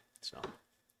stick." So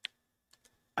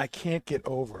I can't get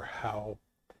over how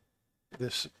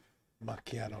this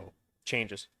macchiato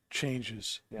changes.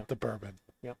 changes Yeah. the bourbon.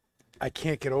 Yep. I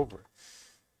can't get over it.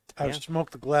 I've Yeah.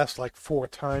 smoked the glass like 4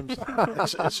 times.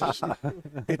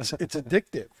 it's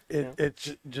addictive.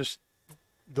 It's just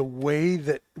the way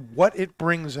that what it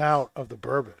brings out of the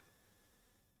bourbon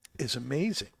is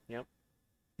amazing. Yep.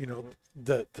 You know,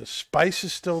 the spice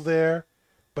is still there,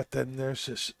 but then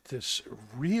there's this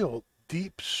real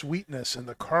deep sweetness, and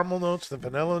the caramel notes, the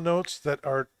vanilla notes that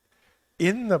are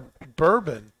in the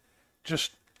bourbon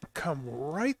just come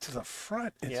right to the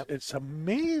front. It's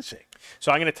amazing.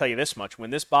 So I'm going to tell you this much: when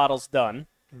this bottle's done,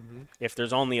 if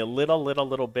there's only a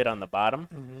little bit on the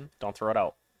bottom, don't throw it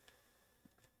out.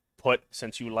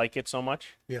 Since you like it so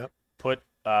much, put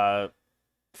 5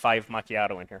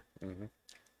 macchiato in here.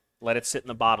 Let it sit in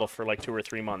the bottle for like 2 or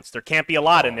 3 months. There can't be a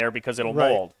lot in there because it'll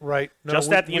mold. Right. No, Just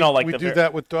we, that, like we the do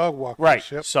that with dog walkers.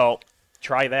 Right. Yep. So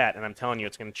try that, and I'm telling you,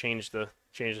 it's going to change the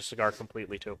cigar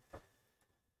completely too.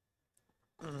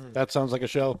 That sounds like a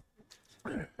show.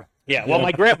 Yeah. Well,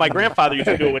 my grandfather used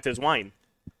to do it with his wine.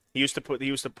 He used to put.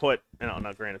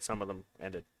 Now, granted, some of them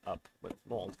ended up with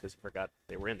mold because he forgot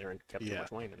they were in there and kept too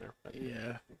much wine in there. But,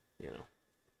 Yeah.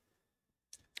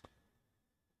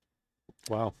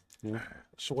 Wow. Yeah.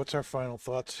 So what's our final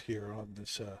thoughts here on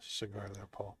this cigar there,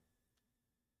 Paul?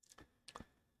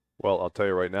 Well, I'll tell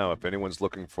you right now, if anyone's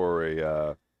looking for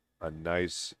a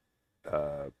nice,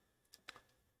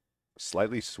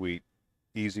 slightly sweet,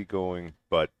 easygoing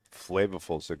but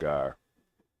flavorful cigar,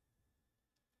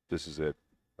 this is it.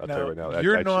 I'll tell you right now.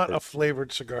 You're not a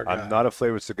flavored cigar guy. I'm not a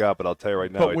flavored cigar, but I'll tell you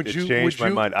right now, But it would you, changed would my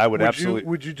you- mind. I would absolutely,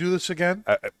 Would you do this again?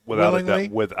 without willingly?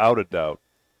 without a doubt,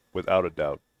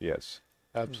 yes.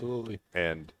 Absolutely.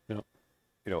 And Yep.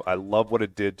 I love what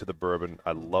it did to the bourbon.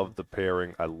 I love the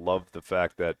pairing. I love the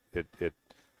fact that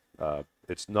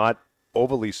it's not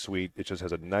overly sweet. It just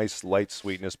has a nice light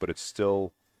sweetness, but it's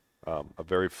still a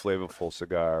very flavorful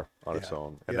cigar on its Yeah.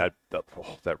 own. And Yeah.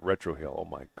 that retrohale, oh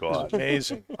my god, It's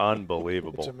amazing.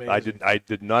 unbelievable! It's amazing. I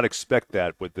did not expect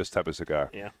that with this type of cigar.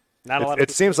 Yeah. Not a lot.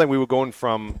 It seems like we were going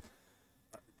from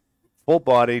full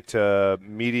body to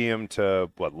medium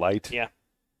to light. Yeah.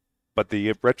 But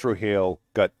the retrohale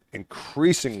got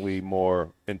increasingly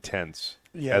more intense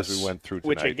as Yes. we went through tonight.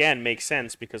 Which again makes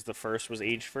sense because the first was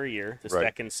aged for a year, the Right.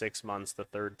 second 6 months, the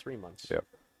third 3 months. Yep.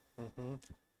 Mm-hmm.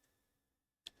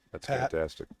 That's Pat?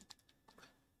 fantastic.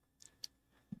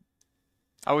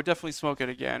 I would definitely smoke it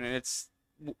again, and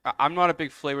I'm not a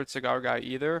big flavored cigar guy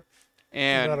either, You're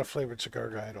and not a flavored cigar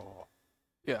guy at all.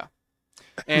 yeah,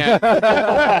 and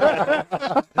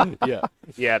Yeah.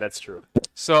 Yeah, that's true.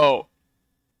 so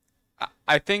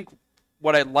I think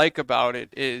what I like about it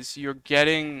is you're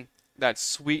getting that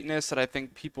sweetness that I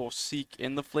think people seek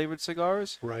in the flavored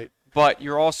cigars, Right. but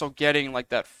you're also getting like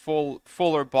that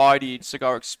fuller bodied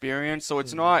cigar experience. So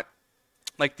it's not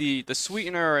like the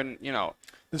sweetener and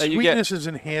The that you get- sweetness is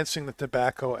enhancing the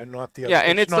tobacco and not the other. Yeah,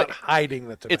 and it's not like- hiding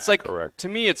the tobacco. it's like Correct. to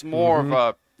me it's more of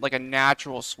a like a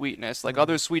natural sweetness. Like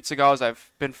other sweet cigars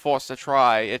I've been forced to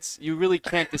try, you really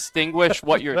can't distinguish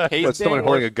what you're tasting. But someone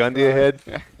holding a gun to your head?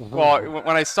 Well,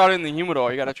 when I started in the humidor,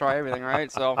 you got to try everything,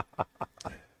 right? So,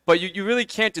 but you really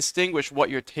can't distinguish what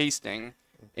you're tasting,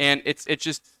 and it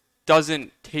just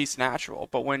doesn't taste natural.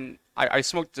 But when I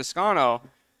smoked Toscano,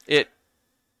 it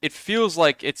feels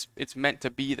like it's meant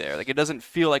to be there. Like it doesn't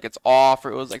feel like it's off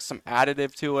or it was like some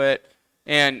additive to it.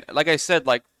 And like I said,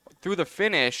 like through the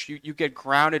finish, you get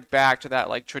grounded back to that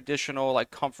like traditional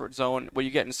like comfort zone what you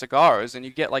get in cigars, and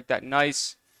you get like that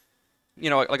nice,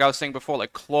 like I was saying before,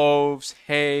 like cloves,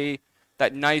 hay,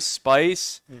 that nice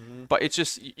spice. But it's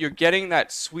just you're getting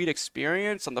that sweet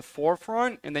experience on the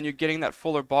forefront, and then you're getting that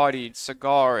fuller bodied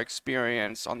cigar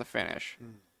experience on the finish.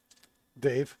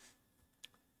 Dave.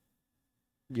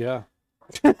 Yeah.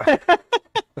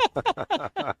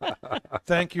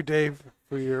 Thank you, Dave,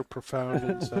 for your profound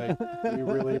insight. We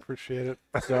really appreciate it.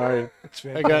 Sorry. It's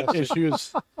I fantastic. got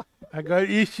issues. I got I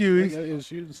issues. got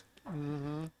issues.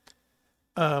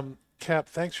 Cap,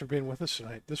 thanks for being with us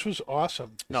tonight. This was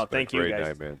awesome. No, It's been a thank you great guys.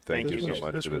 night, man. Thank Thank you you. so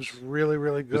much This for was this. really,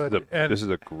 really good. This is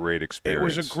a great It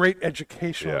experience. was a great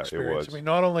educational Yeah, it experience. was. I mean,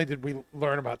 not only did we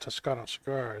learn about Toscano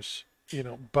cigars,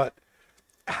 but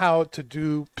how to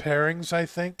do pairings, I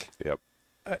think, Yep.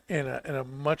 in a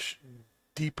much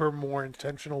deeper, more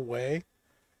intentional way.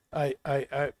 I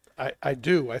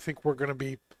do. I think we're going to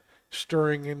be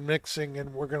stirring and mixing,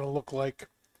 and we're going to look like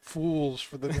fools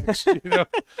for the next,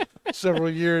 several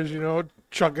years,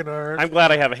 chugging our. I'm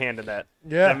glad I have a hand in that.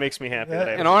 Yeah. That makes me happy. That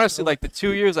I have And a- honestly, like the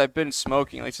 2 years I've been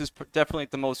smoking, like, this is definitely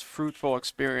the most fruitful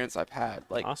experience I've had.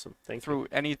 Like awesome. Thank you. through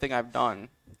anything I've done.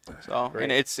 So Great.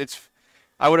 and it's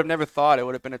I would have never thought it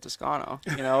would have been a Toscano.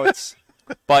 It's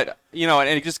but and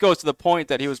it just goes to the point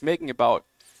that he was making about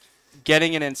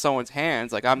getting it in someone's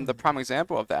hands. Like I'm the prime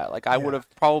example of that. Like I would have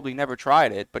probably never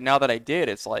tried it, but now that I did,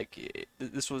 it's like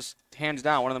this was hands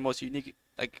down one of the most unique,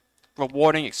 like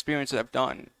rewarding experiences I've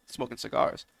done smoking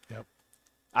cigars.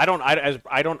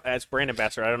 As brand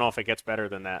ambassador, I don't know if it gets better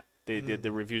than that.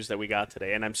 The reviews that we got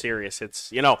today, and I'm serious.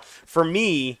 It's for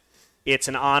me, it's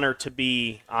an honor to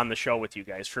be on the show with you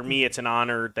guys. For me, it's an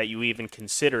honor that you even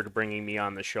considered bringing me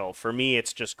on the show. For me,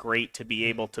 it's just great to be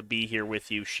able to be here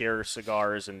with you, share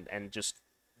cigars, and just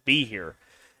be here.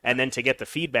 And then to get the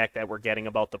feedback that we're getting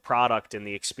about the product and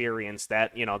the experience,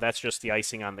 that that's just the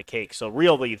icing on the cake. So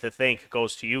really, the thank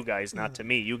goes to you guys, not to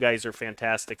me. You guys are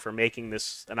fantastic for making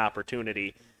this an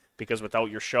opportunity, because without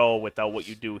your show, without what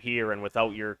you do here, and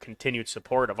without your continued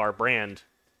support of our brand,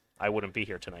 I wouldn't be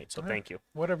here tonight. So thank you.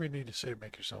 Whatever you need to say to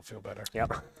make yourself feel better.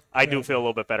 Yep. I do feel a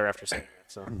little bit better after saying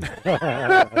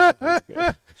that.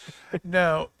 So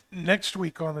Now, next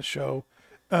week on the show,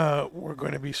 we're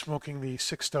going to be smoking the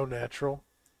Sixto Natural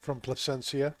from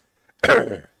Plasencia,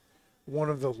 one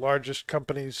of the largest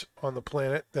companies on the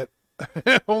planet that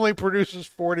only produces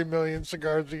 40 million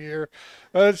cigars a year.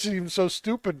 That seems so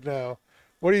stupid now.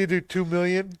 What do you do, 2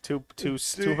 million?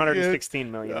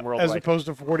 216 million worldwide. As opposed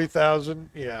to 40,000?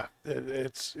 Yeah,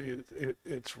 it's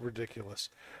ridiculous.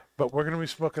 But we're going to be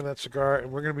smoking that cigar,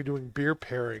 and we're going to be doing beer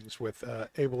pairings with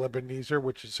Abel Ebenezer,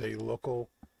 which is a local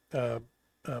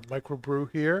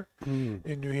microbrew here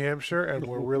in New Hampshire, and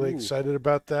we're really excited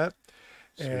about that.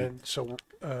 And so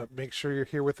make sure you're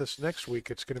here with us next week.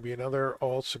 It's going to be another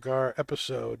all cigar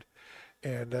episode,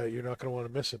 and you're not going to want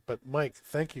to miss it. But Mike,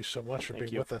 thank you so much for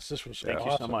being with us. This was Thank you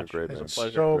awesome. so much. Great, It man. was a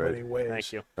pleasure. So Great. many ways.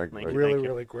 Thank you. Thank you. Thank you. Really, Thank you.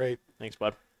 really great. Thanks,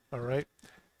 bud. All right.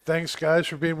 Thanks, guys,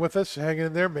 for being with us. Hang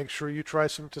in there. Make sure you try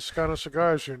some Toscano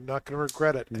cigars. You're not going to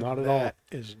regret it. Not And at all. That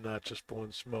is not just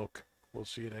blowing smoke. We'll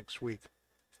see you next week.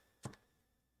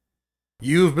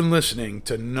 You've been listening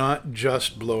to Not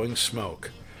Just Blowing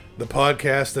Smoke, the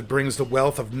podcast that brings the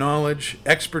wealth of knowledge,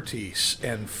 expertise,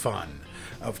 and fun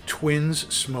of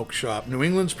Twins Smoke Shop, New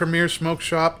England's premier smoke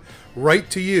shop, right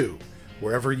to you,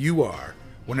 wherever you are,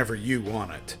 whenever you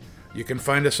want it. You can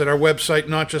find us at our website,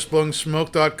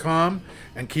 notjustblowingsmoke.com,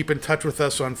 and keep in touch with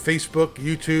us on Facebook,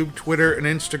 YouTube, Twitter, and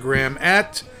Instagram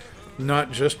at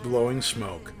Not Just Blowing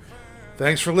Smoke.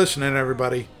 Thanks for listening,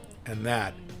 everybody, and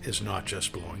that is Not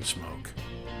Just Blowing Smoke.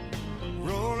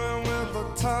 Rolling with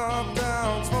the top